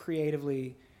things for me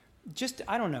creatively. Just,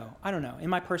 I don't know. In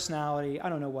my personality, I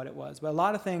don't know what it was, but a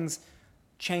lot of things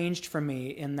changed for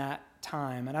me in that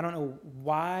time. And I don't know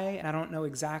why, and I don't know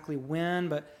exactly when,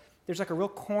 but there's like a real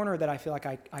corner that I feel like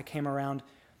I came around.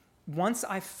 Once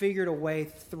I figured a way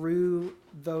through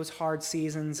those hard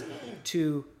seasons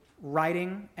to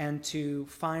writing and to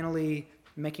finally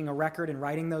making a record and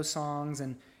writing those songs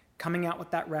and coming out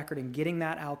with that record and getting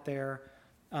that out there,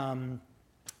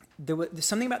 there was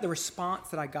something about the response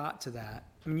that I got to that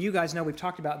I mean, you guys know we've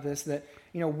talked about this, that,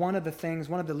 one of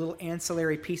the little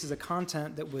ancillary pieces of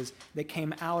content that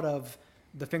came out of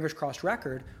the Fingers Crossed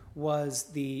record was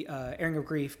the Airing of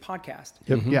Grief podcast.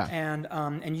 Yep. Yeah.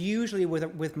 And usually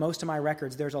with most of my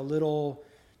records, there's a little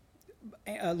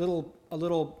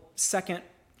second,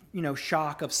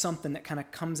 shock of something that kind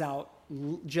of comes out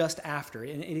just after,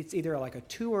 and it's either like a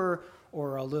tour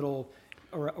or a little,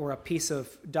 or a piece of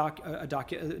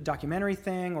documentary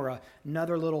thing, or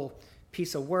another little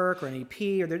piece of work, or an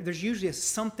EP, or there's usually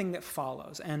something that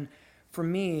follows. And for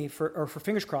me, for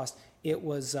Fingers Crossed, it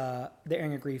was the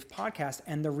Airing of Grief podcast.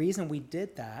 And the reason we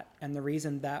did that, and the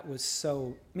reason that was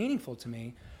so meaningful to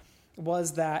me,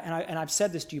 was that, and I've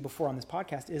said this to you before on this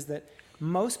podcast, is that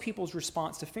most people's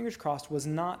response to Fingers Crossed was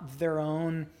not their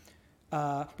own,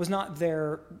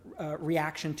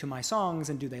 reaction to my songs,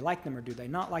 and do they like them or do they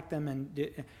not like them,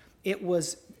 and it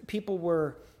was, people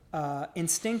were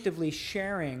instinctively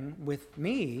sharing with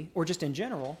me, or just in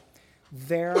general,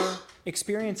 their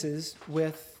experiences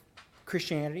with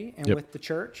Christianity and with the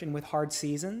church, and with hard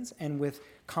seasons, and with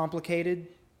complicated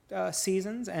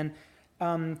seasons, and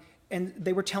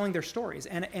they were telling their stories,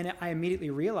 and I immediately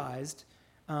realized,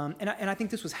 and I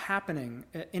think this was happening,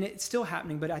 and it's still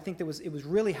happening, but I think it was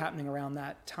really happening around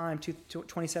that time,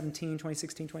 2016,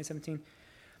 2017,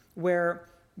 where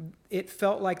it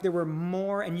felt like there were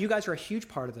more, and you guys are a huge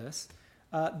part of this,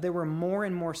 there were more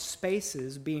and more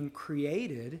spaces being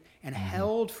created and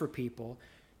held for people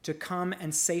to come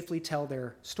and safely tell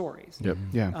their stories. Yep.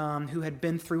 Yeah. Who had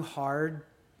been through hard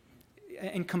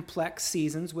and complex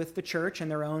seasons with the church and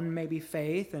their own maybe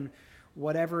faith and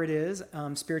whatever it is,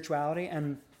 spirituality.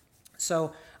 And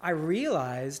so I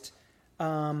realized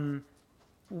through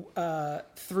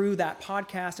that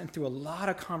podcast and through a lot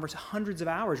of hundreds of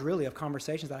hours really of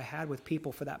conversations that I had with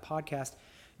people for that podcast,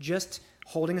 just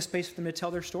holding a space for them to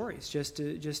tell their stories.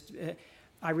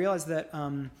 I realized that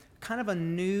kind of a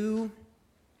new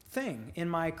thing in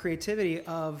my creativity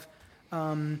of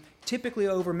typically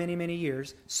over many, many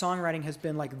years, songwriting has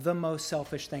been like the most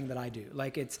selfish thing that I do.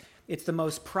 Like it's the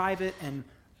most private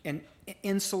and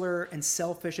insular and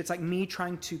selfish. It's like me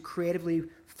trying to creatively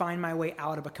find my way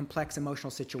out of a complex emotional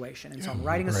situation. And so I'm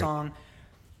writing a song,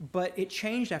 but it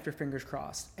changed after Fingers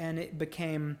Crossed, and it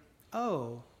became,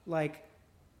 like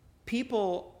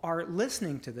people are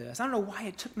listening to this. I don't know why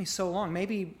it took me so long.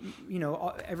 Maybe,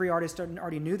 every artist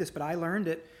already knew this, but I learned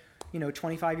it,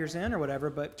 25 years in or whatever,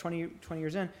 but 20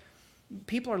 years in,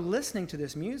 people are listening to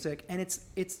this music, and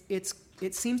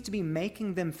it seems to be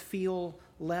making them feel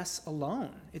less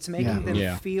alone. It's making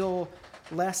them feel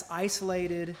less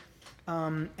isolated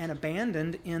and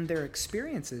abandoned in their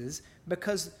experiences,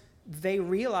 because they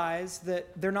realize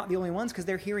that they're not the only ones, because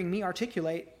they're hearing me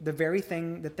articulate the very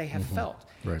thing that they have felt.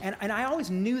 Right. And I always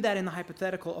knew that in the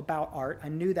hypothetical about art. I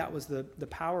knew that was the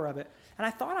power of it. And I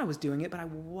thought I was doing it, but I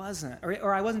wasn't.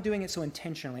 Or I wasn't doing it so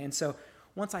intentionally. And so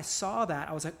once I saw that,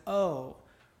 I was like, oh,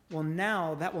 well,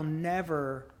 now that will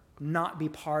never not be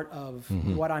part of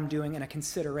what I'm doing and a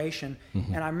consideration.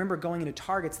 And I remember going into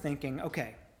Targets thinking,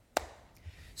 okay,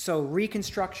 so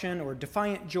Reconstruction or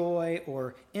Defiant Joy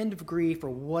or End of Grief or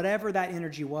whatever that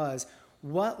energy was,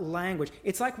 what language?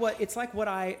 It's like what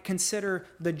I consider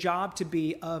the job to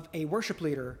be of a worship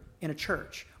leader in a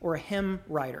church or a hymn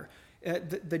writer.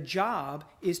 The job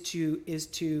is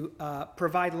to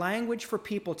provide language for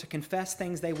people to confess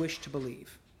things they wish to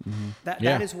believe.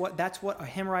 That's what a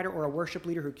hymn writer or a worship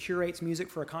leader who curates music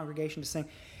for a congregation to sing.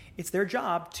 It's their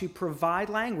job to provide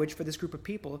language for this group of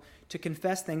people to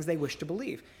confess things they wish to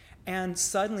believe. And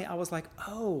suddenly I was like,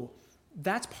 oh,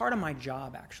 that's part of my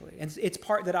job, actually. And it's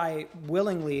part that I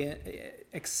willingly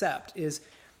accept, is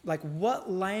like,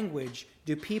 what language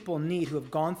do people need who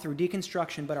have gone through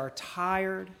deconstruction but are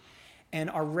tired and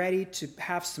are ready to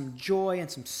have some joy and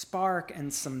some spark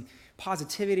and some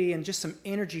positivity and just some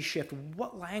energy shift?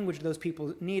 What language do those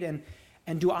people need,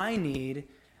 and do I need?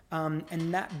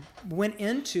 And that went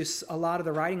into a lot of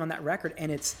the writing on that record,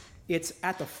 and it's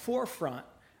at the forefront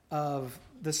of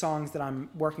the songs that I'm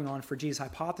working on for Jesus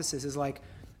Hypothesis. Is like,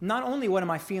 not only what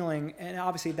am I feeling, and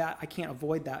obviously that I can't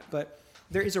avoid that, but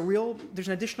there's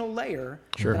an additional layer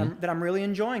that I'm really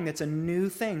enjoying. That's a new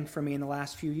thing for me in the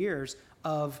last few years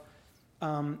of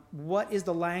what is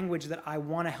the language that I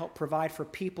want to help provide for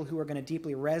people who are going to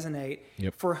deeply resonate,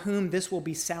 for whom this will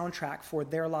be soundtrack for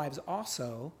their lives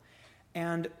also.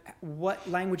 And what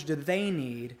language do they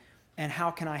need? and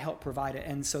how can I help provide it?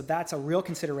 And so that's a real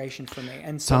consideration for me.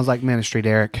 And so, Sounds like ministry,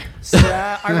 Derek. so,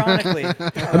 ironically,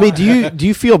 I mean, do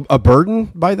you feel a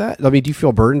burden by that? I mean, do you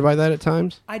feel burdened by that at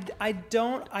times? I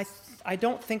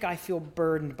don't think I feel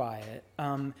burdened by it,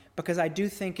 because I do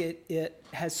think it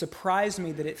has surprised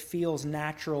me that it feels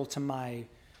natural to my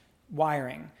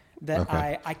wiring, that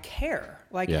Okay. I care,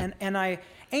 like, Yeah. and I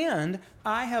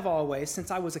have always, since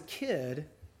I was a kid,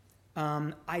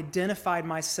 identified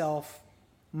myself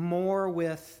more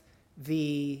with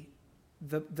the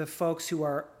folks who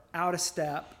are out of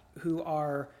step, who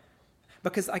are,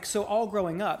 because like, so all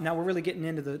growing up, now we're really getting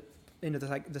into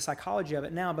the psychology of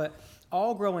it now, but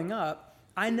all growing up,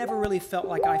 I never really felt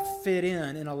like I fit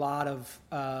in a lot of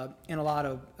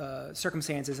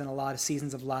circumstances, in a lot of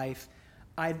seasons of life.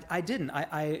 I didn't.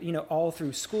 All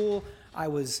through school, I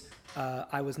was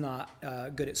not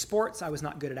good at sports. I was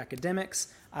not good at academics.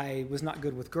 I was not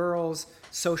good with girls,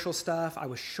 social stuff. I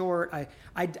was short.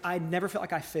 I never felt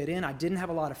like I fit in. I didn't have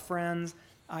a lot of friends.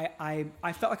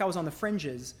 I felt like I was on the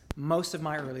fringes most of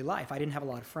my early life. I didn't have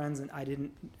a lot of friends, and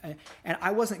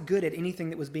I wasn't good at anything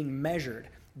that was being measured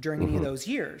during any of those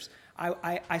years.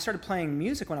 I started playing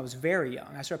music when I was very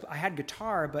young. I had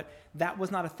guitar, but that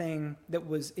was not a thing that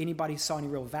was anybody saw any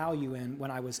real value in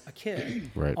when I was a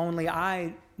kid. Right. Only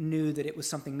I knew that it was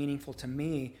something meaningful to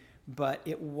me, but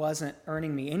it wasn't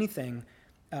earning me anything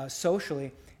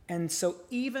socially. And so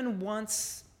even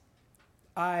once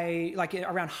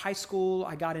around high school,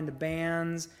 I got into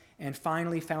bands and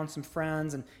finally found some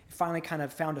friends and finally kind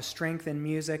of found a strength in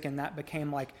music, and that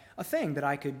became like a thing that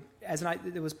I could,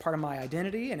 it was part of my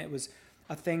identity, and it was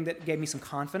a thing that gave me some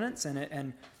confidence,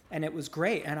 and it was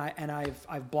great, and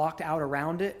I've blocked out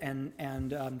around it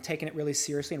and taken it really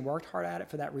seriously and worked hard at it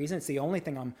for that reason. It's the only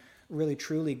thing I'm really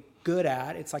truly good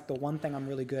at. It's like the one thing I'm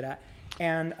really good at,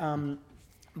 and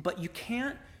but you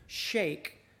can't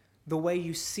shake the way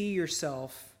you see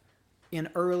yourself in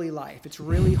early life. It's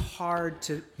really hard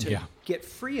to get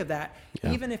free of that,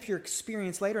 even if your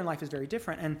experience later in life is very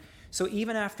different. And so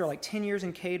even after like 10 years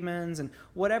in Caedmon's and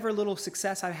whatever little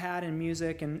success I've had in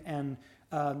music and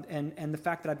the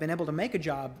fact that I've been able to make a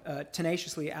job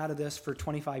tenaciously out of this for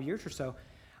 25 years or so,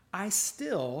 I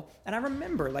still, and I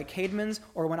remember like Caedmon's,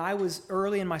 or when I was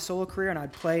early in my solo career and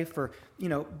I'd play for,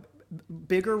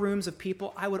 bigger rooms of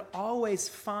people, I would always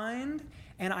find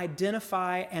and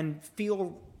identify and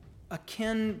feel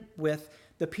akin with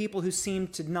the people who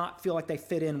seemed to not feel like they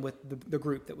fit in with the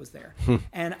group that was there.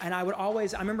 And I would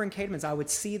always, I remember in Caedmon's, I would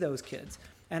see those kids,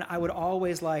 and I would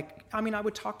always I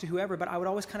would talk to whoever, but I would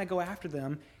always kind of go after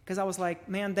them, because I was like,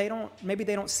 man, maybe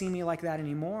they don't see me like that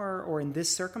anymore, or in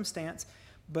this circumstance,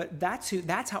 but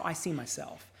that's how I see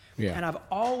myself. Yeah. And I've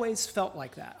always felt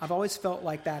like that. I've always felt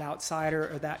like that outsider,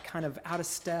 or that kind of out of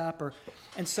step,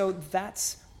 and so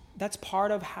that's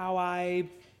part of how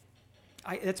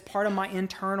that's part of my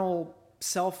internal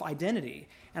self-identity,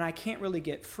 and I can't really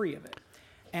get free of it.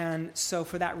 And so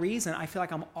for that reason, I feel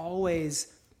like I'm always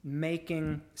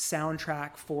making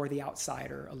soundtrack for the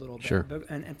outsider a little bit, Sure.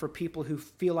 and for people who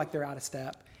feel like they're out of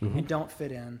step and don't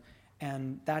fit in.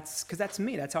 And that's because that's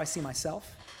me. That's how I see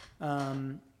myself.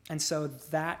 And so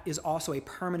that is also a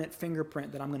permanent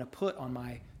fingerprint that I'm going to put on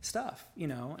my stuff,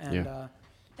 and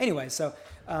anyway, so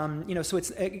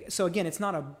so again, it's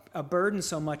not a burden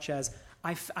so much as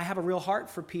I have a real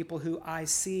heart for people who I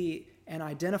see and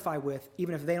identify with,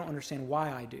 even if they don't understand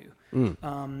why I do.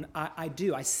 I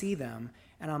do. I see them,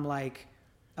 and I'm like,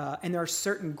 and there are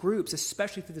certain groups,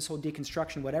 especially through this whole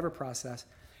deconstruction, whatever process,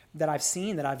 that I've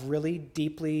seen that I've really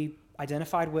deeply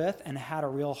identified with and had a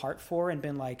real heart for, and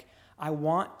been like, I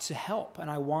want to help, and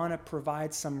I want to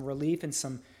provide some relief and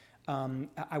some.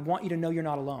 I want you to know you're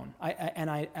not alone.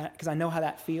 Because I know how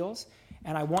that feels,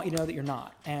 and I want you to know that you're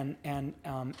not. And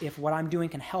if what I'm doing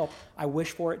can help, I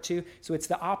wish for it to. So it's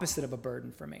the opposite of a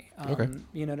burden for me. Okay.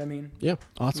 You know what I mean? Yeah.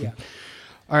 Awesome. Yeah.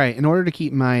 All right. In order to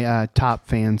keep my top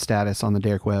fan status on the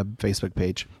Derek Webb Facebook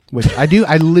page, which I do,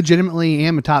 I legitimately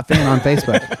am a top fan on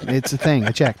Facebook. It's a thing.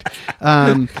 I checked.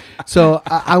 So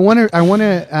I want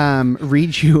to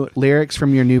read you lyrics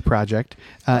from your new project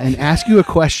and ask you a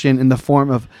question in the form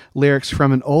of lyrics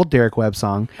from an old Derek Webb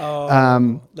song.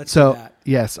 Let's do that.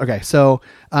 Yes. Okay. So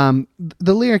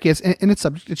the lyric is, and it's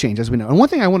subject to change, as we know. And one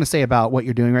thing I want to say about what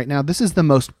you're doing right now, this is the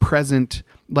most present,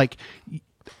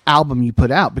 album you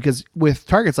put out, because with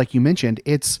Targets, like you mentioned,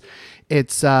 it's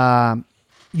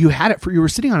you were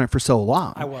sitting on it for so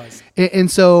long. I was. And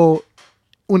so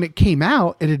when it came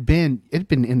out, it had been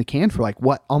in the can for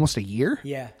almost a year.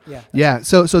 Yeah.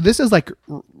 So this is like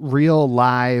real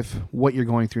live what you're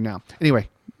going through now. Anyway,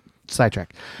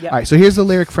 sidetrack. Yeah. All right, so here's the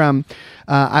lyric from.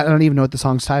 I don't even know what the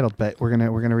song's titled, but we're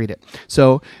gonna read it.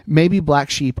 So maybe black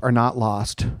sheep are not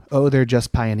lost. Oh, they're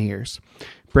just pioneers,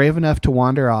 brave enough to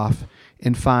wander off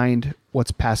and find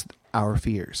what's past our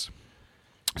fears.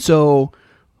 So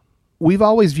we've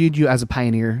always viewed you as a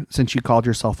pioneer since you called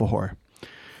yourself a whore.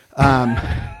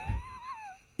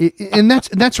 And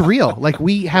that's real. Like,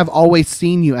 we have always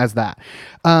seen you as that.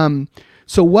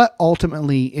 So what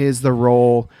ultimately is the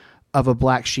role of a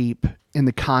black sheep in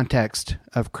the context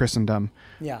of Christendom?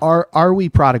 Yeah. Are we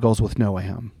prodigals with no way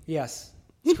home? Yes,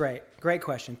 it's great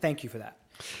question. Thank you for that.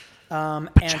 And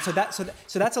so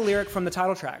that's a lyric from the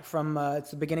title track. From it's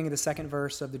the beginning of the second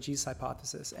verse of the Jesus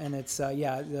Hypothesis, and it's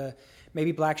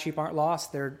maybe black sheep aren't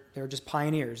lost. They're just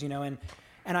pioneers,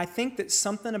 And I think that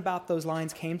something about those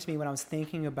lines came to me when I was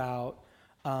thinking about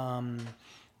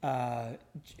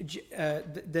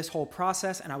this whole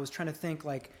process, and I was trying to think,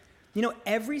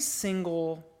 every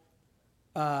single,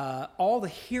 all the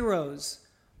heroes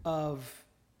of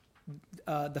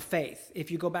the faith, if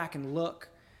you go back and look,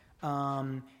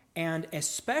 and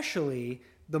especially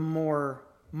the more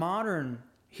modern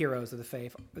heroes of the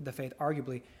faith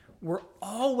arguably, were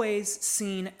always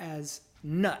seen as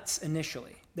nuts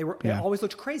initially. They always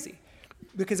looked crazy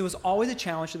because it was always a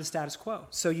challenge to the status quo.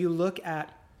 So you look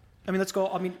at, go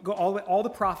all the way. All the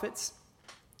prophets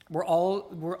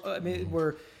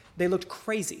they looked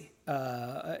crazy,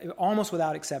 almost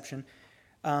without exception.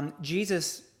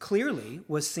 Jesus clearly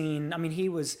was seen. He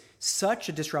was such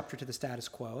a disruptor to the status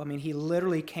quo. He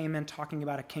literally came in talking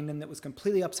about a kingdom that was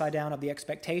completely upside down of the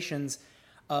expectations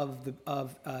of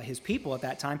his people at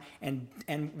that time, and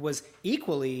was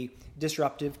equally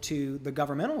disruptive to the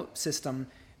governmental system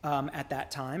at that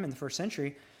time in the first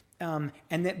century.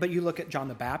 But you look at John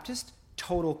the Baptist,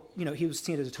 total. He was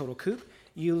seen as a total kook.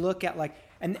 You look at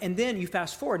and then you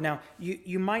fast forward. Now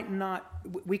you might not.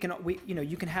 You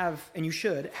can have, and you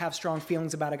should have, strong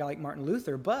feelings about a guy like Martin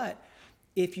Luther. But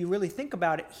if you really think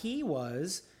about it,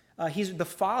 he's the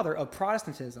father of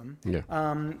Protestantism. Yeah.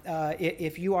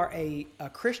 If you are a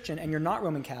Christian and you're not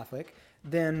Roman Catholic,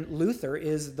 then Luther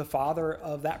is the father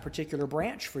of that particular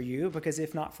branch for you, because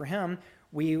if not for him,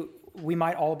 we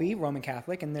might all be Roman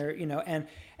Catholic, and there, and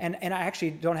I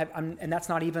actually don't have, and that's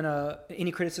not even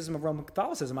any criticism of Roman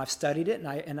Catholicism. I've studied it,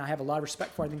 and I have a lot of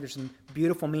respect for it. I think there's some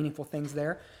beautiful, meaningful things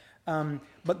there.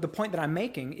 But the point that I'm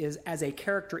making is, as a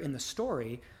character in the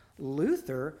story,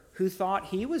 Luther, who thought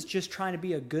he was just trying to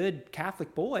be a good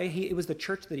Catholic boy, it was the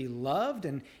church that he loved,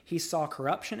 and he saw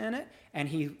corruption in it, and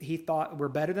he thought, we're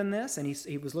better than this, and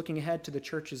he was looking ahead to the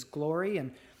church's glory,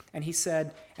 and he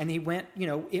said, and he went,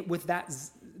 with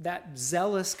that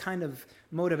zealous kind of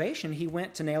motivation, he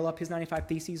went to nail up his 95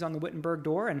 Theses on the Wittenberg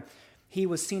door, and he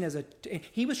was seen as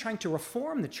he was trying to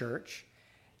reform the church.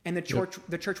 And the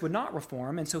church would not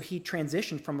reform, and so he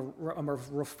transitioned from a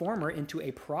reformer into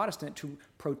a Protestant, to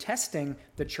protesting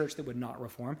the church that would not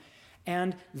reform.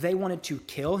 And they wanted to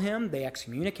kill him. They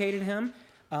excommunicated him.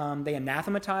 They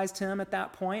anathematized him at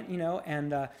that point,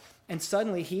 and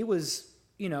suddenly he was,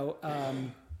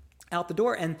 out the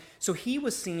door. And so he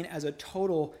was seen as a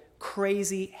total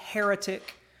crazy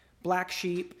heretic, black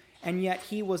sheep. And yet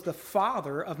he was the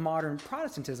father of modern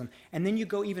Protestantism. And then you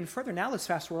go even further. Now let's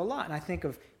fast forward a lot. And I think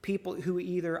of people who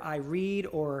either I read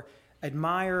or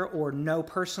admire or know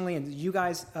personally. And you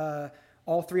guys,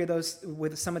 all three of those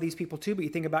with some of these people too. But you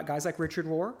think about guys like Richard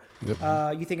Rohr.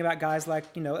 Yep. You think about guys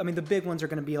like, the big ones are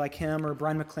going to be like him, or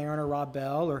Brian McLaren, or Rob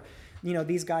Bell, or,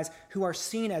 these guys who are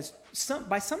seen as,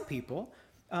 by some people,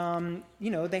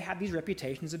 they have these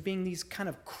reputations of being these kind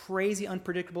of crazy,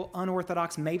 unpredictable,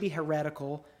 unorthodox, maybe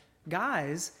heretical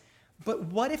guys. But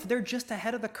what if they're just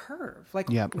ahead of the curve? What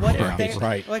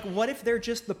if they're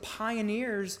just the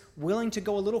pioneers, willing to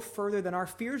go a little further than our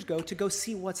fears go, to go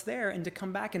see what's there, and to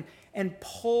come back and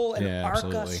pull and arc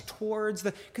us towards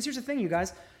because here's the thing, you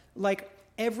guys,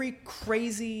 every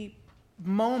crazy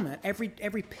moment, every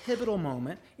pivotal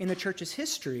moment in the church's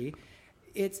history,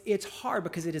 it's hard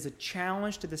because it is a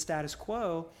challenge to the status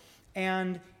quo,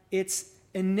 and it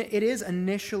is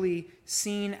initially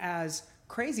seen as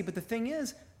crazy. But the thing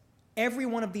is, every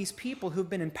one of these people who've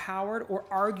been empowered or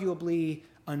arguably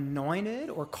anointed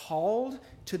or called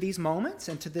to these moments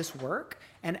and to this work,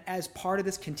 and as part of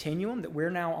this continuum that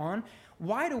we're now on,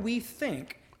 why do we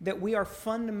think that we are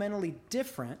fundamentally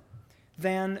different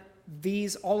than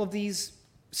all of these,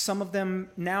 some of them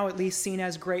now at least seen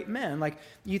as great men?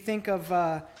 You think of,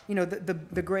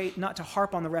 the great, not to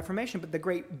harp on the Reformation, but the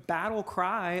great battle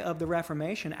cry of the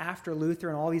Reformation after Luther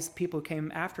and all these people who came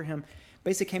after him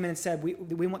basically came in and said,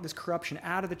 we want this corruption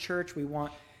out of the church. We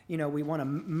want to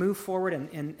move forward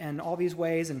in all these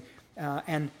ways.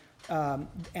 And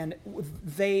and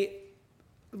they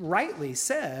rightly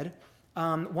said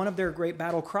one of their great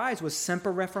battle cries was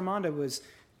 "Semper Reformanda," was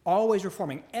always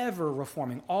reforming, ever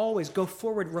reforming, always go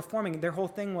forward reforming. Their whole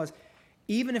thing was,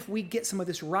 even if we get some of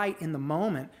this right in the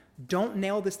moment, don't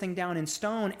nail this thing down in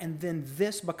stone and then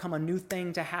this become a new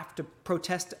thing to have to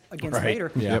protest against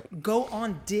later. Yep. Go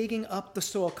on digging up the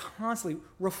soil constantly.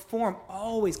 Reform,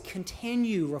 always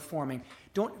continue reforming.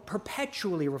 Don't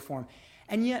perpetually reform.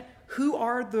 And yet, who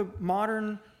are the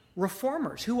modern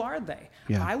reformers? Who are they?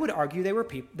 Yeah. I would argue they were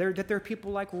that there are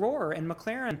people like Rohr and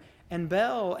McLaren and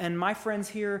Bell and my friends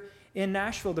here in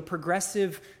Nashville, the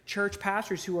progressive church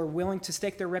pastors who are willing to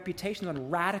stake their reputations on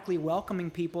radically welcoming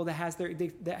people that has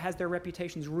their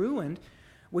reputations ruined,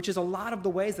 which is a lot of the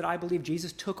ways that I believe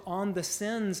Jesus took on the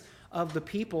sins of the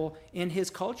people in his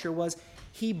culture. Was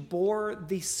he bore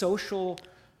the social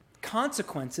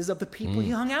consequences of the people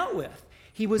he hung out with.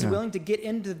 He was willing to get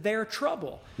into their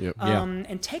trouble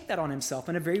and take that on himself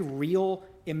in a very real,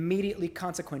 immediately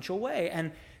consequential way.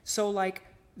 And so, like,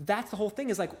 that's the whole thing,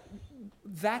 is like,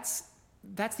 that's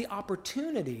the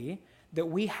opportunity that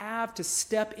we have to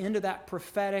step into that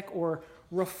prophetic or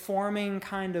reforming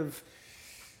kind of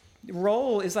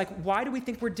role. Is like, why do we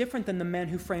think we're different than the men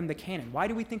who framed the canon? Why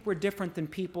do we think we're different than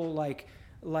people like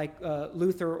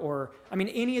Luther, or, I mean,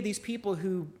 any of these people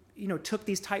who, you know, took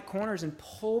these tight corners and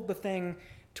pulled the thing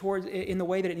towards in the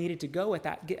way that it needed to go at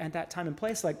that time and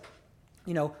place? Like,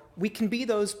 you know, we can be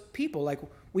those people. Like,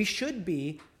 we should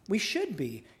be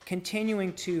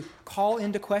continuing to call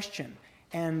into question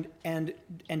and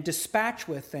dispatch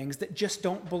with things that just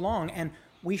don't belong. And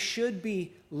we should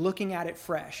be looking at it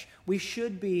fresh. We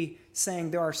should be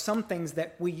saying there are some things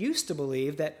that we used to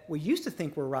believe, that we used to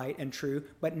think were right and true,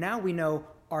 but now we know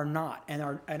are not, and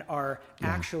are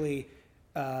actually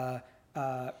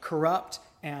corrupt,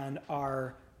 and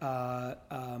are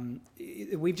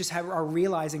we've just are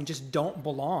realizing just don't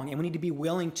belong, and we need to be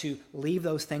willing to leave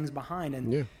those things behind.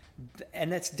 And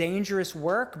and that's dangerous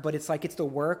work, but it's like, it's the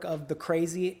work of the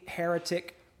crazy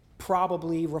heretic,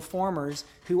 probably reformers,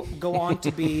 who go on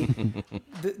to be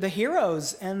the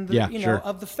heroes and the,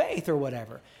 of the faith or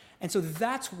whatever. And so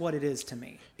that's what it is to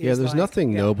me. Yeah, there's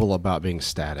nothing noble about being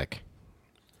static.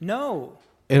 No.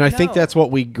 And I think that's what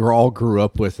we all grew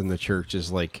up with in the church,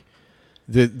 is like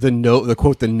the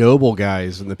quote, the noble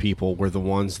guys and the people were the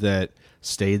ones that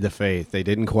stayed the faith. They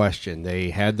didn't question. They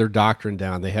had their doctrine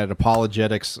down. They had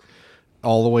apologetics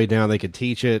all the way down. They could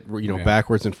teach it,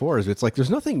 backwards and forwards. It's like, there's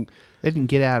nothing. They didn't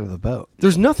get out of the boat.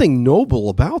 There's nothing noble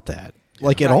about that,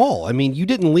 like, at all. I mean, you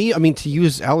didn't leave. I mean, to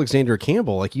use Alexander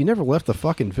Campbell, like, you never left the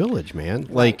fucking village, man.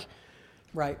 Like,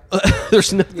 right.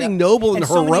 There's nothing noble and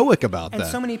heroic about that. And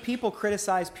so many people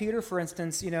criticize Peter, for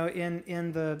instance, in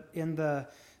the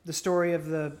story of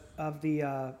the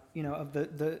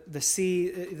sea,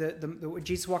 the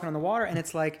Jesus walking on the water, and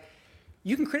it's like,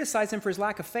 you can criticize him for his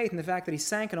lack of faith and the fact that he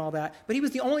sank and all that, but he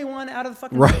was the only one out of the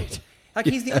fucking boat. Like,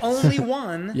 he's the only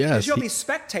one. Yes. You'll be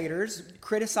spectators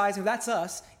criticizing, that's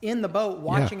us, in the boat,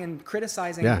 watching and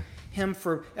criticizing him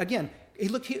for, again,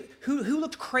 who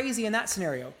looked crazy in that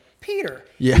scenario? Peter.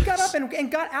 Yes. He got up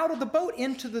and got out of the boat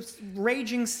into the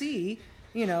raging sea.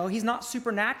 He's not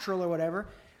supernatural or whatever,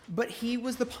 but he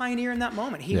was the pioneer in that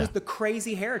moment. He was the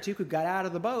crazy heretic who got out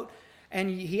of the boat. And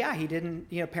he didn't,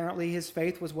 apparently his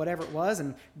faith was whatever it was.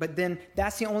 But then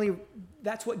that's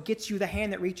what gets you the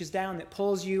hand that reaches down, that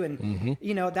pulls you. And,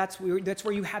 that's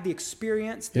where you have the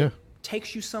experience that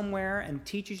takes you somewhere and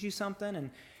teaches you something. And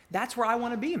that's where I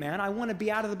want to be, man. I want to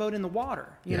be out of the boat in the water,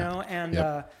 know,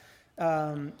 and,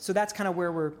 so that's kind of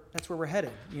where we're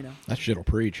headed, That shit'll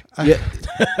preach.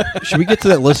 Should we get to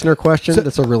that listener question?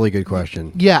 That's a really good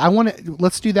question. Yeah,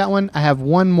 let's do that one. I have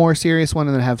one more serious one,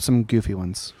 and then I have some goofy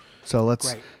ones. So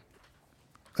let's. Great.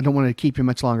 I don't want to keep you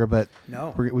much longer, but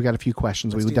we got a few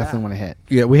questions we would definitely want to hit.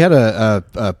 Yeah, we had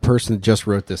a person that just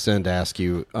wrote this in to ask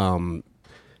you.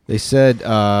 They said,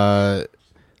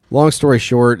 long story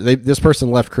short, this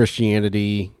person left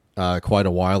Christianity quite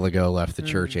a while ago, left the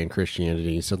church and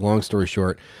Christianity. He said, long story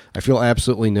short, I feel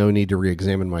absolutely no need to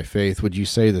re-examine my faith. Would you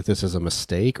say that this is a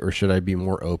mistake, or should I be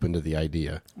more open to the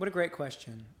idea? What a great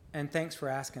question, and thanks for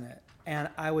asking it. And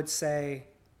I would say,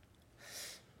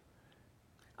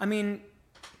 I mean,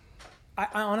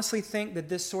 I honestly think that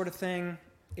this sort of thing,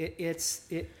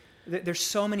 there's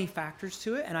so many factors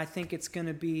to it, and I think it's going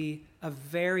to be a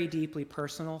very deeply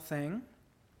personal thing.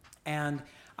 And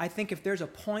I think if there's a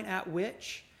point at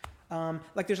which,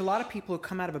 like, there's a lot of people who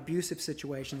come out of abusive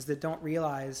situations that don't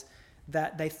realize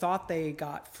that they thought they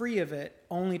got free of it,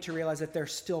 only to realize that they're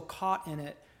still caught in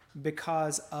it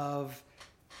because of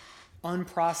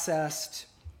unprocessed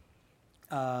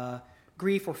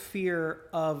grief or fear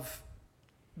of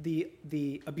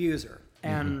the abuser,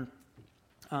 and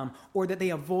or that they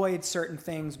avoid certain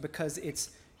things because it's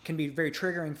can be very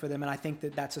triggering for them. And I think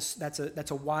that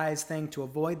that's a wise thing to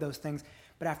avoid those things.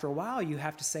 But after a while, you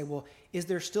have to say, well, is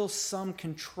there still some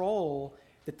control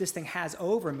that this thing has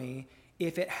over me?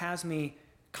 If it has me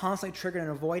constantly triggered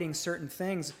and avoiding certain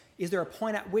things, is there a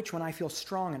point at which when I feel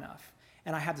strong enough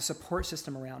and I have the support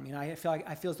system around me, and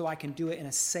I feel as though I can do it in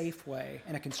a safe way,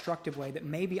 in a constructive way, that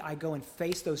maybe I go and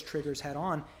face those triggers head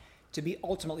on to be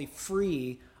ultimately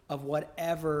free of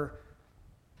whatever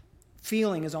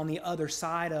feeling is on the other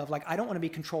side of, like, I don't want to be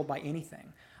controlled by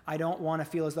anything. I don't want to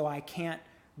feel as though I can't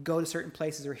go to certain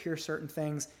places or hear certain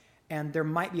things. And there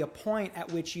might be a point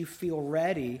at which you feel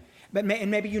ready,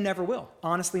 and maybe you never will.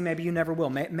 Honestly, maybe you never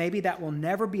will. Maybe that will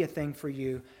never be a thing for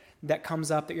you that comes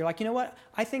up that you're like, you know what?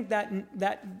 I think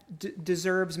that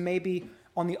deserves maybe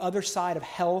on the other side of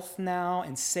health now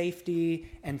and safety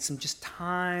and some just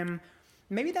time.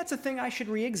 Maybe that's a thing I should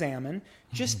re-examine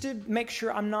just to make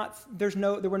sure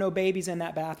there were no babies in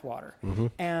that bathwater.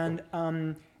 And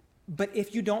but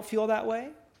if you don't feel that way,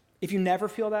 if you never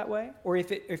feel that way, or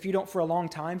if you don't for a long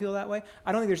time feel that way,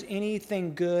 I don't think there's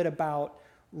anything good about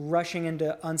rushing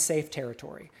into unsafe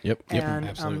territory. Yep, and,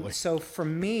 absolutely. So for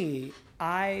me,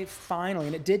 I finally,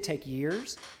 and it did take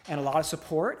years and a lot of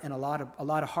support and a lot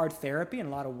of hard therapy and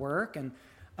a lot of work, and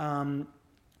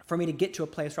for me to get to a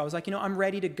place where I was like, I'm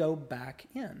ready to go back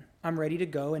in. I'm ready to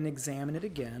go and examine it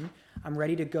again. I'm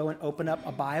ready to go and open up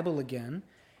a Bible again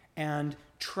and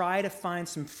try to find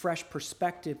some fresh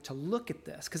perspective to look at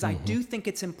this, because I do think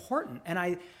it's important, and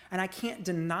I can't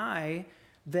deny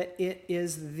that it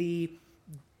is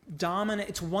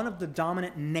it's one of the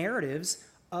dominant narratives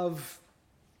of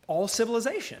all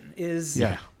civilization is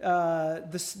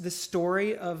the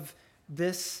story of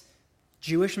this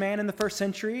Jewish man in the first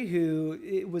century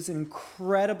who was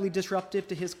incredibly disruptive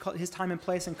to his time and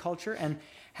place and culture, and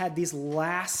had these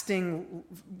lasting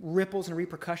ripples and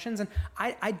repercussions. And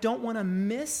I don't want to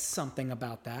miss something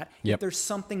about that. Yep. If there's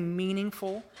something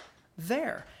meaningful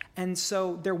there. And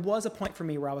so there was a point for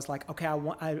me where I was like, okay,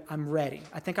 I'm ready.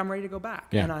 I think I'm ready to go back.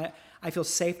 Yeah. And I feel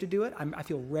safe to do it. I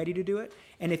feel ready to do it.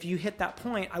 And if you hit that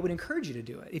point, I would encourage you to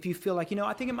do it. If you feel like,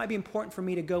 I think it might be important for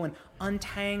me to go and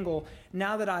untangle,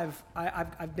 now that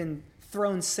I've been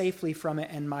thrown safely from it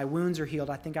and my wounds are healed,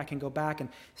 I think I can go back and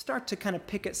start to kind of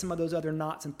pick at some of those other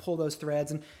knots and pull those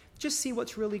threads and just see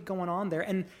what's really going on there,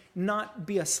 and not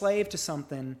be a slave to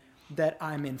something that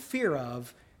I'm in fear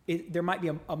of. There might be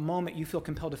a moment you feel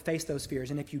compelled to face those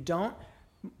fears, and if you don't,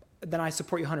 then I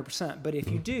support you 100%. But if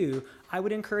you do, I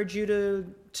would encourage you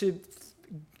to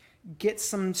get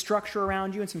some structure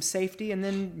around you and some safety, and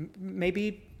then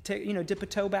maybe dip a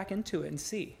toe back into it and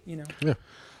see. Yeah. All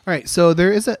right, so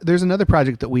there's another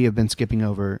project that we have been skipping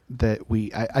over that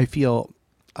I feel.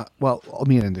 Well, let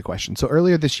me get into the question. So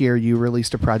earlier this year, you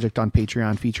released a project on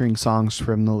Patreon featuring songs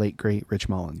from the late great Rich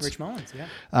Mullins. Rich Mullins,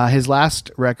 yeah. His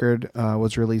last record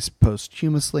was released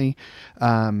posthumously,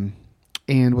 and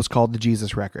was called the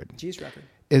Jesus Record. Jesus Record.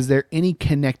 Is there any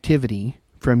connectivity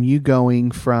from you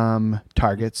going from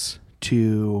Targets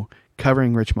to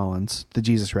covering Rich Mullins, the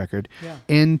Jesus Record,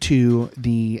 into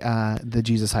the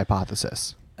Jesus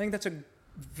Hypothesis? I think that's a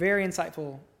very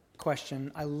insightful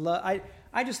question. I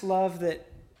just love that,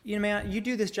 man, you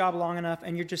do this job long enough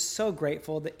and you're just so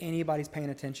grateful that anybody's paying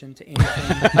attention to anything,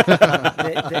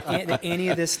 that any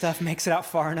of this stuff makes it out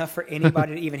far enough for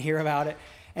anybody to even hear about it.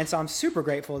 And so I'm super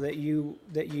grateful that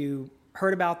you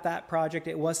heard about that project.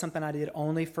 It was something I did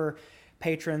only for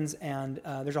patrons, and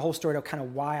there's a whole story to kind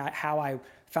of how I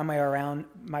found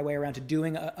my way around to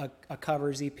doing a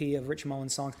covers EP of Rich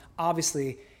Mullins songs.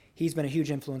 Obviously, he's been a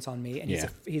huge influence on me, and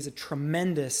he's a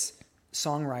tremendous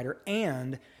songwriter.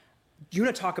 And you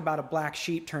want to talk about a black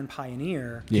sheep turned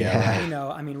pioneer?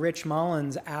 Yeah. Rich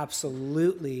Mullins,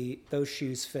 absolutely, those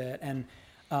shoes fit, and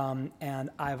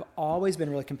I've always been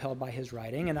really compelled by his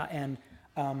writing,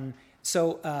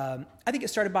 So I think it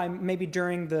started by maybe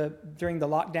during the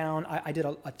lockdown. I did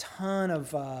a ton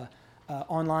of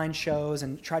online shows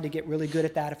and tried to get really good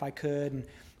at that if I could,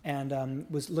 and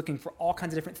was looking for all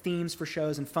kinds of different themes for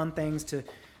shows and fun things to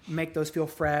make those feel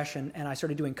fresh. And I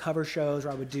started doing cover shows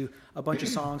where I would do a bunch of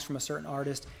songs from a certain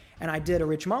artist. And I did a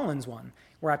Rich Mullins one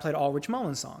where I played all Rich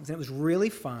Mullins songs, and it was really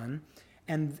fun.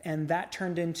 And that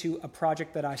turned into a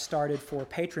project that I started for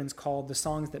patrons called The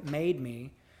Songs That Made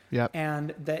Me. Yep.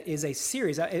 And that is a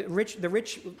series. The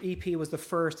Rich EP was the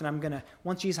first, and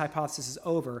once Jesus Hypothesis is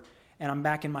over and I'm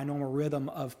back in my normal rhythm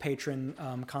of patron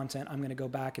content, I'm going to go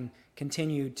back and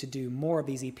continue to do more of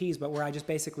these EPs, but where I just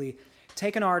basically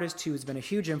take an artist who's been a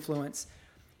huge influence,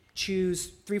 choose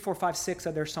 3, 4, 5, 6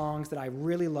 of their songs that I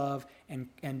really love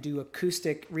and do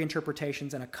acoustic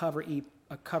reinterpretations and a cover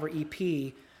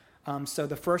EP. So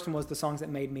the first one was the songs that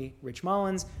made me Rich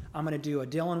Mullins. I'm going to do a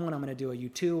Dylan one. I'm going to do a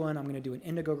U2 one. I'm going to do an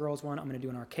Indigo Girls one. I'm going to do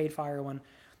an Arcade Fire one.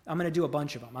 I'm going to do a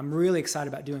bunch of them. I'm really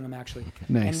excited about doing them, actually.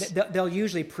 Nice. And they'll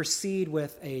usually proceed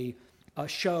with a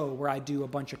show where I do a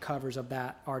bunch of covers of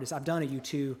that artist. I've done a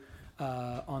U2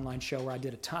 online show where I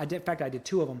did a ton. In fact, I did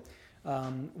 2 of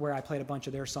them where I played a bunch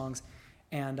of their songs.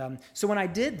 And so when I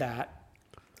did that,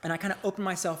 and I kind of opened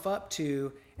myself up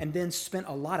to, and then spent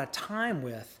a lot of time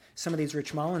with some of these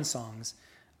Rich Mullins songs,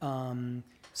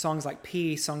 songs like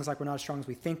Peace, songs like We're Not as Strong as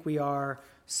We Think We Are,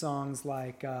 songs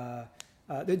like,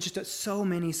 there's just so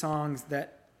many songs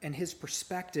that, and his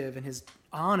perspective and his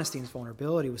honesty and his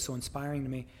vulnerability was so inspiring to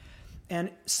me.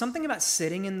 And something about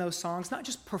sitting in those songs, not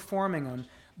just performing them,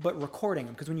 but recording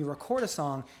them. Because when you record a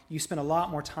song, you spend a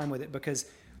lot more time with it because,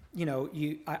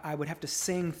 I would have to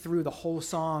sing through the whole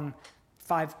song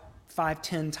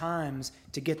 5-10 times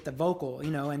to get the vocal,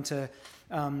 and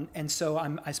so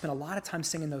I spent a lot of time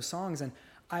singing those songs, and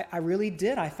I really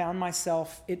did. I found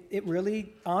myself, it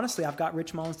really, honestly, I've got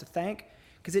Rich Mullins to thank,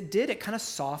 because it kind of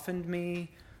softened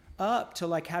me up to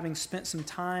like having spent some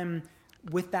time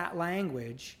with that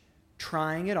language,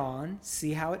 trying it on,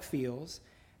 see how it feels,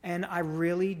 and I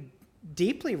really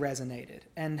deeply resonated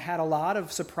and had a lot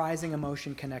of surprising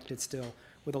emotion connected still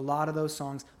with a lot of those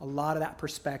songs, a lot of that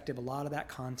perspective, a lot of that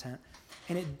content.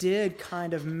 And it did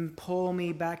kind of pull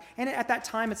me back. And at that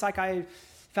time, it's like I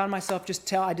found myself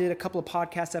I did a couple of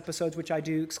podcast episodes, which I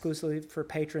do exclusively for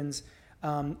patrons,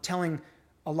 telling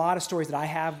a lot of stories that I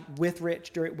have with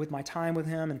Rich with my time with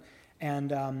him.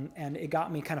 And it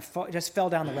got me kind of, just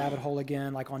fell down the rabbit hole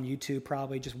again, like on YouTube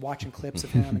probably, just watching clips of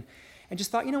him. And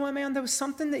just thought, you know what, man, there was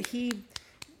something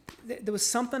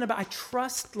about, I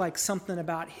trust like something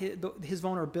about his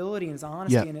vulnerability and his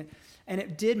honesty in it. And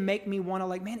it did make me want to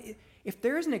like, man, if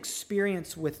there's an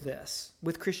experience with this,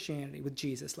 with Christianity, with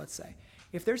Jesus, let's say,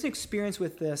 if there's an experience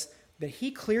with this that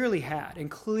he clearly had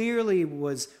and clearly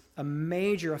was a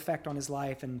major effect on his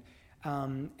life, and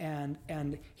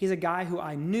he's a guy who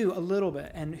I knew a little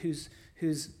bit and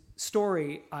whose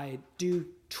story I do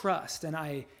trust, and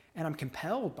I'm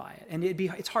compelled by it. And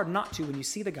it's hard not to when you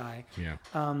see the guy. Yeah.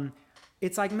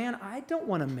 It's like, man, I don't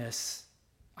want to miss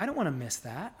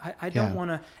that. I don't want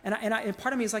to. And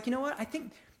part of me is like, you know what? I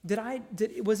think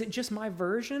was it just my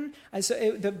version? So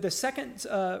the second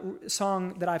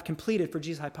song that I've completed for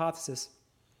Jesus Hypothesis,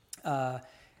 that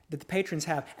the patrons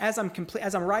have, as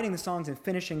I'm writing the songs and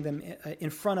finishing them in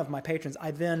front of my patrons,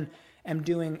 I then am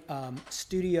doing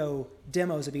studio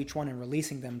demos of each one and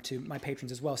releasing them to my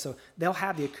patrons as well. So they'll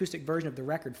have the acoustic version of the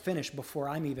record finished before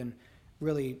I'm even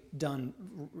really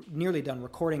nearly done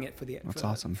recording it for the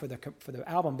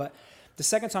album. But the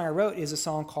second song I wrote is a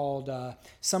song called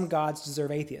 "Some Gods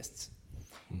Deserve Atheists,"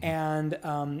 and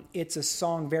it's a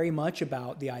song very much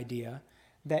about the idea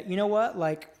that, you know what,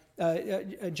 like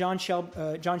John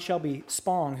Shelby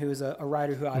Spong, who is a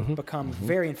writer who I've become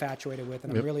very infatuated with,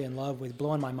 and I'm really in love with,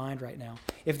 blowing my mind right now.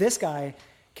 If this guy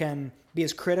can be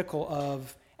as critical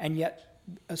of and yet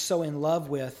so in love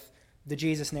with the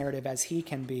Jesus narrative as he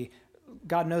can be,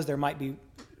 God knows there might be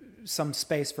some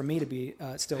space for me to be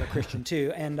still a Christian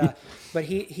too. And but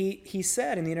he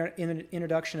said in the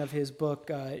introduction of his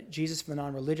book, Jesus for the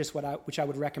Non-Religious, which I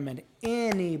would recommend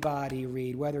anybody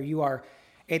read, whether you are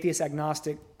atheist,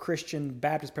 agnostic, Christian,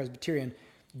 Baptist, Presbyterian,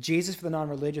 Jesus for the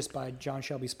Non-Religious by John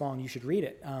Shelby Spong. You should read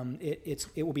it.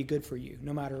 It will be good for you,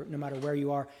 no matter where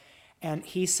you are. And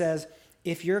he says,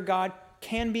 if your God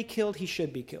can be killed, he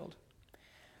should be killed.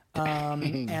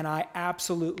 And I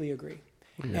absolutely agree.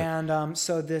 Yeah. And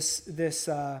so this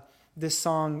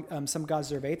song, Some Gods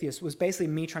Deserve Atheists, was basically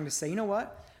me trying to say, you know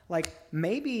what? Like,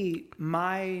 maybe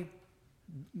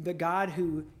the God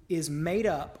who is made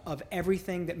up of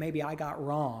everything that maybe I got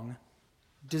wrong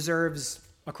deserves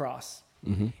a cross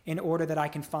in order that I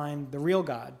can find the real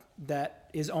God that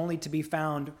is only to be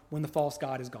found when the false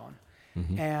God is gone.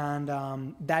 And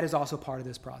that is also part of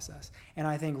this process. And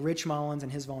I think Rich Mullins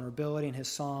and his vulnerability and his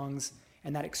songs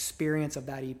and that experience of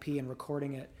that EP and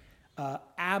recording it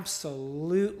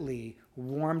absolutely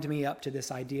warmed me up to this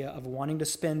idea of wanting to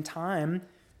spend time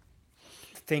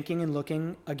thinking and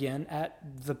looking again at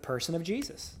the person of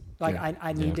Jesus. Like,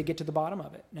 I need to get to the bottom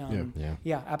of it.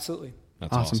 Yeah, absolutely.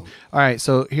 That's awesome. All right,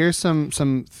 so here's some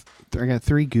I got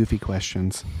 3 goofy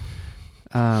questions.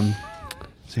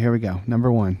 So here we go.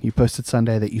 Number 1, you posted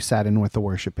Sunday that you sat in with the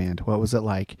worship band. What was it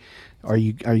like? Are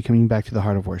you coming back to the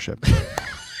heart of worship?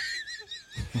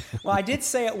 Well, I did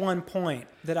say at one point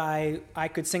that I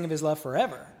could sing of his love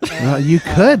forever. You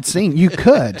could sing. You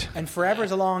could. And forever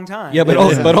is a long time. Yeah, but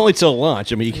only till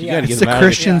lunch. I mean, you got to get It's them a out.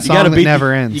 Christian You song gotta that beat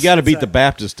never ends. You got to beat That's the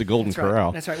Baptist to Golden That's Corral.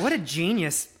 right. That's right. What a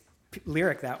genius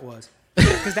lyric that was.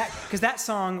 Because that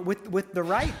song with the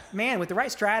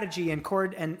right strategy and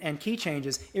chord and key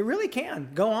changes, it really can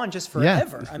go on just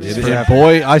forever. I mean,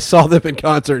 Boy, I saw them in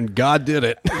concert, and God did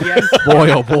it. Yes.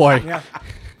 Boy, oh boy. Yeah.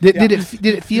 Did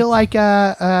it feel like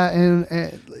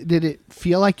did it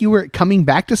feel like you were coming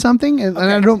back to something? And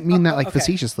I don't mean that like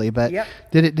facetiously, but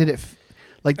did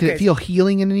it feel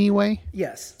healing in any way?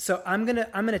 Yes. So I'm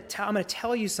gonna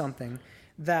tell you something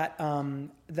that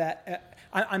I'm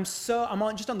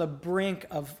just on the brink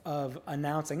of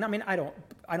announcing. I mean, I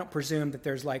don't presume that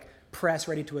there's like press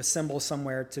ready to assemble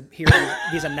somewhere to hear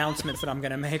these announcements that I'm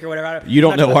going to make or whatever. You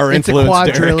don't know our influence.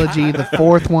 It's a quadrilogy. The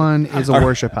fourth one is a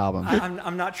worship album.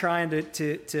 I'm not trying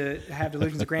to have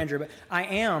delusions of grandeur, but I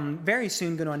am very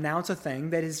soon going to announce a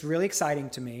thing that is really exciting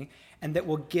to me and that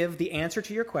will give the answer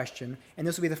to your question. And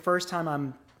this will be the first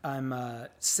time I'm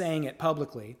saying it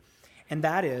publicly. And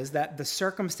that is that the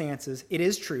circumstances, it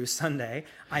is true, Sunday,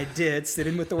 I did sit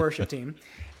in with the worship team.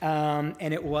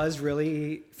 And it was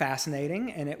really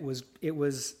fascinating, and it was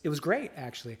great,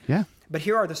 actually. Yeah. But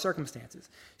here are the circumstances.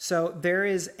 So there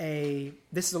is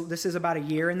this is about a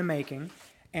year in the making,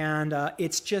 and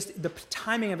it's just the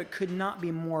timing of it could not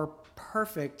be more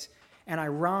perfect and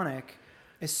ironic,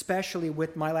 especially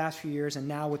with my last few years and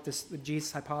now with the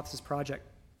Jesus Hypothesis Project.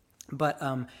 But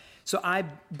so I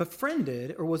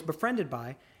was befriended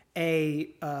by a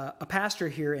pastor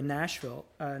here in Nashville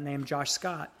named Josh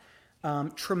Scott.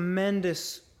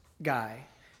 Tremendous guy,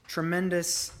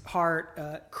 tremendous heart,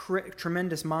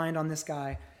 tremendous mind on this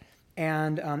guy.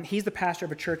 And he's the pastor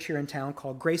of a church here in town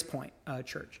called Grace Point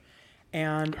Church.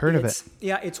 And heard of it.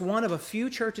 Yeah, it's one of a few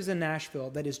churches in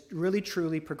Nashville that is really,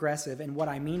 truly progressive. And what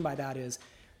I mean by that is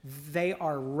they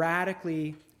are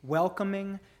radically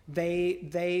welcoming.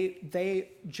 They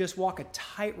just walk a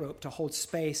tightrope to hold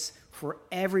space for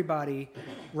everybody,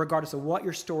 regardless of what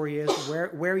your story is,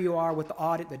 where you are with the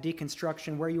audit, the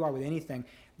deconstruction, where you are with anything.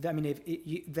 I mean,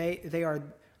 they are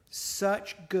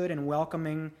such good and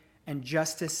welcoming and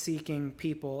justice-seeking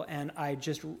people, and I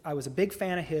was a big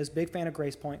fan of his, big fan of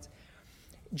Grace Point's.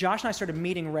 Josh and I started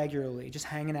meeting regularly, just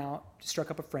hanging out,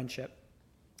 struck up a friendship,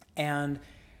 and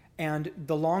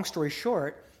the long story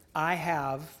short, I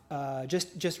have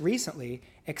just recently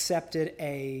accepted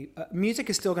music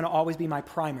is still going to always be my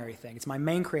primary thing. It's my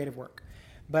main creative work.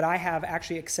 But I have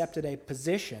actually accepted a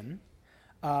position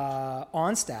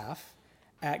on staff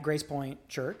at Grace Point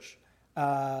Church.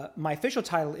 My official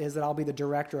title is that I'll be the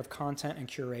director of content and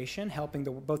curation, helping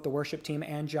both the worship team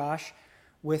and Josh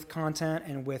with content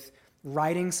and with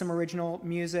writing some original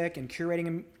music and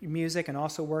curating music, and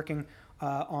also working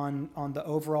on the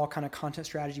overall kind of content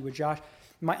strategy with Josh.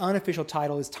 My unofficial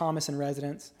title is Thomas in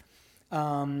Residence.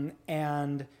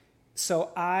 And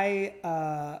so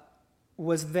I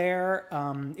was there.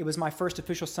 It was my first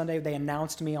official Sunday. They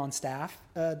announced me on staff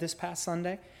this past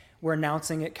Sunday. We're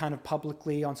announcing it kind of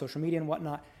publicly on social media and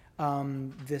whatnot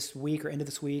this week or into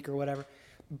this week or whatever.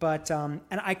 But and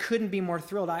I couldn't be more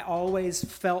thrilled. I always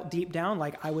felt deep down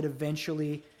like I would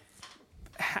eventually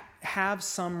have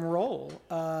some role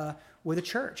with a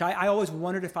church. I always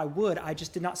wondered if I would. I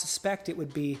just did not suspect it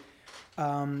would be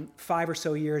 5 or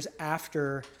so years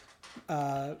after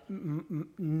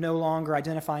no longer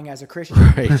identifying as a Christian.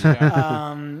 Right.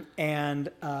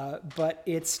 But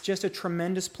it's just a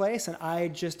tremendous place, and I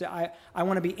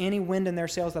want to be any wind in their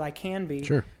sails that I can be.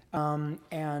 Sure.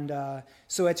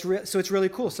 So it's really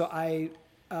cool. So I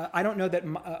don't know that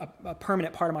a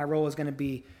permanent part of my role is going to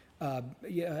be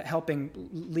helping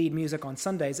lead music on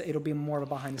Sundays. It'll be more of a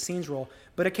behind-the-scenes role,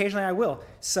 but occasionally I will.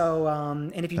 So,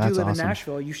 and if you do live in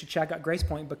Nashville, you should check out Grace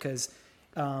Point, because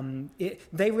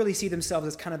they really see themselves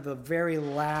as kind of the very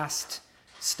last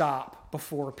stop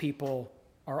before people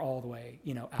are all the way,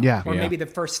 out. Or maybe the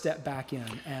first step back in.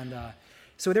 And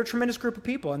so they're a tremendous group of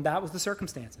people, and that was the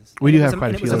circumstances. We do have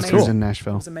quite a few listeners in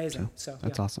Nashville. It was amazing. So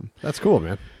that's awesome. That's cool,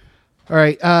 man. All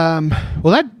right.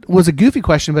 Well, that was a goofy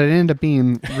question, but it ended up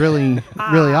being really,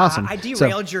 really awesome. I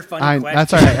derailed your funny question.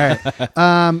 That's all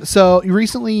right. So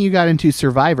recently you got into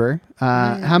Survivor.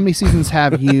 How many seasons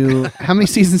have you? How many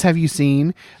seasons have you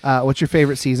seen? What's your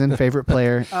favorite season? Favorite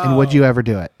player? And would you ever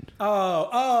do it?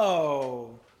 Oh.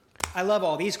 I love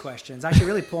all these questions. I should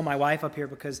really pull my wife up here,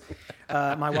 because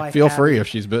my wife. Feel Abby, free if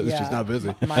she's not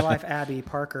busy. My wife Abby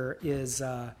Parker is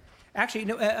actually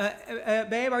no.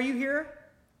 Babe, are you here?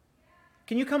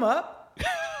 Can you come up?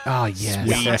 Oh yes.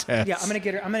 Yes. Yeah, I'm gonna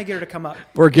get her. I'm gonna get her to come up.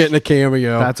 We're getting a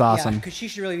cameo. That's awesome. Because she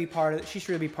should really be part of. She should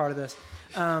really be part of this.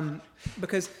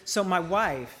 Because my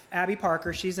wife, Abby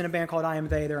Parker, she's in a band called I Am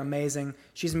They. They're amazing.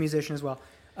 She's a musician as well.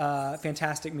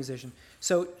 Fantastic musician.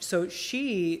 So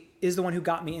she is the one who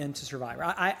got me into Survivor.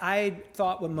 I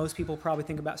thought what most people probably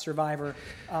think about Survivor.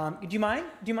 Do you mind?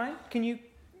 Can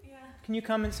you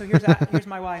come in? So here's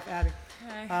my wife, Abby.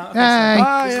 Hi.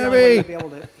 Hi, this is the only way you'll be able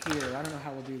to hear. I don't know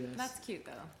how we'll do this. That's cute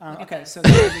though. Okay, so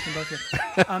we can both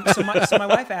hear. So my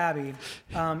wife Abby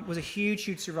was a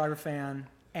huge Survivor fan,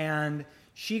 and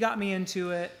she got me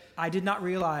into it. I did not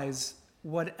realize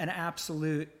what an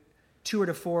absolute tour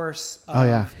de force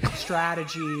of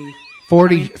strategy.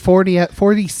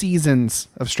 40 seasons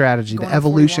of strategy, the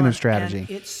evolution of strategy. And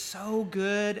it's so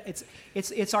good.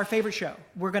 It's our favorite show.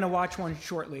 We're going to watch one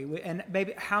shortly. And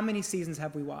baby, how many seasons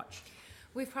have we watched?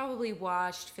 We've probably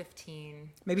watched 15.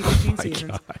 Maybe 15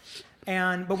 seasons.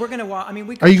 But we're going to watch. I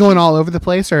mean, Are you going all over the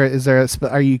place, or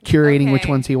are you curating which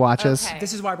ones he watches? Okay.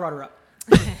 This is why I brought her up.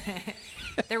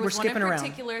 There was one in skipping around.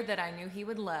 particular that I knew he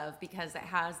would love because it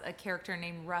has a character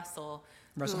named Russell.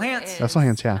 Russell who Hantz. is, Russell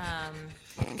Hantz, yeah.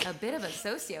 A bit of a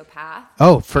sociopath.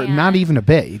 Oh, for not even a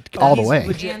bit, all the way.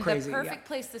 Legit And crazy, the perfect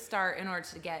place to start in order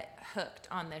to get hooked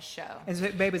on this show.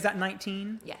 Babe, is that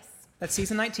 19? Yes. That's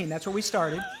season 19. That's where we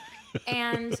started.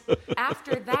 And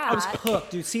after that, I was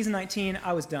hooked, dude. Season 19,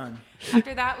 I was done.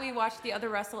 After that, we watched the other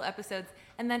Russell episodes.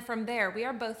 And then from there, we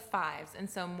are both fives. And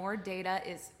so more data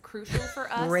is crucial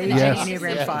for us Great in Yes. the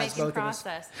Enneagram fives, decision-making both of us.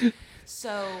 process.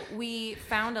 So we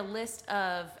found a list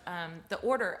of the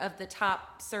order of the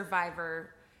top Survivor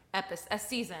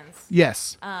seasons.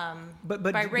 Yes. But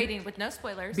by rating with no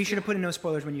spoilers. Be sure to put in no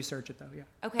spoilers when you search it, though. Yeah.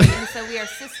 Okay, and so we are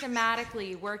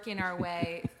systematically working our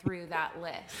way through that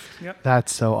list. Yep.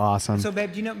 That's so awesome. So,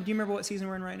 babe, do you remember what season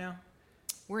we're in right now?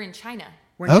 We're in China.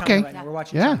 We're in China right now. We're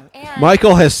watching China. And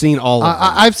Michael has seen all of them.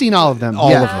 I've seen all of them.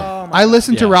 All yeah. of them. Oh, I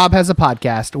listened to Yeah. Rob Has a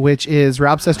Podcast, which is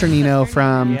Rob Sesternino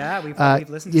from. Yeah, we've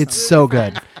listened to It's some. so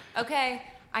good. Okay,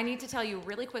 I need to tell you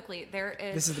really quickly. There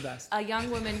is This is the best. a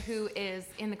young woman who is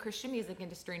in the Christian music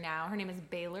industry now. Her name is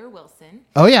Baylor Wilson.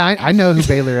 Oh yeah, I know who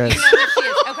Baylor is. You know who she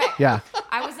is? Okay. Yeah.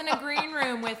 I was in a green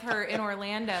room with her in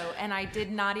Orlando, and I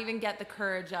did not even get the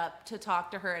courage up to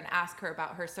talk to her and ask her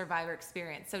about her Survivor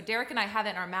experience. So Derek and I have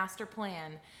it in our master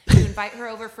plan to invite her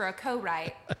over for a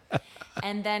co-write,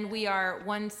 and then we are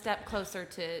one step closer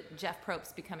to Jeff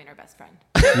Probst becoming our best friend.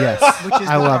 Yes, Which is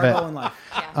I love our it. goal in life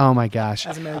Oh my gosh.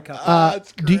 as a married couple.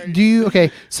 Do you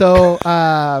okay? So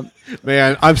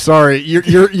Man, I'm sorry.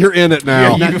 You're in it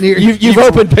now. Yeah, You've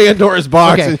opened Pandora's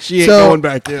box okay, and she ain't so, going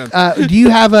back in. do you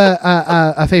have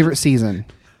a favorite season?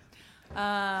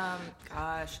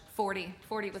 Gosh, 40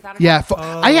 without a Yeah, doubt.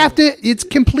 I have to. It's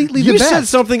completely the You best. said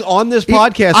something on this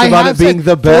podcast I about have it being said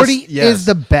the best. 40 Yes. is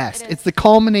the best. It's the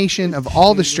culmination of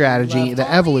all the strategy, the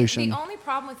evolution. The only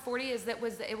problem with 40 is that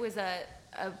it was a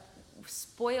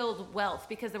spoiled wealth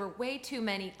because there were way too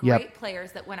many great Yep.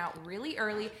 players that went out really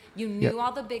early. You knew Yep.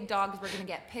 all the big dogs were going to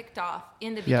get picked off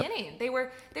in the Yep. beginning. They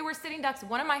were sitting ducks.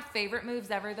 One of my favorite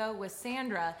moves ever though was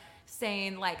Sandra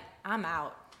saying like, "I'm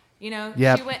out." You know,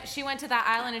 Yep. she went to that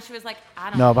island and she was like, "I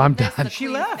don't No, know but I'm this. done. The She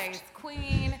queen left. stays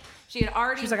queen." She had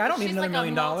already. She's like, "I don't need she's another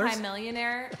like $1 million." a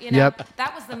multi-millionaire. You know, Yep.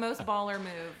 that was the most baller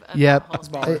move. Of Yep,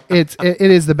 that whole thing.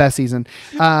 it is the best season.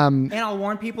 And I'll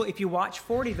warn people: if you watch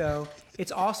 40, though,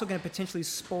 it's also going to potentially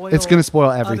spoil. It's gonna spoil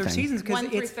other everything. seasons 1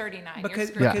 through it's 39. You're because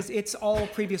screwed. because it's all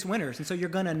previous winners, and so you're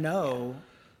going to know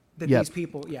that Yep. these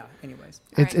people. Yeah. Anyways.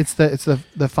 It's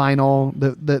the final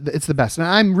it's the best, and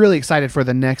I'm really excited for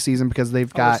the next season because they've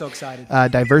Oh, we're got so excited.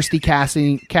 Diversity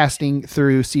casting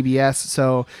through CBS,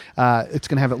 so it's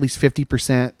gonna have at least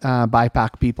 50%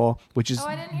 BIPOC people, which is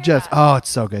I didn't hear just that. it's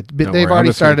so good. But Don't they've worry, I'm already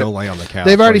just gonna started. go lay on the couch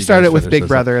They've while already you guys started with finish Big this.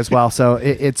 Brother as well, so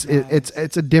it's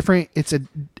a different it's a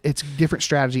different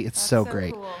strategy. It's so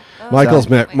great. Cool. Michael's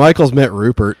met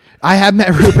Rupert. I have met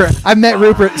Rupert. I've met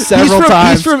Rupert several He's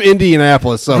times. from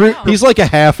Indianapolis, so he's like a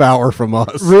half hour from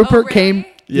us. Rupert really? came.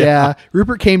 Yeah,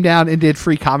 Rupert came down and did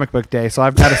free comic book day, so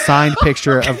I've got a signed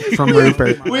picture from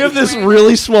Rupert. We have this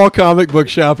really small comic book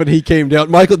shop, and he came down.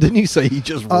 Michael, didn't you say he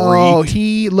just Oh, reeked?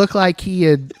 he looked like he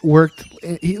had worked.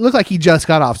 He looked like he just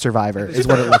got off Survivor. Is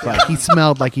what it looked like. He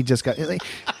smelled like he just got.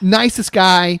 Nicest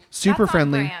guy, super That's on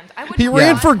friendly. brand. I would He not ran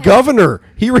want for him. governor.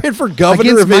 He ran for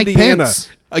governor Against of Mike Indiana Pence.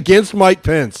 against Mike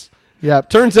Pence. Yep.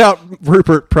 Turns out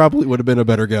Rupert probably would have been a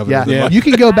better governor. Yeah. than Mike. You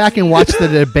can go back and watch the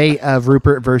debate of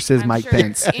Rupert versus Mike sure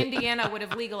Pence. Indiana would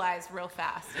have legalized real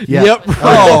fast. Yeah. Yep.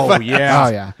 Oh yeah.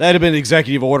 Oh, yeah. That'd have been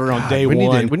executive order on day we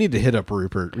one. need to hit up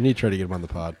Rupert. We need to try to get him on the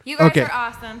pod. You guys Okay. are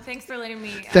awesome. Thanks for letting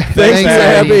me. Thanks,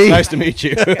 Abby. Nice to meet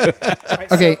you. All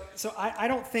right, Okay. So I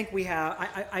don't think we have.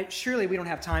 I surely we don't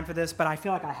have time for this, but I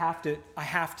feel like I have to.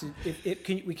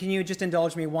 Can you just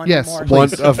indulge me one Yes, more? One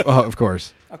of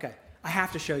course. Okay. I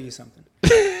have to show you something.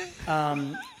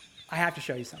 I have to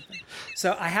show you something.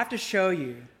 So I have to show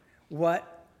you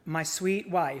what my sweet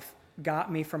wife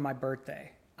got me for my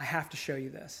birthday. I have to show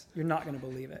you this. You're not going to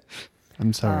believe it.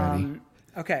 I'm so ready.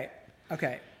 Okay.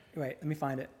 Wait, let me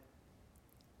find it.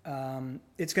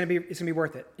 It's gonna be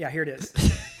worth it. Yeah, here it is.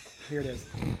 Here it is.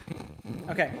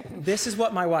 Okay, this is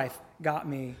what my wife got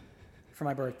me for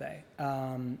my birthday.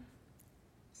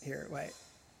 Here, wait.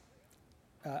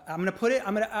 I'm gonna put it.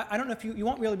 I don't know if you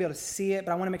won't really be able to see it,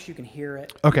 but I want to make sure you can hear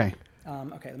it. Okay.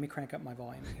 Okay, let me crank up my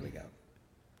volume. Here we go.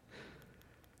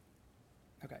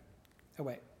 Okay. Oh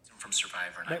wait. From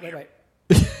Survivor. And Wait.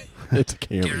 It's a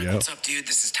Derek, cameo. what's up, dude?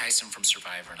 This is Tyson from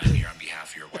Survivor, and I'm here on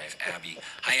behalf of your wife, Abby.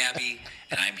 Hi, Abby,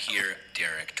 and I'm here,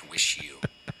 Derek, to wish you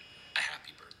a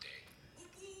happy birthday.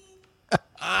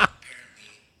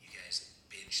 Apparently, you guys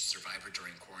binged Survivor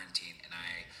during quarantine, and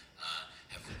I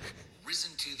have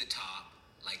risen to the top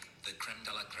like the creme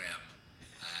de la creme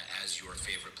as your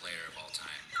favorite player of all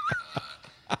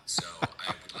time. So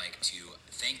I would like to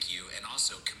thank you and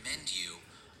also commend you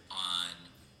on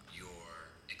your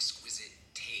exquisite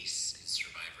tastes in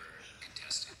Survivor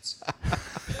contestants.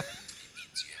 It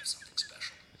means you have something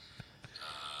special.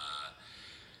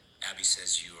 Abby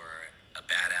says you are a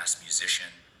badass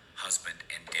musician, husband,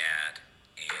 and dad,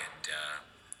 and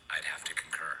I'd have to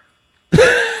concur.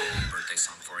 Birthday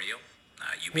song for you.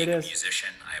 You being a musician,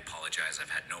 I apologize. I've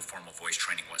had no formal voice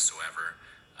training whatsoever,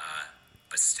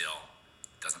 but still,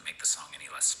 doesn't make the song any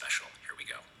less special. Here we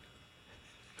go.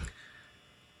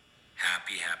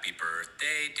 Happy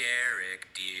birthday,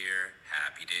 Derek, dear.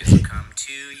 Happy days will come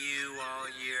to you all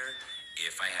year.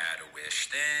 If I had a wish,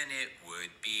 then it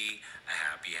would be a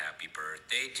happy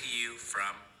birthday to you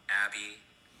from Abby.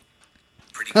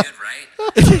 Pretty good, right?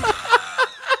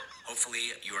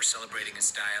 Hopefully you are celebrating in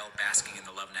style, basking in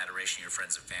the love and adoration of your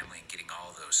friends and family, and getting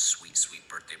all those sweet, sweet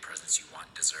birthday presents you want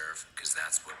and deserve, because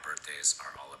that's what birthdays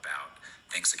are all about.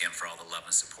 Thanks again for all the love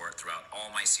and support throughout all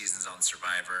my seasons on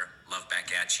Survivor. Love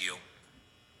back at you.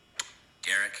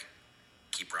 Derek,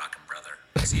 keep rocking, brother.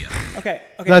 See ya. Okay.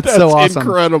 That's so awesome.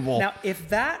 Incredible. Now, if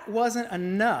that wasn't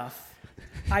enough,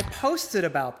 I posted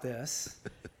about this,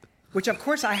 which of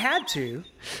course I had to.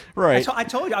 Right. I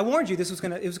told you. I warned you. It was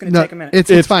gonna No, take a minute.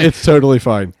 it's fine. It's totally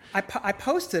fine. I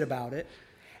posted about it,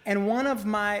 and one of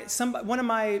my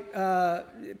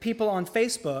people on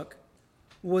Facebook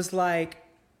was like,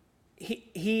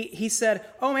 he said,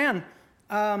 "Oh man,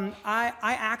 I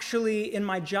actually in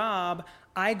my job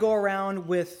I go around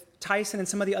with Tyson and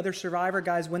some of the other Survivor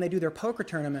guys when they do their poker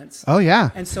tournaments." Oh, yeah.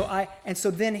 And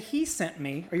so then he sent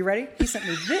me. Are you ready? He sent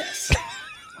me this.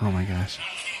 Oh my gosh.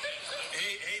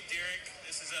 Hey, Derek.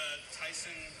 This is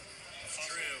Tyson. That's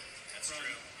true. That's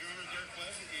true. You remember Derek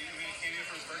Webb? You made a cameo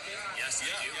for his birthday? Yes,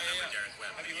 I do remember Derek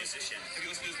Webb, Have the you listened to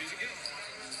his music yet?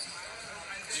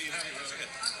 No, you haven't. Okay.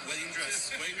 Wedding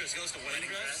Dress. Wedding Dress. He goes to Wedding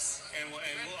Dress. And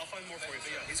I'll find more for you.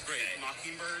 But yeah, he's great. Okay.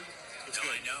 Mockingbird. It's No,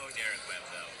 good. I know Derek Webb,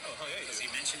 though. Oh, yeah. Because he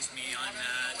mentions me on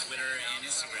Twitter and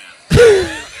Instagram.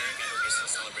 Derek, I hope you're still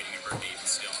celebrating your birthday even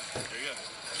still. There you go.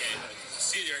 Okay.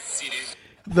 See you, Derek. See you, dude.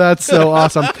 That's so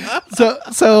awesome.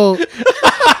 So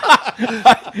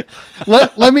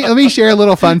let me share a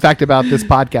little fun fact about this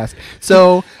podcast.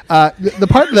 So the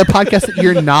part of the podcast that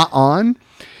you're not on,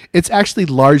 it's actually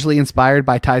largely inspired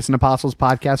by Tyson Apostle's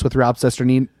podcast with Rob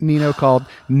Sesternino called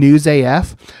News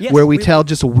AF, Yes, where we tell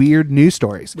just weird news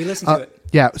stories. We listen to it.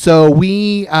 Yeah, so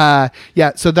we've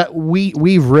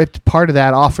ripped part of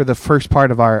that off for the first part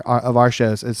of our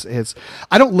shows. It's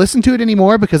I don't listen to it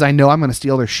anymore because I know I'm going to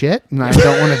steal their shit, and I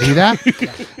don't want to do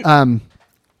that.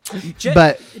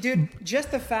 But dude,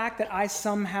 just the fact that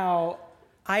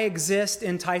I exist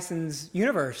in Tyson's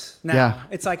universe now. Yeah.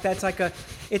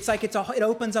 It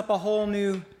opens up a whole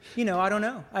new, I don't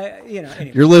know.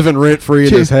 Anyway. You're living rent free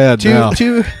in his head now.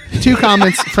 Two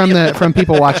comments from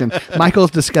people watching.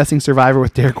 Michael's discussing Survivor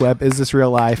with Derek Webb. Is this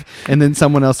real life? And then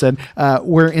someone else said,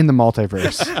 "We're in the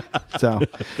multiverse." So,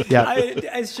 yeah.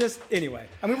 It's just anyway.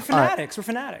 I mean, we're fanatics. We're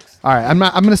fanatics. All right, I'm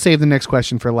going to save the next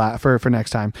question for next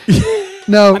time.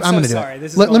 No, I'm going to do sorry. it.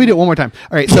 This is Let me do it one more time.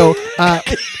 All right, so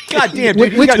God damn,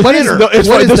 dude,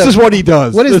 This is what he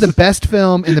does. What is the best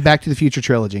film in the Back to the Future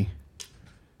trilogy?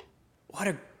 What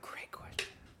a great question.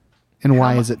 And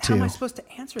why is it How am I 2? supposed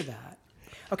to answer that?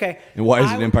 Okay. And why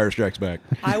is it Empire Strikes Back?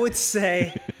 I would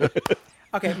say,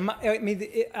 okay.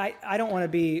 I don't want to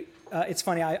be. It's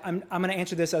funny. I'm going to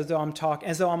answer this as though I'm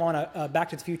on a Back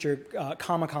to the Future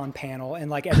Comic-Con panel, and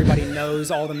like everybody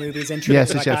knows all the movies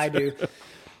intricately like I do.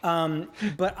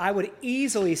 But I would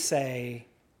easily say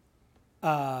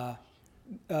 2.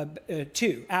 Absolutely.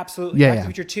 Yeah, Back to yeah. the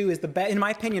Future 2 is the best, in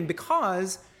my opinion,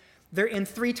 because they're in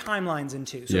 3 timelines in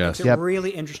 2. So Yes. it makes it Yep. really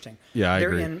interesting. Yeah, I they're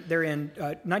agree. They're in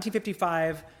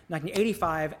 1955,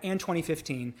 1985, and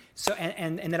 2015. So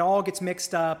and that all gets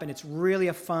mixed up, and it's really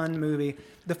a fun movie.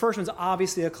 The first one's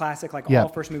obviously a classic, like Yep. all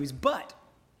first movies. But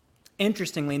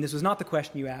interestingly, and this was not the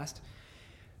question you asked,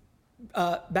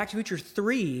 Back to the Future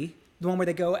 3, the one where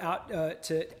they go out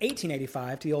to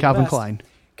 1885 to the Old Calvin West. Klein.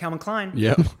 Calvin Klein.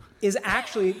 Yep. Is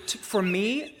actually, for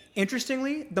me,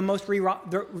 interestingly, the most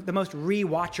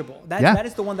rewatchable. Yeah. That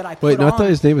is the one that I put Wait, no, I on. thought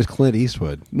his name was Clint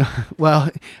Eastwood. Well,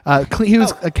 he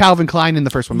was Calvin Klein in the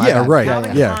first one. My Yeah, bad. right.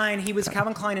 Calvin Yeah. Klein. He was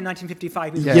Calvin Klein in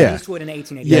 1955. He was Yeah. Clint Yeah. Eastwood in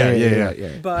 1888. Yeah.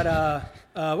 But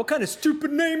what kind of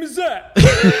stupid name is that? Do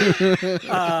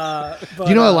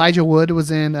you know Elijah Wood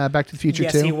was in Back to the Future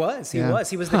Yes, too? he was. He Yeah. was.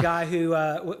 He was the guy who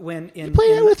when in You play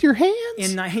in, that with your hands?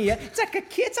 it's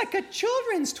like a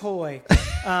children's toy.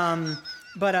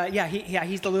 But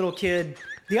he's the little kid.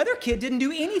 The other kid didn't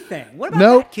do anything. What about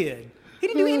Nope. that kid? He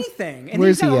didn't do anything. And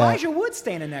Where's he's got he at? Elijah Wood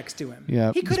standing next to him.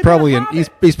 Yeah. He He's could have probably been an a Hobbit.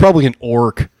 he's probably an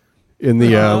orc in the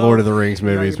No. Lord of the Rings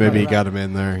No, movies. you're Maybe he probably got right. him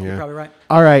in there. You're Yeah. probably right.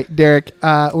 All right, Derek,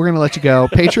 we're going to let you go.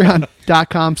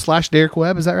 Patreon.com/Derek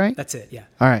Webb. Is that right? That's it. Yeah.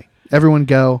 All right. Everyone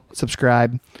go,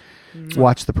 subscribe,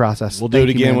 watch the process. We'll do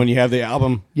Thank it you, again man. when you have the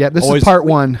album. Yeah, this Always- is part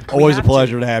 1. Always a have to.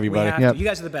 pleasure to have you, We buddy. have to. Yep. You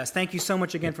guys are the best. Thank you so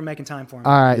much again for making time for me.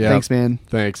 All right. Yeah. Thanks, man.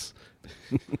 Thanks.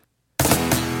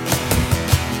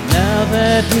 Now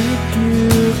that we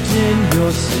puked in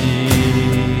your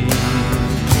sea,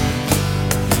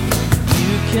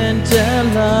 you can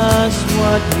tell us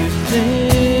what you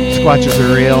think. Squatches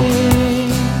are real. I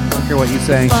don't care what you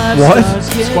say. What?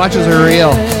 Squatches are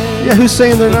real. Yeah, who's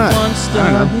saying they're not? I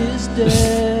don't know.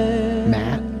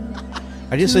 Matt.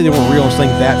 I didn't say they weren't real. I'm saying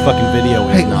that fucking video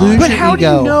is Hey, not. lose But your how do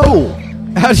ego. you know?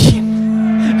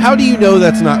 How do you know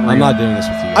that's not real? I'm not doing this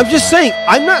with you. I'm just saying.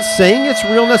 I'm not saying it's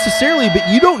real necessarily, but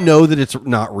you don't know that it's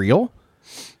not real.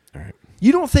 All right.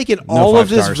 You don't think in No all 5 of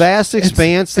this stars. vast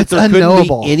expanse that it's there couldn't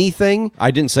unknowable. be anything? I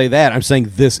didn't say that. I'm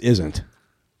saying this isn't.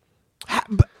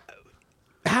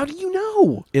 How do you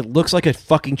know? It looks like a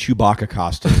fucking Chewbacca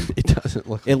costume. It doesn't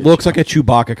look. It looks like a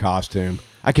Chewbacca costume.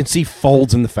 I can see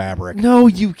folds in the fabric. No,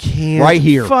 you can't. Right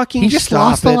here. Fucking He just stop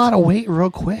lost it. a lot of weight real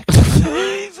quick.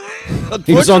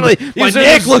 Unfortunately, my he's in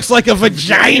neck the- looks like a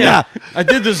vagina. I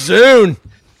did the Zune.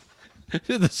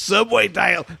 The subway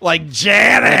dial, like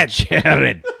Jared.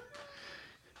 Jared.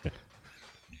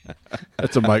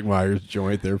 That's a Mike Myers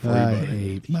joint there for you, I buddy.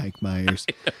 hate Mike Myers.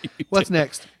 What's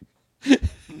next?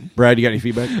 Brad, you got any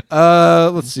feedback?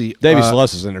 Let's see. Davey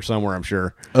Celeste is in there somewhere, I'm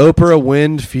sure. Oprah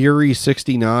Wind Fury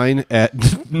 69 at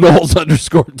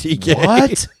Knowles_TK.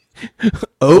 What?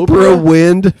 Oprah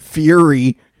Wind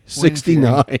Fury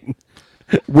 69.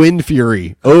 Wind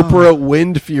Fury. Oprah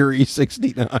Wind Fury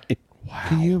 69.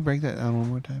 Can you break that down one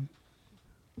more time?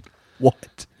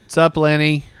 What? What's up,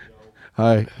 Lenny?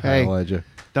 Hi. Hey. Hi, Elijah.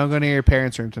 Don't go near your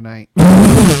parents' room tonight.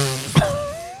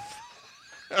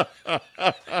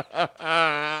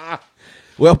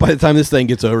 Well, by the time this thing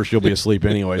gets over, she'll be asleep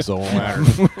anyway, so it won't matter.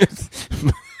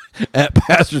 At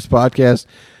Pastor's Podcast,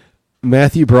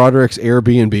 Matthew Broderick's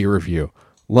Airbnb review.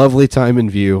 Lovely time in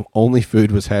view. Only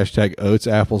food was hashtag oats,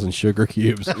 apples, and sugar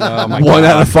cubes. Oh, my 1 God.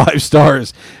 out of 5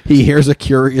 stars. He hears a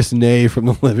curious neigh from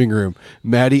the living room.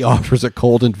 Maddie offers a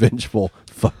cold and vengeful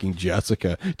fucking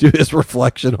Jessica to his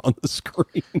reflection on the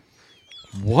screen.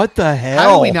 What the hell?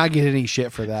 How do we not get any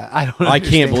shit for that? I don't. I understand.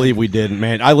 can't believe we didn't,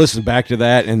 man. I listened back to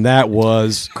that, and that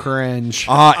was Cringe.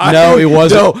 no, it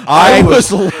wasn't. No, I was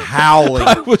howling.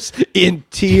 I was in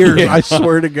tears. I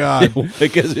swear to God.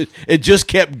 Because it just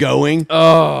kept going.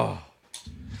 Oh.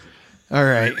 All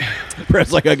right.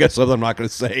 Brad's like, I got something I'm not going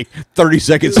to say. 30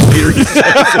 seconds later, he says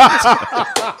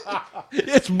it.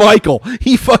 It's Michael.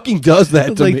 He fucking does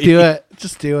that to Like, me. do it.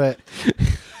 Just do it.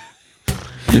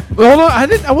 Well, no,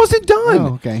 I wasn't done.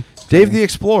 Oh, okay. Dave the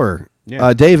Explorer.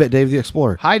 Yeah. Dave at Dave the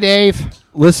Explorer. Hi, Dave.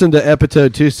 Listen to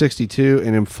episode 262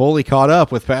 and am fully caught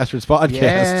up with Pastor's podcast.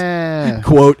 Yeah.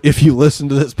 Quote, if you listen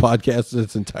to this podcast in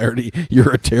its entirety,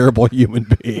 you're a terrible human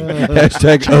being. Hashtag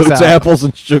Checks oats, out. apples,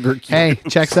 and sugar cubes. Hey,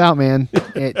 checks out, man.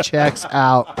 It checks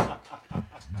out.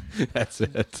 That's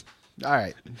it. All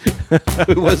right.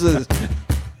 Who was this?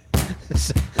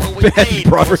 What we Matthew paid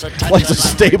Broderick was a touch likes a of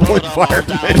stable unput 'em all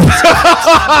environment.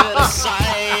 down.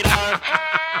 Side our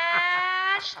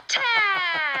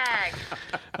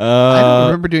I don't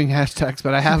remember doing hashtags,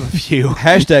 but I have a few.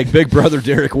 Hashtag Big Brother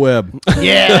Derek Webb.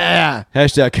 Yeah.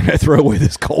 Hashtag Can I throw away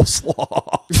this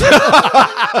coleslaw?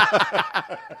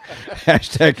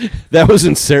 Hashtag That was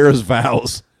in Sarah's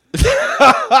vows.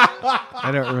 I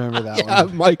don't remember that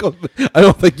one. Michael, I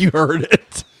don't think you heard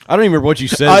it. I don't even remember what you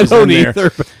said. I was don't in there. either.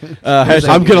 Hashtag,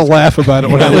 I'm going to laugh about it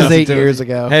when I That was listen 8 to years it.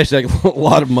 ago. Hashtag a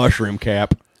lot of mushroom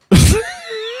cap.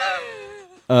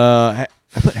 I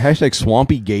put hashtag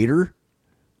Swampy Gator.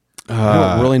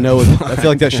 I don't really know. I feel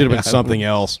like that should have been something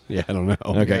else. Yeah, I don't know.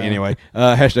 Okay, Yeah. anyway.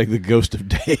 Hashtag the Ghost of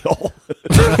Dale.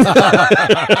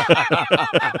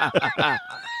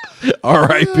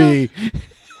 R.I.P.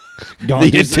 The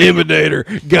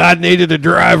Intimidator. God needed a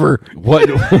driver. What?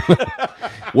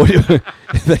 What?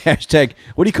 The hashtag?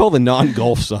 What do you call the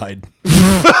non-golf side?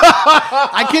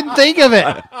 I couldn't think of it.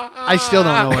 I still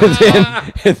don't know what it is.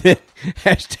 And then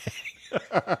hashtag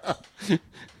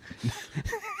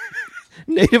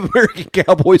Native American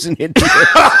Cowboys and Indians.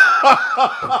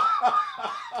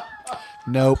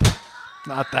 Nope.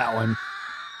 Not that one.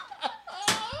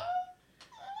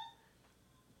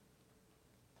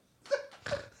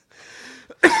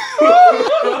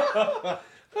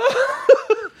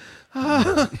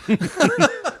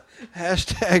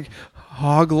 Hashtag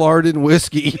hog lard and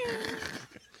whiskey.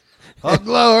 Hog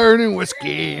lard and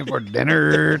whiskey for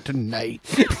dinner tonight.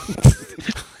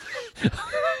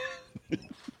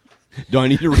 Do I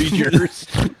need to read yours?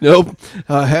 Nope.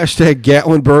 Hashtag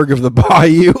Gatlinburg of the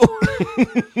Bayou.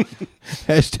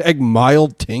 Hashtag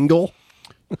mild tingle.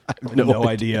 I have No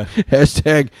idea.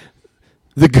 Hashtag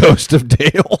the ghost of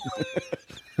Dale.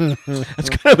 That's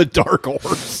kind of a dark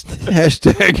horse.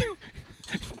 Hashtag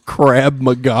Crab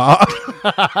Maga.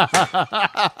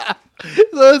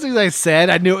 Those things I said,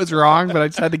 I knew it was wrong, but I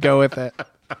just had to go with it.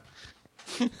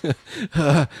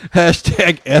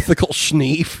 Hashtag ethical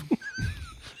schneef.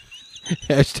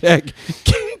 Hashtag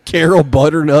Carol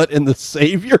Butternut and the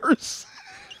Saviors.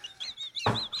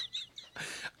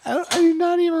 I do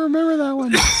not even remember that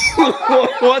one.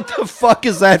 What the fuck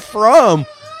is that from?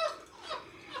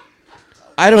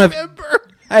 I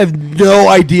have no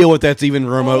idea what that's even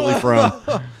remotely from.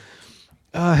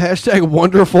 Hashtag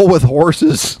wonderful with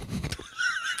horses.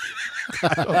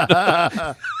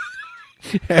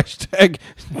 Hashtag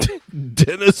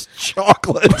Dennis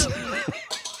chocolate.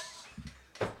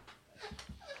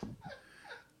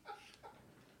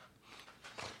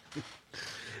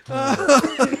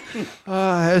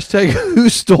 Hashtag who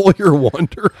stole your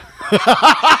wonder?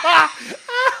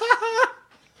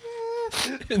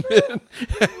 And then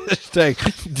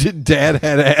hashtag did dad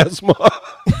had asthma?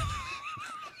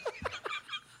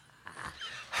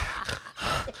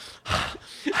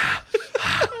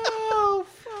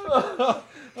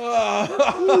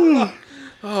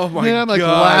 Oh my Man, I'm like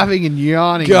God. laughing and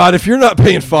yawning. God, if you're not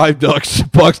paying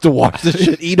 $5 to watch this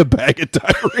shit, eat a bag of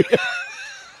diarrhea.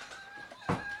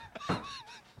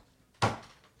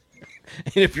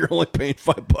 And if you're only paying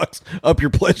 $5, up your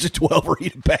pledge to 12 or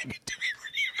eat a bag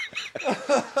of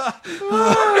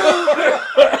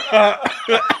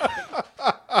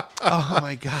Oh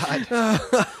my God.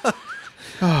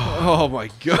 Oh my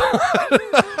God.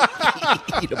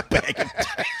 Eat a bag of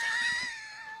diarrhea.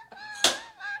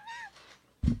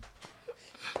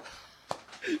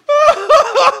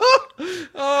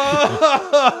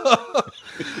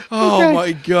 Oh Okay.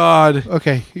 my God.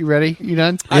 Okay, you ready? You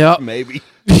done? Yep. Maybe.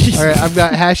 All right, I've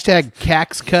got hashtag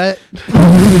Cax Cut.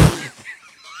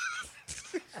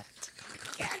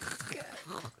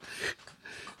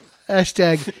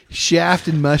 Hashtag Shaft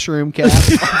and Mushroom Cap.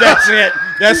 That's it.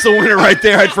 That's the winner right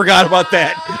there. I forgot about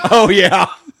that. Oh, yeah.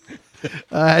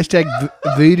 Hashtag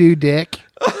Voodoo Dick.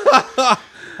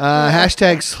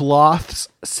 Hashtag Sloth's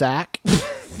Sack.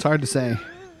 It's hard to say.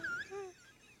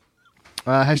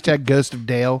 Hashtag Ghost of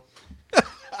Dale.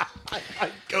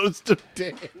 Ghost of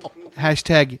Dale.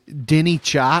 Hashtag Denny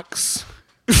Chocks.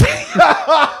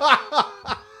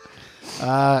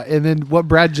 And then what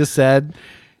Brad just said,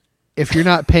 if you're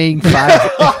not paying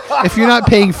if you're not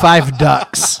paying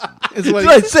 $5 is what Did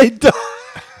I say duck?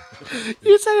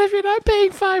 you said. If you're not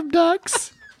paying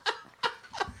 $5,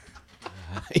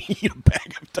 Eat a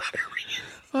bag of diarrhea.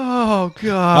 oh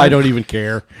God, I don't even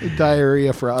care.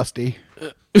 diarrhea Frosty.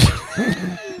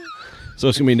 So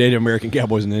it's going to be Native American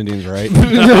Cowboys and Indians, right?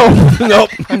 No,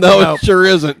 it sure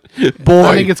isn't. Boy,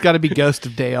 I think it's got to be Ghost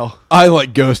of Dale. I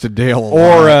like Ghost of Dale a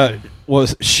Or lot.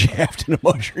 was Shaft and a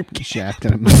Mushroom Cap? Shaft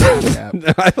and a Mushroom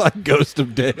Cap. I like Ghost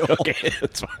of Dale. Okay,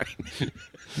 that's fine.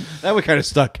 That one kind of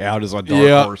stuck out as a dark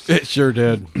Yeah, horse. it sure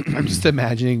did. I'm just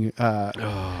imagining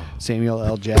Samuel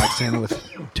L. Jackson with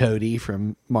Toady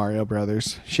from Mario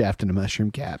Brothers, Shaft and a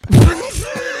Mushroom Cap.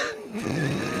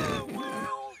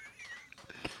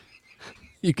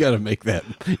 You gotta make that.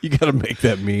 You gotta make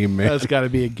that meme, man. That's got to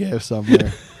be a gift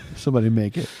somewhere. Somebody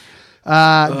make it.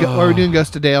 Are we doing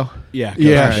Ghost of Dale? Yeah.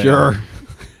 Yeah, sure.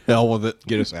 Hell with it.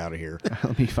 Get us out of here.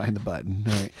 Let me find the button.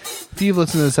 All right. If you've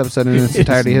listened to this episode in its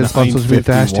entirety, hit us on social media with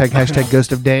the hashtag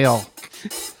Ghost of Dale.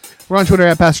 We're on Twitter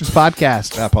at Pastors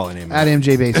Podcast. At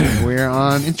MJ Basement. We're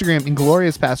on Instagram,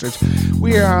 Inglorious Pastors.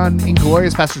 We are on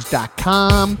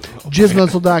ingloriouspastors.com,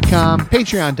 jizmuzzle.com,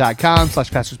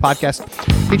 patreon.com/Pastors Podcast,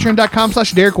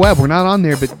 patreon.com/Derek Webb. We're not on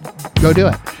there, but go do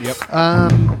it. Yep.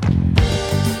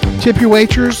 Tip your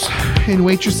waiters and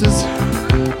waitresses.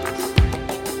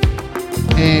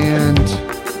 And,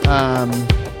 I'm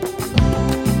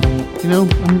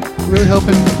really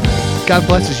hoping God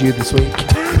blesses you this week.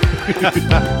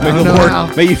 May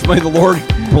the Lord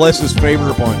bless His favor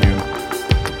upon you.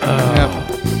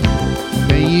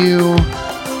 May you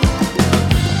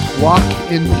walk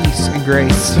in peace and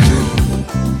grace.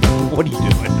 What are you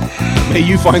doing? May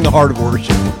you find the heart of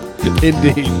worship.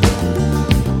 Indeed.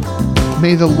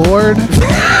 May the Lord,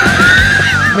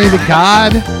 may the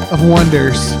God of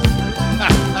wonders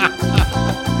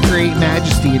create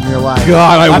majesty in your life.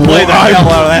 God, I played the hell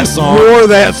out of that song. Wore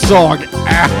that song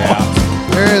out.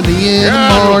 Early in the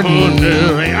morning,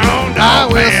 I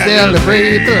will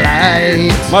celebrate the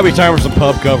light. Might be time for some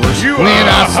pub covers. When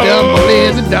I stumble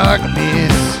in the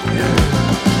darkness,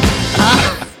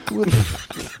 I will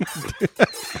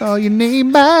call your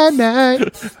name by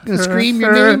night. Gonna scream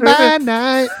your name by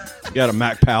night. You gotta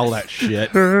Mac Powell that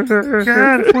shit.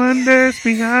 God wonders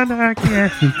beyond I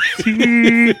can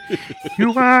see.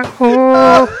 You are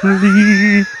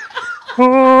holy,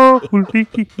 holy.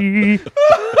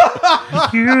 The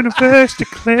universe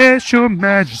declares your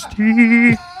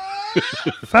majesty.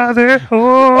 Father,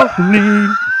 holy,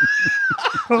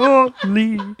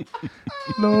 holy,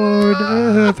 Lord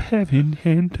of heaven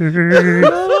and earth.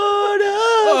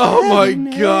 Oh my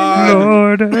God.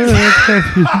 Lord of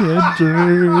heaven and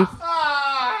earth.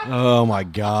 Oh my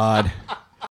God.